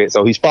Joe Moorhead,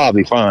 so he's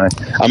probably fine.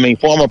 I mean,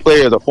 former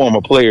players are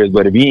former players,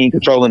 but if he ain't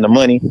controlling the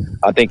money,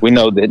 I think we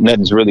know that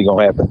nothing's really going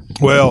to happen.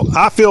 Well,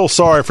 I feel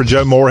sorry for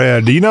Joe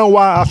Moorhead. Do you know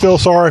why I feel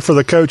sorry for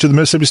the coach of the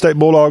Mississippi State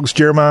Bulldogs,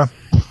 Jeremiah?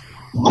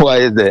 Why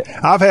is that?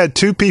 I've had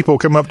two people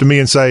come up to me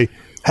and say,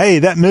 hey,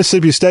 that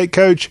Mississippi State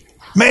coach,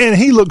 man,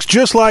 he looks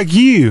just like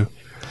you.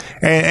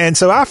 And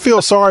so I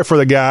feel sorry for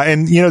the guy.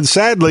 And,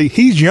 sadly,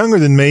 he's younger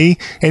than me,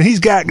 and he's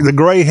got the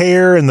gray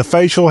hair and the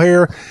facial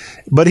hair,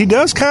 but he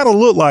does kind of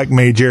look like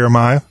me,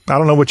 Jeremiah. I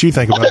don't know what you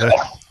think about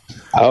that.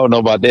 I don't know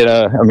about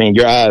that.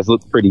 Your eyes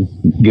look pretty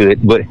good,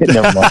 but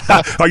never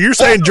mind. Are you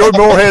saying Joe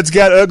Moorhead's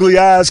got ugly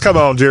eyes? Come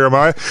on,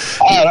 Jeremiah.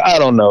 I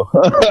don't know.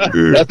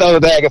 That's the only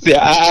thing I can say.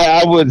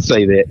 I wouldn't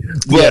say that.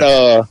 But,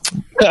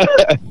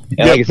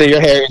 and like I said,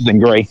 your hair isn't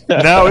gray.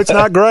 No, it's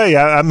not gray.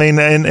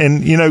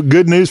 And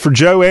good news for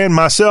Joe and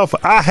myself.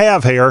 I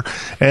have hair,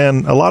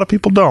 and a lot of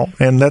people don't,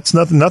 and that's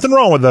nothing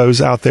wrong with those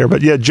out there.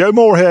 But yeah, Joe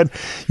Moorhead,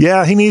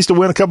 he needs to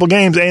win a couple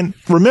games. And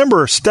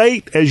remember,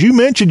 State, as you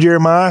mentioned,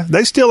 Jeremiah,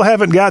 they still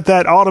haven't got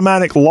that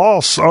automatic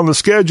loss on the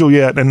schedule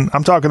yet. And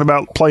I'm talking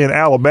about playing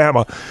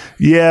Alabama.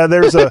 Yeah,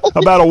 there's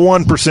about a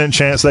 1%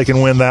 chance they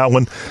can win that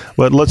one.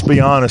 But let's be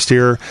honest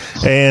here.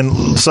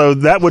 And so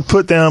that would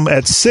put them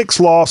at 6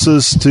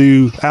 losses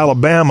to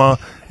Alabama,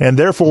 and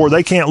therefore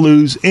they can't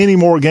lose any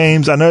more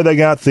games. I know they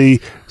got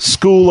the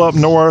school up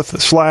north /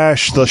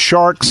 the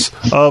Sharks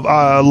of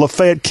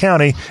Lafayette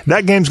County.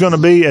 That game's going to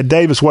be at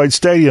Davis Wade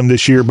Stadium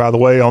this year, by the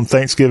way, on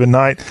Thanksgiving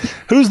night.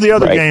 Who's the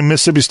other game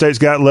Mississippi State's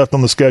got left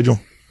on the schedule?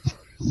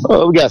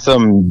 Oh, we got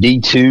some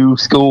D2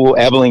 school,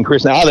 Abilene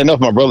Christian. I don't know if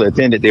my brother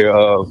attended there.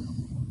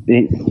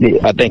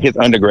 I think his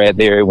undergrad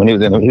there when he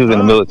was in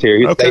the military.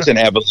 He was stationed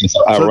in Abilene,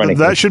 so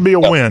that should be a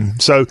win.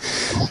 So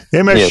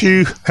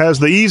MSU has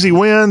the easy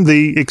win,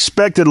 the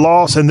expected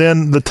loss, and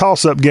then the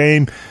toss-up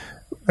game,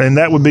 and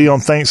that would be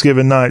on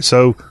Thanksgiving night.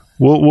 So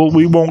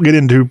we won't get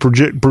into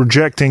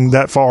projecting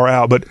that far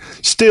out, but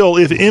still,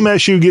 if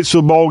MSU gets to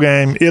a bowl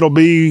game, it'll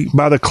be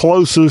by the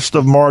closest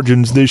of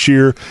margins this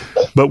year.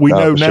 But we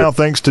know now,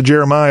 thanks to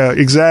Jeremiah,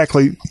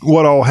 exactly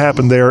what all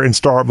happened there in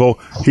Starkville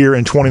here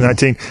in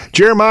 2019.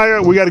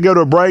 Jeremiah, we got to go to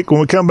a break. When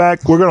we come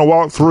back, we're going to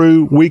walk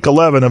through Week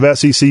 11 of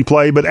SEC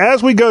play. But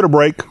as we go to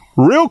break,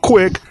 real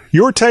quick,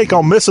 your take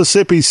on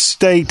Mississippi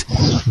State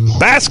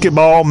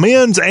basketball,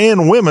 men's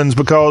and women's,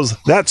 because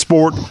that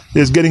sport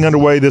is getting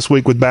underway this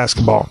week with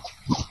basketball.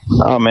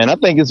 Oh, man, I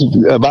think it's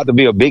about to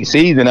be a big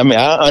season.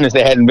 I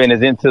honestly hadn't been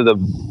as into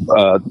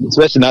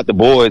especially not the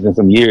boys in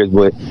some years,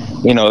 but,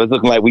 it's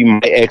looking like we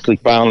might actually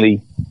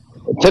finally –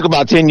 it took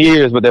about 10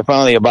 years, but they're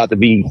finally about to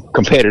be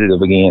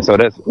competitive again. So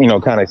that's, kind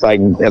of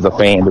exciting as a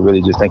fan to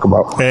really just think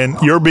about.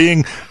 And you're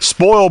being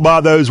spoiled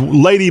by those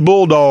Lady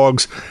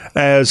Bulldogs,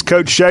 as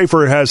Coach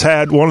Schaefer has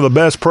had one of the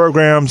best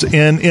programs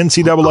in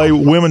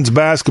NCAA women's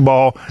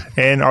basketball.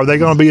 And are they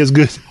going to be as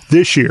good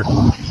this year?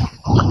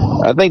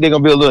 I think they're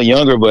going to be a little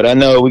younger, but I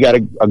know we got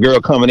a girl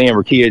coming in,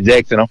 Rakia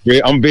Jackson.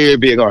 I'm very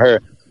big on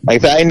her.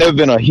 Like I said, I ain't never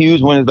been a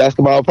huge women's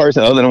basketball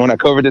person other than when I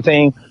covered the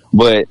team,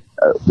 but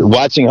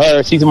watching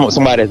her, she's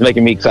somebody that's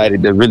making me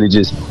excited to really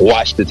just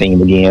watch the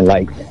team again,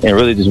 and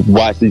really just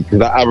watch it,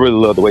 because I really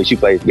love the way she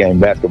plays the game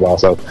of basketball.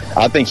 So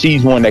I think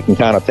she's one that can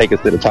kind of take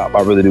us to the top.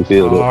 I really do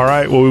feel that. All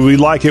right. Well, we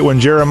like it when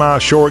Jeremiah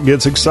Short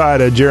gets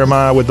excited.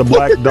 Jeremiah with the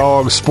Black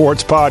Dog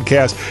Sports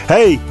Podcast.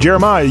 Hey,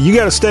 Jeremiah, you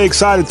got to stay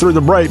excited through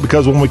the break,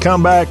 because when we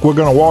come back, we're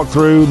going to walk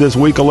through this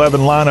Week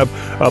 11 lineup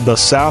of the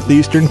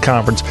Southeastern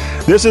Conference.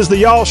 This is the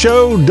Y'all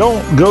Show.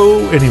 Don't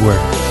go anywhere.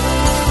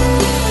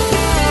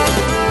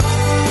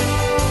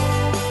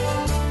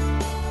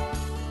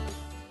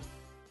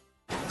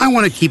 I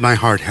want to keep my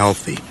heart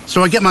healthy,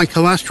 so I get my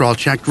cholesterol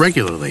checked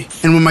regularly.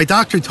 And when my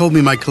doctor told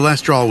me my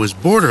cholesterol was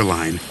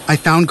borderline, I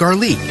found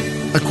Garlic.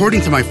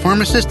 According to my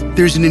pharmacist,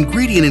 there's an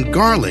ingredient in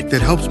garlic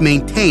that helps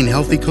maintain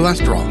healthy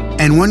cholesterol.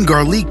 And one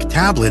Garlic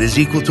tablet is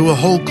equal to a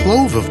whole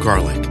clove of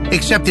garlic,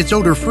 except it's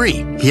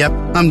odor-free. Yep,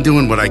 I'm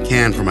doing what I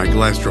can for my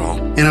cholesterol,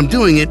 and I'm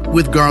doing it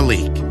with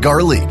Garlic.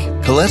 Garlic,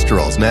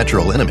 cholesterol's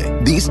natural enemy.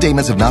 These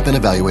statements have not been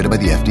evaluated by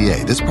the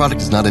FDA. This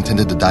product is not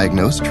intended to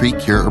diagnose, treat,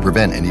 cure, or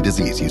prevent any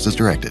disease. Use as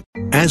directed.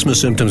 Asthma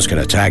symptoms can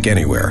attack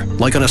anywhere,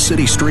 like on a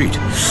city street.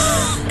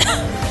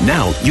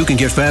 Now you can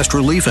get fast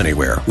relief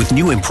anywhere with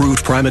new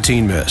improved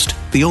Primatene Mist,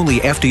 the only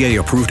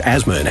FDA-approved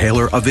asthma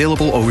inhaler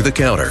available over the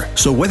counter.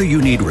 So whether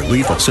you need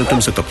relief of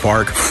symptoms at the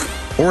park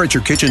or at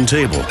your kitchen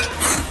table,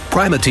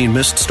 Primatene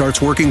Mist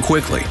starts working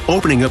quickly,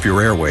 opening up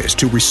your airways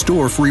to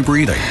restore free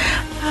breathing.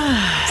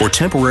 For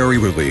temporary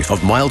relief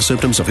of mild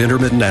symptoms of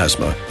intermittent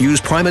asthma, use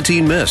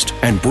Primatene Mist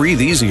and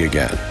breathe easy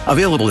again.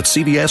 Available at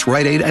CVS,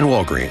 Rite Aid, and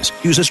Walgreens.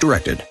 Use as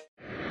directed.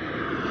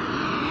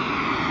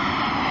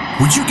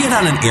 Would you get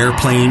on an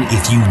airplane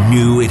if you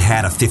knew it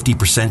had a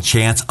 50%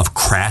 chance of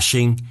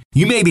crashing?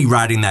 You may be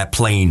riding that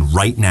plane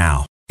right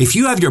now. If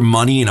you have your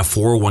money in a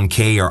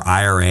 401k or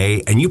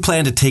IRA and you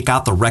plan to take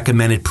out the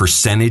recommended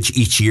percentage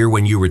each year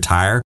when you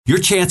retire, your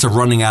chance of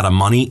running out of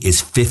money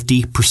is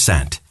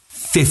 50%.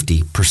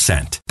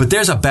 50%. But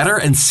there's a better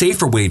and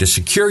safer way to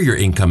secure your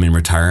income in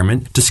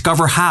retirement.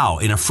 Discover how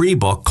in a free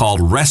book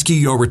called Rescue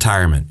Your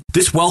Retirement.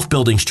 This wealth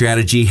building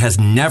strategy has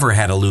never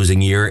had a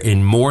losing year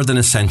in more than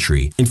a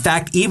century. In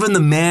fact, even the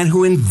man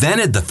who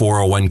invented the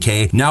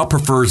 401k now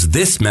prefers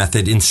this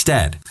method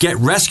instead. Get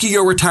Rescue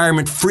Your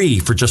Retirement free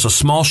for just a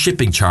small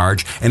shipping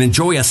charge and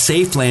enjoy a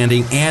safe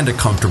landing and a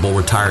comfortable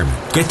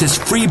retirement. Get this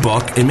free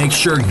book and make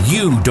sure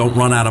you don't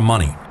run out of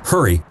money.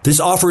 Hurry,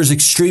 this offer is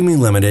extremely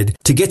limited.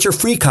 To get your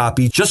free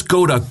copy, just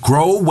go to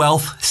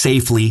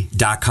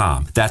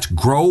growwealthsafely.com. That's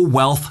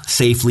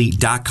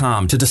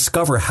growwealthsafely.com to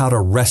discover how to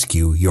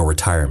rescue your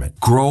retirement.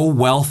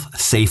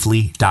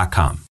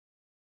 growwealthsafely.com.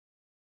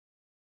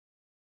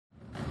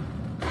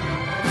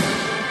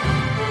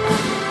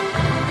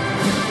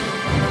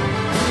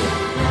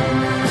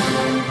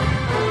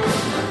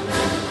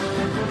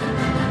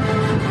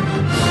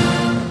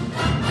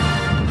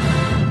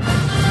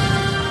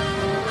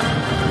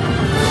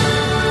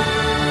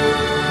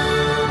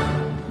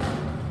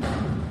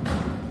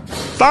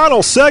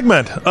 Final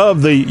segment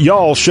of the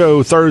Y'all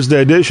Show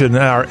Thursday edition.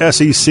 Our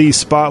SEC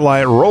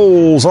Spotlight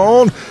rolls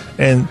on.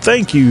 And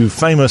thank you,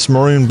 Famous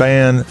Maroon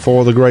Band,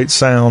 for the great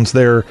sounds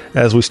there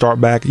as we start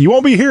back. You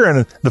won't be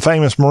hearing the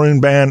Famous Maroon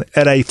Band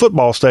at a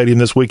football stadium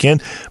this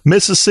weekend.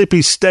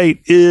 Mississippi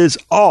State is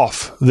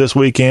off this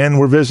weekend.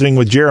 We're visiting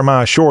with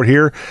Jeremiah Short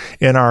here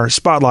in our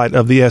Spotlight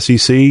of the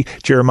SEC.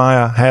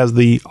 Jeremiah has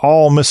the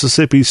All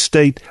Mississippi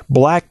State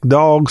Black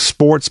Dog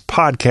Sports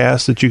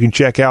podcast that you can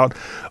check out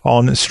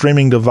on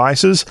streaming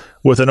devices.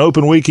 With an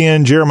open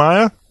weekend,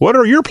 Jeremiah, what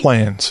are your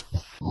plans?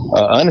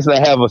 Honestly, I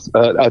have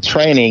a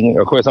training.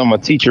 Of course, I'm a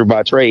teacher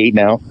by trade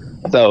now.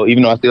 So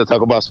even though I still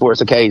talk about sports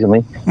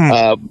occasionally,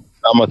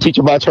 I'm a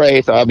teacher by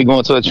trade. So I'll be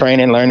going to a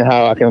training, learning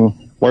how I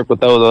can work with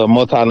those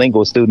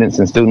multilingual students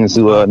and students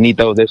who need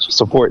those extra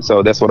support.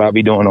 So that's what I'll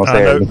be doing on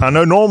Saturday. I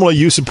know normally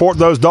you support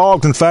those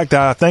dogs. In fact,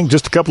 I think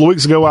just a couple of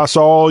weeks ago, I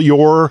saw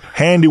your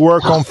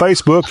handiwork on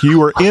Facebook. You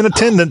were in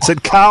attendance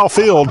at Kyle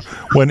Field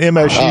when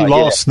MSU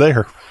lost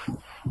there.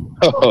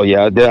 Oh,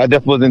 yeah, I definitely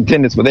was in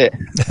attendance for that.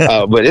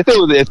 But it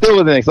still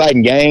was an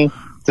exciting game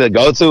to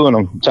go to, and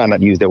I'm trying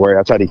not to use that word.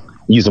 I try to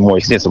use a more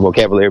extensive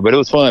vocabulary, but it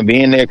was fun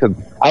being there because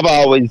I've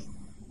always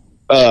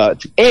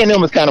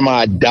A&M was kind of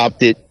my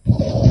adopted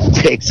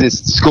Texas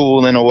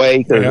school in a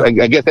way because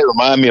I guess they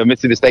remind me of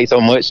Mississippi State so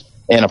much,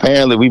 and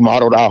apparently we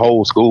modeled our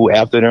whole school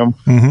after them,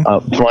 from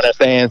what I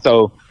understand.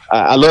 So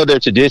I love their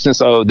tradition,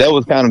 so that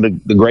was kind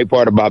of the great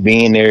part about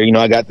being there. You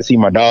know, I got to see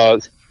my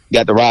dogs.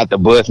 Got to ride the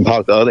bus and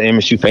talk to other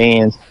MSU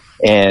fans,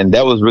 and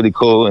that was really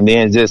cool. And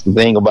then just the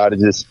thing about it,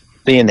 just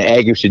seeing the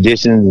Aggies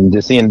traditions and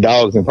just seeing the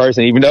dogs in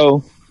person, even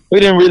though we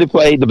didn't really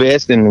play the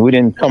best and we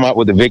didn't come out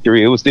with the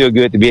victory, it was still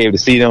good to be able to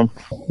see them.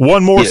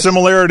 One more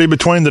similarity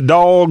between the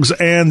Dogs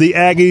and the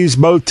Aggies.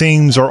 Both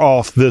teams are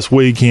off this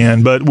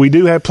weekend, but we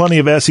do have plenty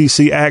of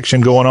SEC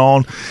action going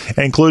on,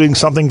 including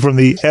something from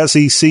the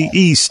SEC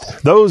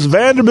East. Those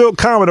Vanderbilt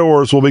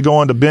Commodores will be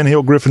going to Ben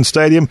Hill Griffin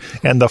Stadium,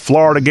 and the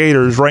Florida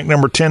Gators, ranked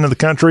number 10 in the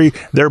country,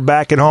 they're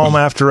back at home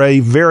after a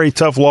very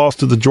tough loss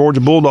to the Georgia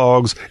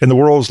Bulldogs in the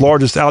world's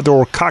largest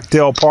outdoor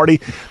cocktail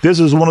party. This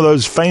is one of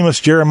those famous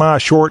Jeremiah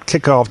Short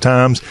kickoff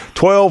times,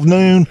 12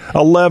 noon,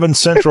 11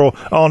 Central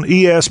on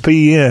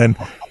ESPN.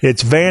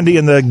 It's Vandy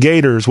and the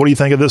Gators. What do you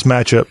think of this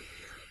matchup?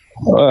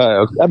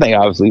 I think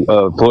obviously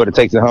Florida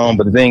takes it home,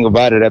 but the thing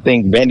about it, I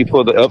think Vandy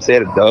pulled the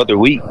upset the other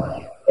week,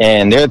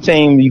 and their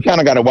team you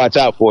kind of got to watch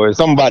out for. It's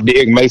something about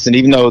Derek Mason,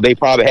 even though they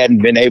probably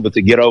hadn't been able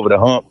to get over the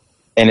hump.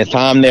 And his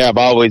time there, I've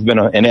always been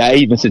and I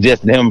even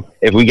suggested him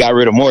if we got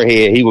rid of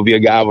Moorhead, he would be a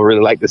guy I would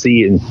really like to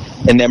see in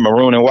that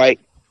maroon and white.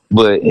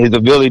 but his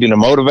ability to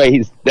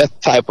motivate, that's the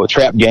type of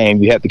trap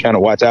game you have to kind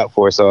of watch out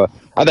for. So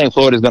I think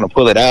Florida's going to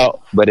pull it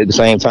out, but at the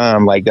same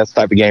time, like, that's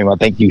the type of game I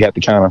think you have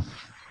to kind of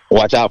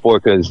watch out for,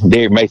 because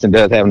Derek Mason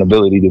does have an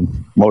ability to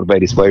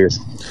motivate his players.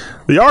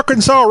 The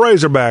Arkansas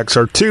Razorbacks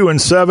are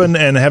 2-7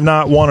 and have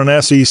not won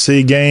an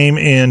SEC game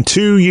in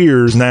 2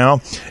 years now,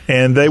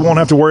 and they won't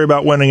have to worry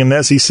about winning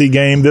an SEC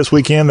game this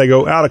weekend. They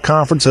go out of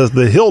conference as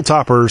the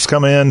Hilltoppers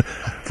come in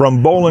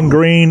from Bowling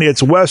Green.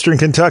 It's Western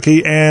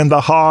Kentucky and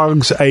the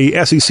Hogs,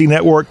 a SEC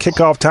Network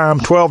kickoff time,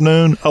 12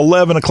 noon,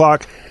 11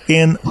 o'clock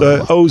in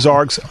the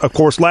Ozarks. Of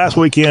course, last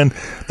weekend,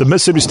 the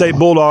Mississippi State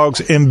Bulldogs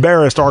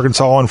embarrassed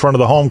Arkansas in front of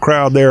the home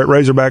crowd there at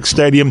Razorback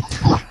Stadium.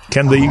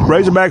 Can the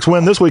Razorbacks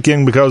win this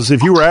weekend? Because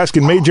if you were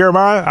asking me,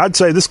 Jeremiah, I'd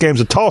say this game's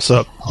a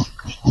toss-up.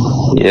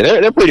 Yeah,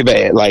 they're pretty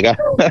bad. Like, I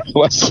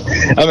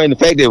mean, the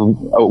fact that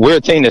we're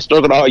a team that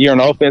struggled all year on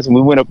offense, and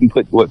we went up and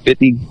put,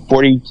 50,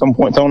 40 some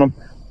points on them.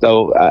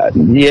 So,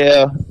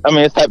 yeah, I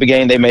mean, it's the type of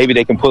game maybe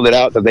they can pull it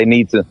out, because they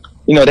need to,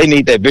 they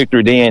need that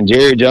victory then.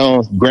 Jerry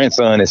Jones'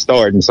 grandson is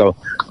starting. So,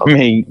 I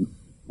mean,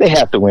 they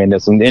have to win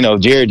this one.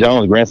 Jerry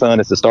Jones' grandson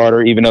is the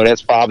starter, even though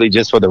that's probably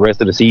just for the rest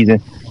of the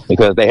season,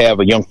 because they have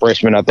a young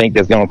freshman, I think,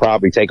 that's going to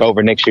probably take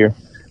over next year.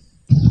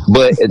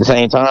 But at the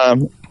same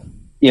time,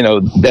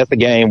 that's the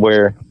game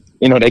where,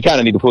 they kind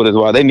of need to pull this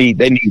while. They need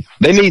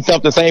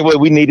something, same way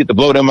we needed to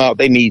blow them out.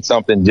 They need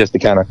something just to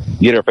kind of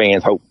get our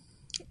fans hope.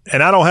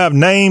 And I don't have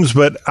names,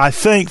 but I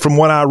think from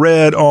what I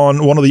read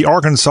on one of the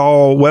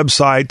Arkansas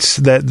websites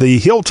that the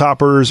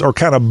Hilltoppers are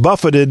kind of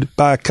buffeted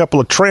by a couple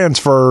of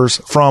transfers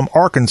from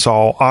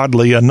Arkansas,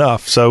 oddly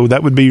enough. So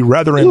that would be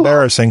rather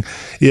embarrassing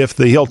if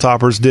the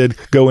Hilltoppers did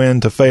go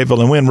into Fayetteville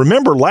and win.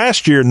 Remember,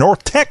 last year,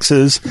 North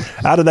Texas,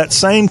 out of that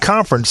same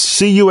conference,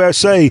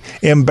 CUSA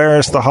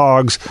embarrassed the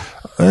Hogs.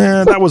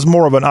 That was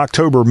more of an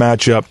October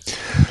matchup.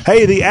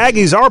 Hey, the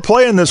Aggies are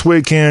playing this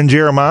weekend,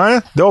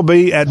 Jeremiah. They'll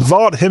be at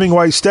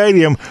Vaught-Hemingway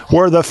Stadium,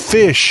 where the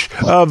Fish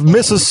of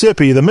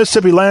Mississippi, the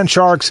Mississippi Land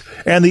Sharks,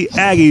 and the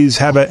Aggies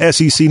have a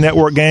SEC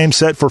Network game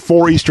set for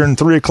 4 Eastern,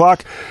 3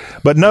 o'clock.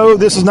 But no,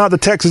 this is not the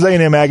Texas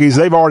A&M Aggies.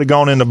 They've already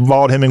gone into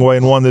Vaught-Hemingway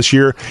and won this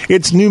year.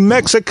 It's New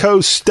Mexico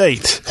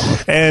State.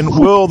 And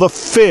will the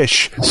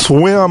Fish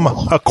swim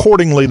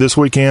accordingly this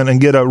weekend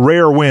and get a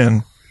rare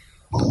win?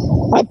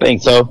 I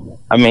think so.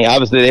 I mean,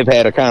 obviously they've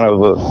had a kind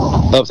of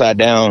a upside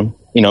down,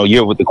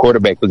 year with the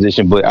quarterback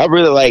position, but I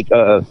really like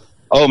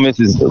Ole Miss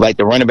is like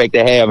the running back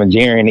they have, and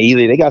Jerry and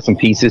Ely, they got some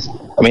pieces.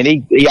 I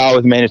mean, they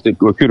always manage to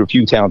recruit a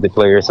few talented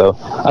players, so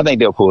I think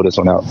they'll pull this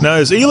one out. Now,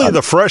 is Ely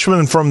the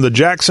freshman from the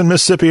Jackson,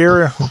 Mississippi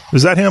area?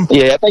 Is that him?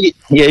 Yeah, I think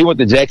he went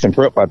to Jackson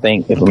Prep, I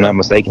think, if I'm not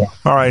mistaken.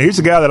 All right, he's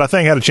a guy that I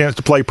think had a chance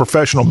to play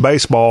professional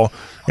baseball.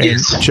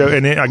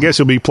 And I guess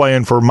he'll be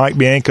playing for Mike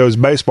Bianco's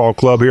baseball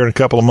club here in a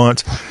couple of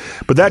months.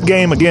 But that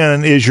game,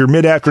 again, is your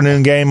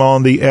mid-afternoon game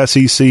on the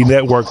SEC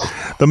Network.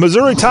 The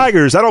Missouri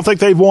Tigers, I don't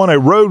think they've won a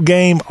road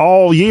game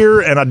all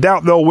year, and I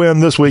doubt they'll win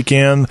this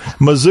weekend.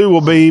 Mizzou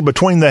will be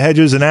between the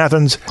hedges in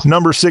Athens.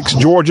 Number 6,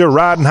 Georgia,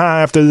 riding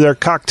high after their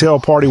cocktail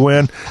party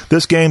win.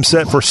 This game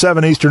set for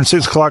 7 Eastern,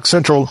 6 o'clock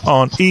Central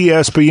on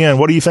ESPN.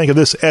 What do you think of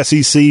this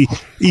SEC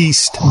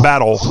East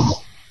battle?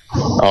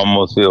 I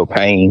almost feel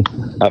pain.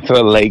 I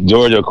feel like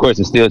Georgia, of course,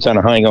 is still trying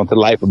to hang on to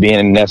life of being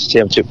in the national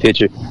championship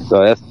picture.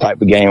 So that's the type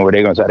of game where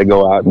they're going to try to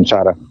go out and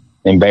try to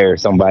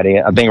embarrass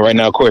somebody. I think right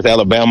now, of course,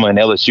 Alabama and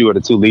LSU are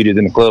the two leaders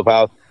in the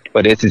clubhouse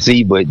for the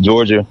SEC, but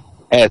Georgia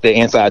has the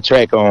inside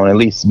track on at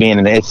least being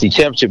in the SEC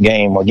championship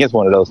game against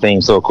one of those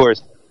teams. So, of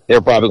course,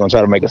 they're probably going to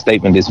try to make a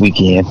statement this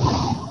weekend.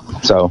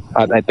 So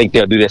I think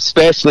they'll do that,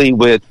 especially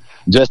with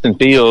Justin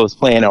Fields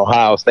playing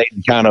Ohio State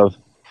and kind of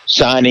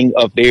shining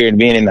up there and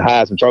being in the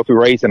Heisman Trophy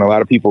race, and a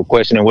lot of people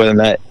questioning whether or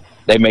not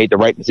they made the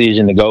right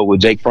decision to go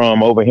with Jake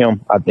Fromm over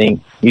him. I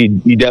think you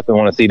definitely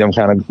want to see them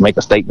kind of make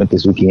a statement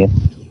this weekend.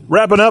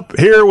 Wrapping up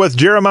here with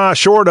Jeremiah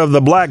Short of the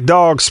Black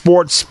Dog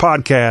Sports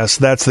Podcast.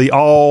 That's the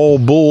all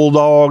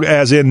Bulldog,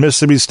 as in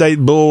Mississippi State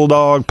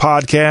Bulldog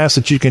podcast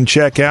that you can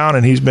check out.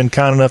 And he's been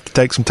kind enough to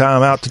take some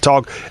time out to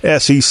talk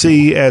SEC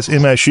as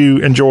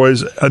MSU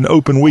enjoys an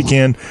open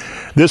weekend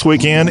this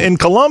weekend. In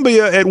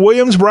Columbia at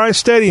Williams-Brice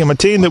Stadium, a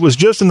team that was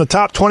just in the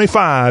top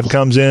 25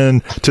 comes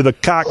in to the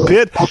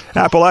cockpit.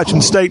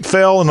 Appalachian State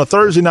fell in a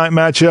Thursday night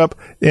matchup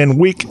in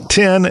Week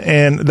 10,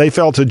 and they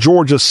fell to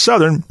Georgia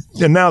Southern.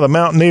 And now the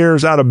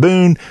Mountaineers out of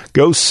Boone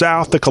go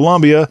south to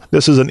Columbia.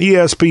 This is an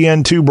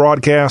ESPN2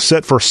 broadcast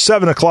set for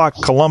 7 o'clock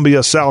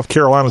Columbia, South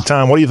Carolina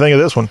time. What do you think of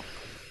this one?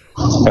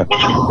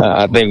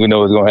 I think we know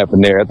what's going to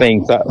happen there. I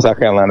think South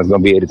Carolina is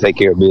going to be able to take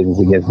care of business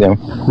against them.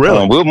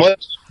 Really? Will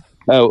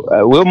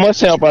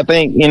Muschamp, I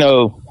think,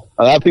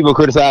 a lot of people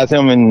criticize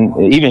him,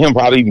 and even him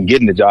probably even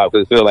getting the job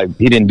because they feel like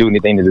he didn't do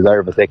anything to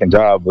deserve a second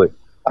job. But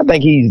I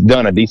think he's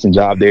done a decent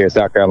job there at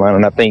South Carolina,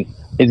 and I think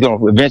he's going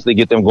to eventually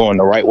get them going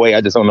the right way.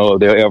 I just don't know if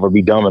they'll ever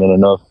be dominant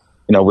enough,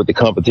 with the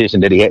competition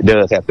that he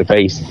does have to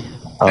face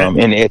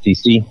in the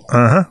SEC.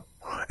 Uh-huh.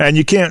 And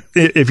you can't,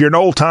 if you're an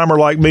old timer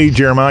like me,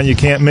 Jeremiah, you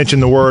can't mention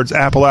the words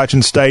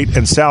Appalachian State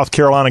and South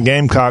Carolina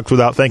Gamecocks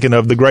without thinking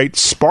of the great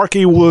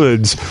Sparky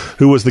Woods,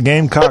 who was the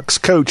Gamecocks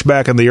coach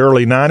back in the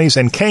early 90s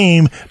and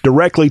came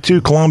directly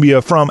to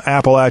Columbia from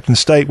Appalachian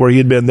State, where he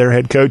had been their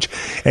head coach,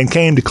 and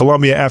came to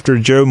Columbia after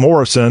Joe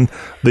Morrison,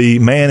 the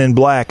man in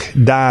black,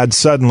 died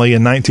suddenly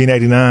in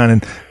 1989.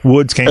 And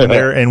Woods came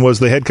there and was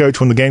the head coach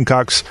when the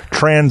Gamecocks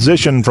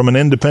transitioned from an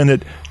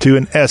independent to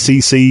an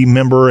SEC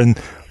member. And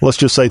let's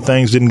just say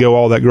things didn't go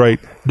all that great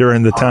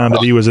during the time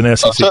that he was an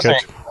SEC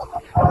coach.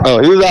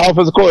 Oh, he was our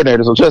offensive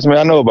coordinator, so trust me,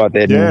 I know about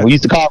that. Yeah. We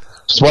used to call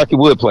Sparky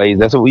Wood plays.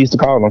 That's what we used to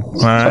call them. All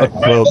right.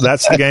 Well,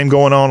 that's the game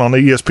going on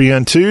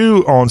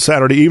ESPN2 on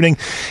Saturday evening.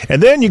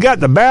 And then you got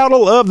the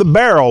Battle of the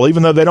Barrel,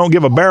 even though they don't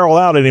give a barrel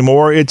out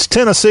anymore. It's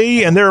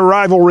Tennessee and their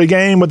rivalry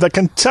game with the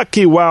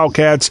Kentucky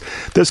Wildcats.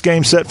 This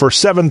game set for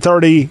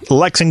 7:30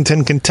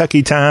 Lexington,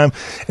 Kentucky time,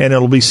 and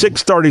it'll be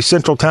 6:30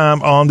 Central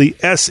time on the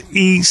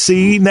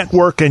SEC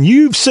network. And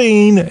you've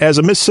seen, as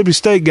a Mississippi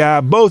State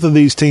guy, both of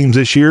these teams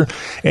this year,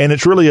 and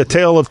it's really a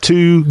tale of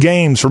two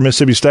games for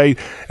Mississippi State,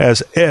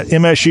 as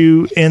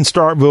MSU in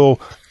Starkville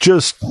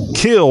just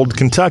killed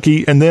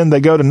Kentucky, and then they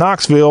go to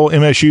Knoxville,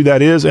 MSU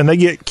that is, and they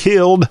get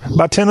killed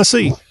by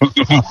Tennessee.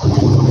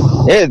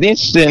 Yeah, it's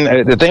interesting.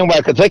 The thing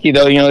about Kentucky,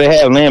 though, they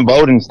have Lynn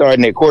Bowden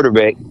starting at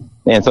quarterback,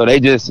 and so they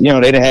just, they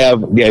didn't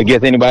have,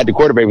 anybody at the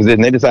quarterback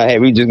position. They decided, hey,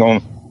 we just going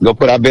to go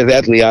put our best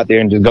athlete out there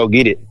and just go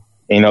get it.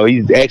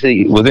 He's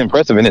actually was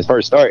impressive in his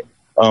first start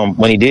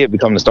when he did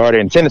become the starter.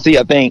 In Tennessee,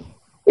 I think,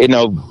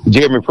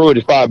 Jeremy Pruitt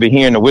has probably been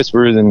hearing the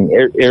whispers and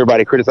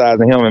everybody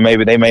criticizing him, and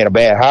maybe they made a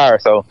bad hire.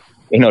 So,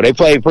 they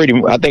played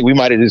I think we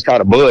might have just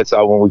caught a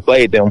buzzsaw when we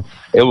played them.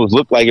 It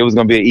looked like it was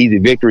going to be an easy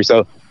victory.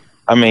 So,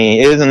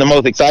 it isn't the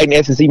most exciting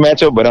SEC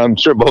matchup, but I'm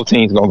sure both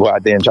teams are going to go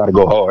out there and try to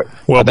go hard.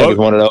 Well, I think it's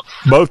one of those.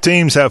 Both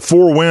teams have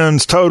 4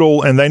 wins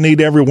total, and they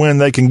need every win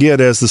they can get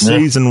as the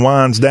season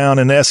winds down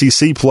in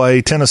SEC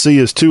play. Tennessee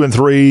is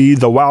 2-3.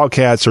 The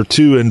Wildcats are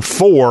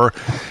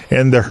 2-4,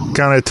 and they're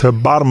kind of to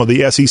bottom of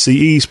the SEC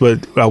East,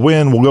 but a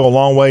win will go a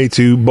long way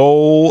to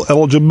bowl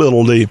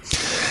eligibility.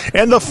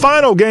 And the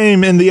final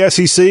game in the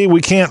SEC,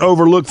 we can't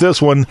overlook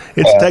this one.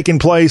 It's taking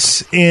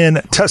place in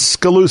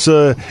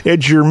Tuscaloosa.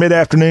 It's your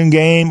mid-afternoon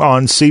game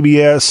on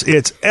CBS.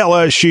 It's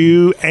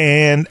LSU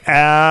and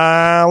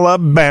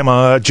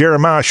Alabama.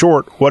 Jeremiah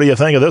Short, what do you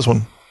think of this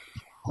one?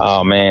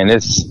 Oh, man,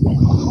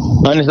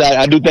 honestly,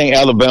 I do think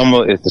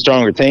Alabama is the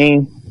stronger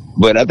team,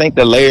 but I think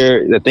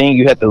the thing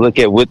you have to look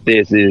at with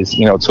this is,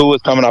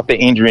 Tua's coming off the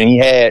injury, and he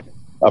had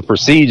a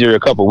procedure a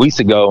couple weeks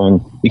ago,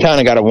 and you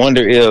kind of got to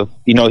wonder if,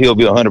 he'll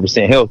be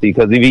 100% healthy,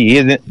 because if he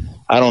isn't,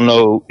 I don't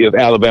know if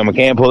Alabama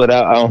can pull it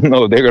out. I don't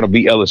know if they're going to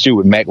beat LSU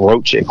with Mac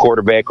Roach at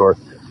quarterback, or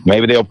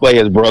maybe they'll play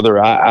his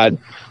brother. I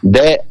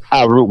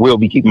will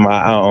be keeping my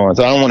eye on.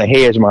 So I don't want to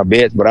hedge my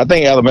bets, but I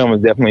think Alabama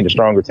is definitely the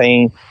stronger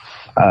team.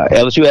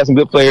 LSU has some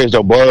good players.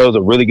 Joe Burrow's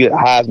a really good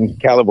Heisman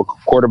caliber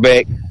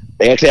quarterback.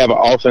 They actually have an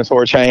offense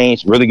for a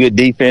change, really good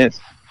defense.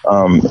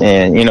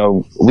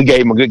 And we gave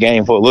them a good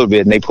game for a little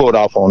bit, and they pulled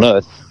off on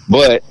us.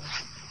 But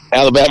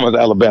Alabama's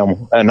Alabama.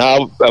 And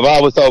I've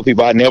always told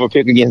people I never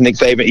pick against Nick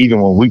Saban, even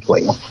when we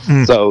play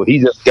him. So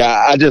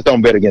I just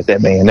don't bet against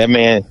that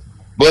man.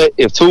 But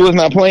if Tua's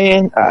not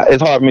playing,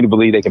 it's hard for me to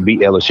believe they can beat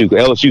LSU.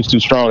 LSU's too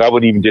strong. I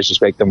wouldn't even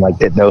disrespect them like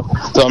that, though.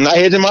 So I'm not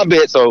hedging my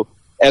bet. So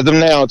as of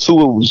now,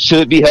 Tua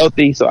should be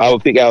healthy. So I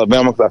would pick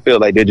Alabama because I feel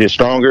like they're just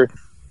stronger.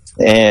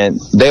 And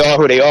they are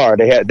who they are.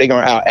 They're going to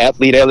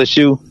out-athlete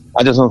LSU.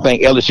 I just don't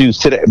think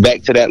LSU's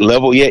back to that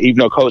level yet, even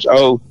though Coach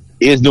O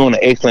is doing an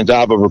excellent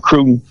job of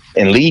recruiting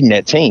and leading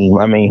that team.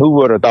 I mean, who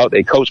would have thought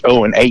that Coach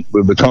 0-8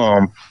 would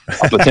become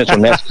a potential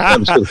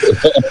national championship?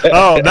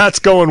 Oh, that's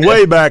going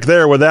way back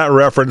there with that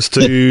reference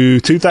to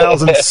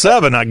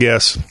 2007, I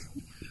guess.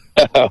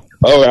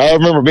 I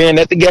remember being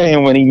at the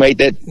game when he made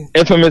that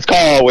infamous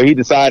call where he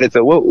decided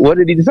to, what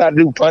did he decide to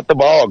do? Punt the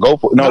ball? Go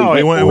for it? No,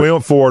 he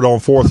went for it on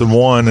 4th and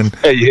 1. And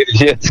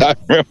yes, I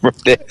remember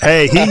that.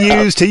 Hey, he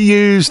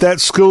used that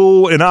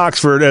school in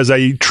Oxford as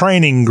a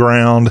training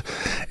ground,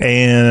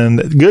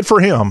 and good for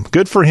him.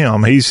 Good for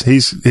him.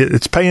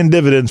 It's paying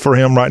dividends for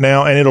him right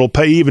now, and it'll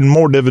pay even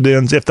more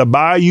dividends if the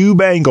Bayou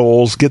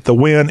Bengals get the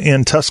win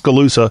in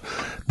Tuscaloosa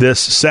this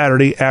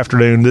Saturday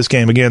afternoon. This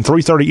game again,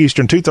 3:30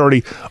 Eastern,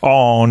 2:30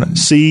 on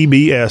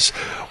CBS.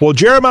 Well,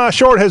 Jeremiah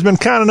Short has been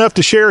kind enough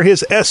to share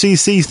his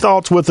SEC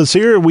thoughts with us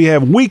here. We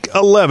have Week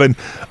 11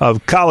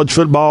 of college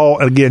football.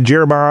 And again,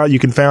 Jeremiah, you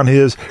can find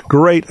his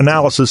great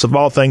analysis of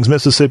all things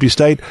Mississippi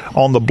State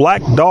on the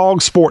Black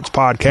Dog Sports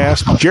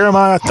Podcast.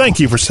 Jeremiah, thank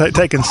you for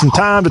taking some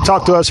time to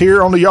talk to us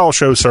here on the Y'all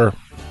Show, sir.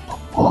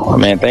 Oh,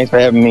 man, thanks for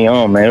having me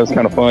on, man. It was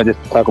kind of fun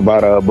just to talk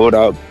about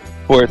Bulldog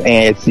sports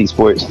and SEC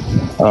sports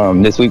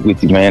this week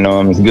with you, man.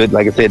 It's good,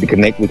 like I said, to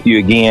connect with you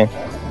again.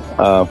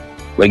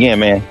 Again,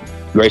 man,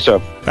 Great show.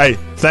 Hey,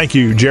 thank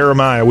you,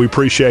 Jeremiah. We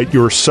appreciate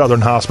your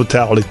Southern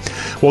hospitality.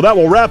 Well, that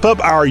will wrap up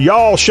our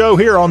Y'all show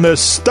here on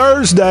this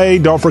Thursday.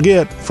 Don't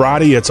forget,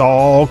 Friday, it's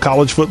all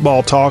college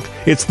football talk.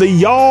 It's the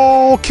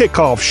Y'all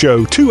Kickoff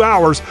Show, 2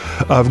 hours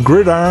of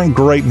gridiron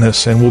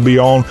greatness, and we'll be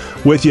on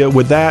with you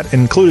with that.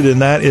 Included in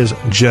that is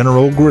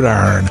General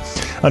Gridiron.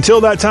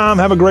 Until that time,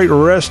 have a great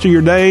rest of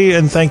your day,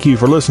 and thank you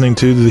for listening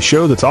to the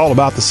show that's all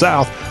about the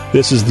South.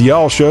 This is the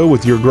Y'all Show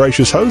with your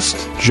gracious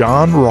host,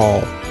 John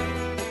Rawl.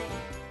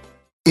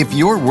 If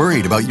you're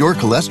worried about your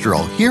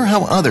cholesterol, hear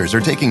how others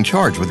are taking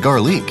charge with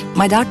Garlic.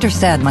 My doctor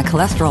said my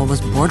cholesterol was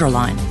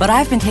borderline, but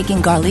I've been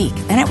taking Garlic,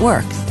 and it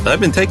works. I've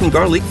been taking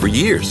Garlic for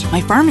years.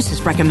 My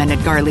pharmacist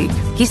recommended Garlic.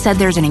 He said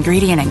there's an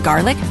ingredient in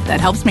garlic that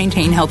helps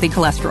maintain healthy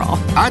cholesterol.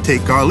 I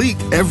take Garlic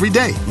every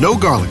day. No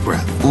garlic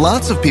breath.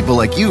 Lots of people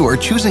like you are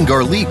choosing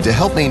Garlic to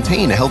help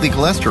maintain a healthy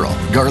cholesterol.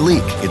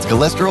 Garlic, it's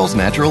cholesterol's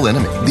natural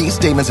enemy. These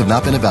statements have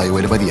not been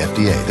evaluated by the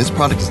FDA. This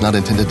product is not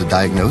intended to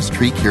diagnose,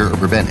 treat, cure, or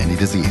prevent any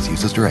disease.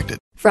 Use as directed.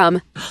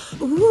 From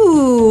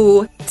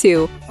ooh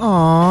to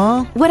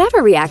aww.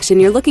 Whatever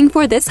reaction you're looking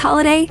for this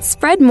holiday,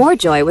 spread more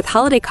joy with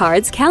holiday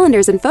cards,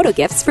 calendars, and photo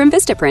gifts from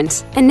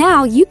Vistaprint. And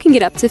now you can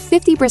get up to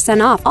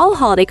 50% off all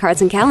holiday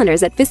cards and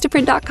calendars at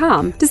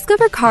Vistaprint.com.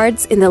 Discover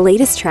cards in the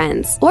latest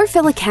trends or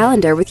fill a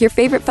calendar with your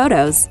favorite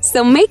photos.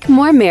 So make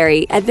more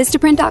merry at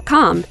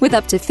Vistaprint.com with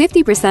up to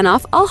 50%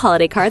 off all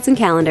holiday cards and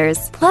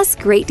calendars. Plus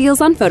great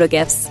deals on photo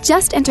gifts.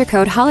 Just enter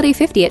code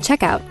HOLIDAY50 at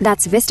checkout.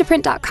 That's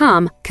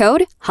Vistaprint.com,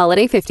 code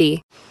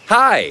HOLIDAY50.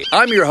 Hi,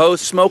 I'm your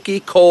host, Smokey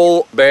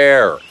Cole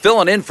Bear,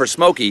 filling in for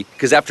Smokey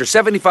because after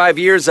 75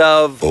 years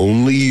of...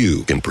 Only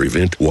you can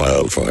prevent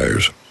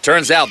wildfires.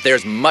 Turns out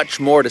there's much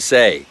more to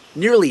say.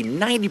 Nearly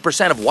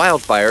 90% of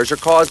wildfires are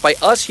caused by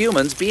us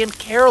humans being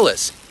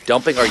careless,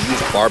 dumping our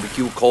used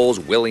barbecue coals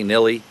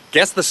willy-nilly.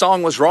 Guess the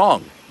song was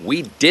wrong.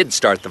 We did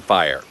start the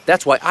fire.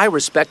 That's why I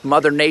respect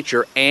Mother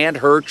Nature and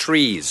her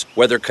trees,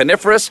 whether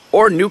coniferous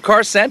or new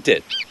car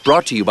scented.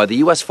 Brought to you by the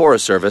U.S.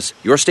 Forest Service,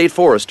 your state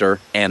forester,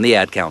 and the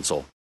Ad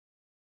Council.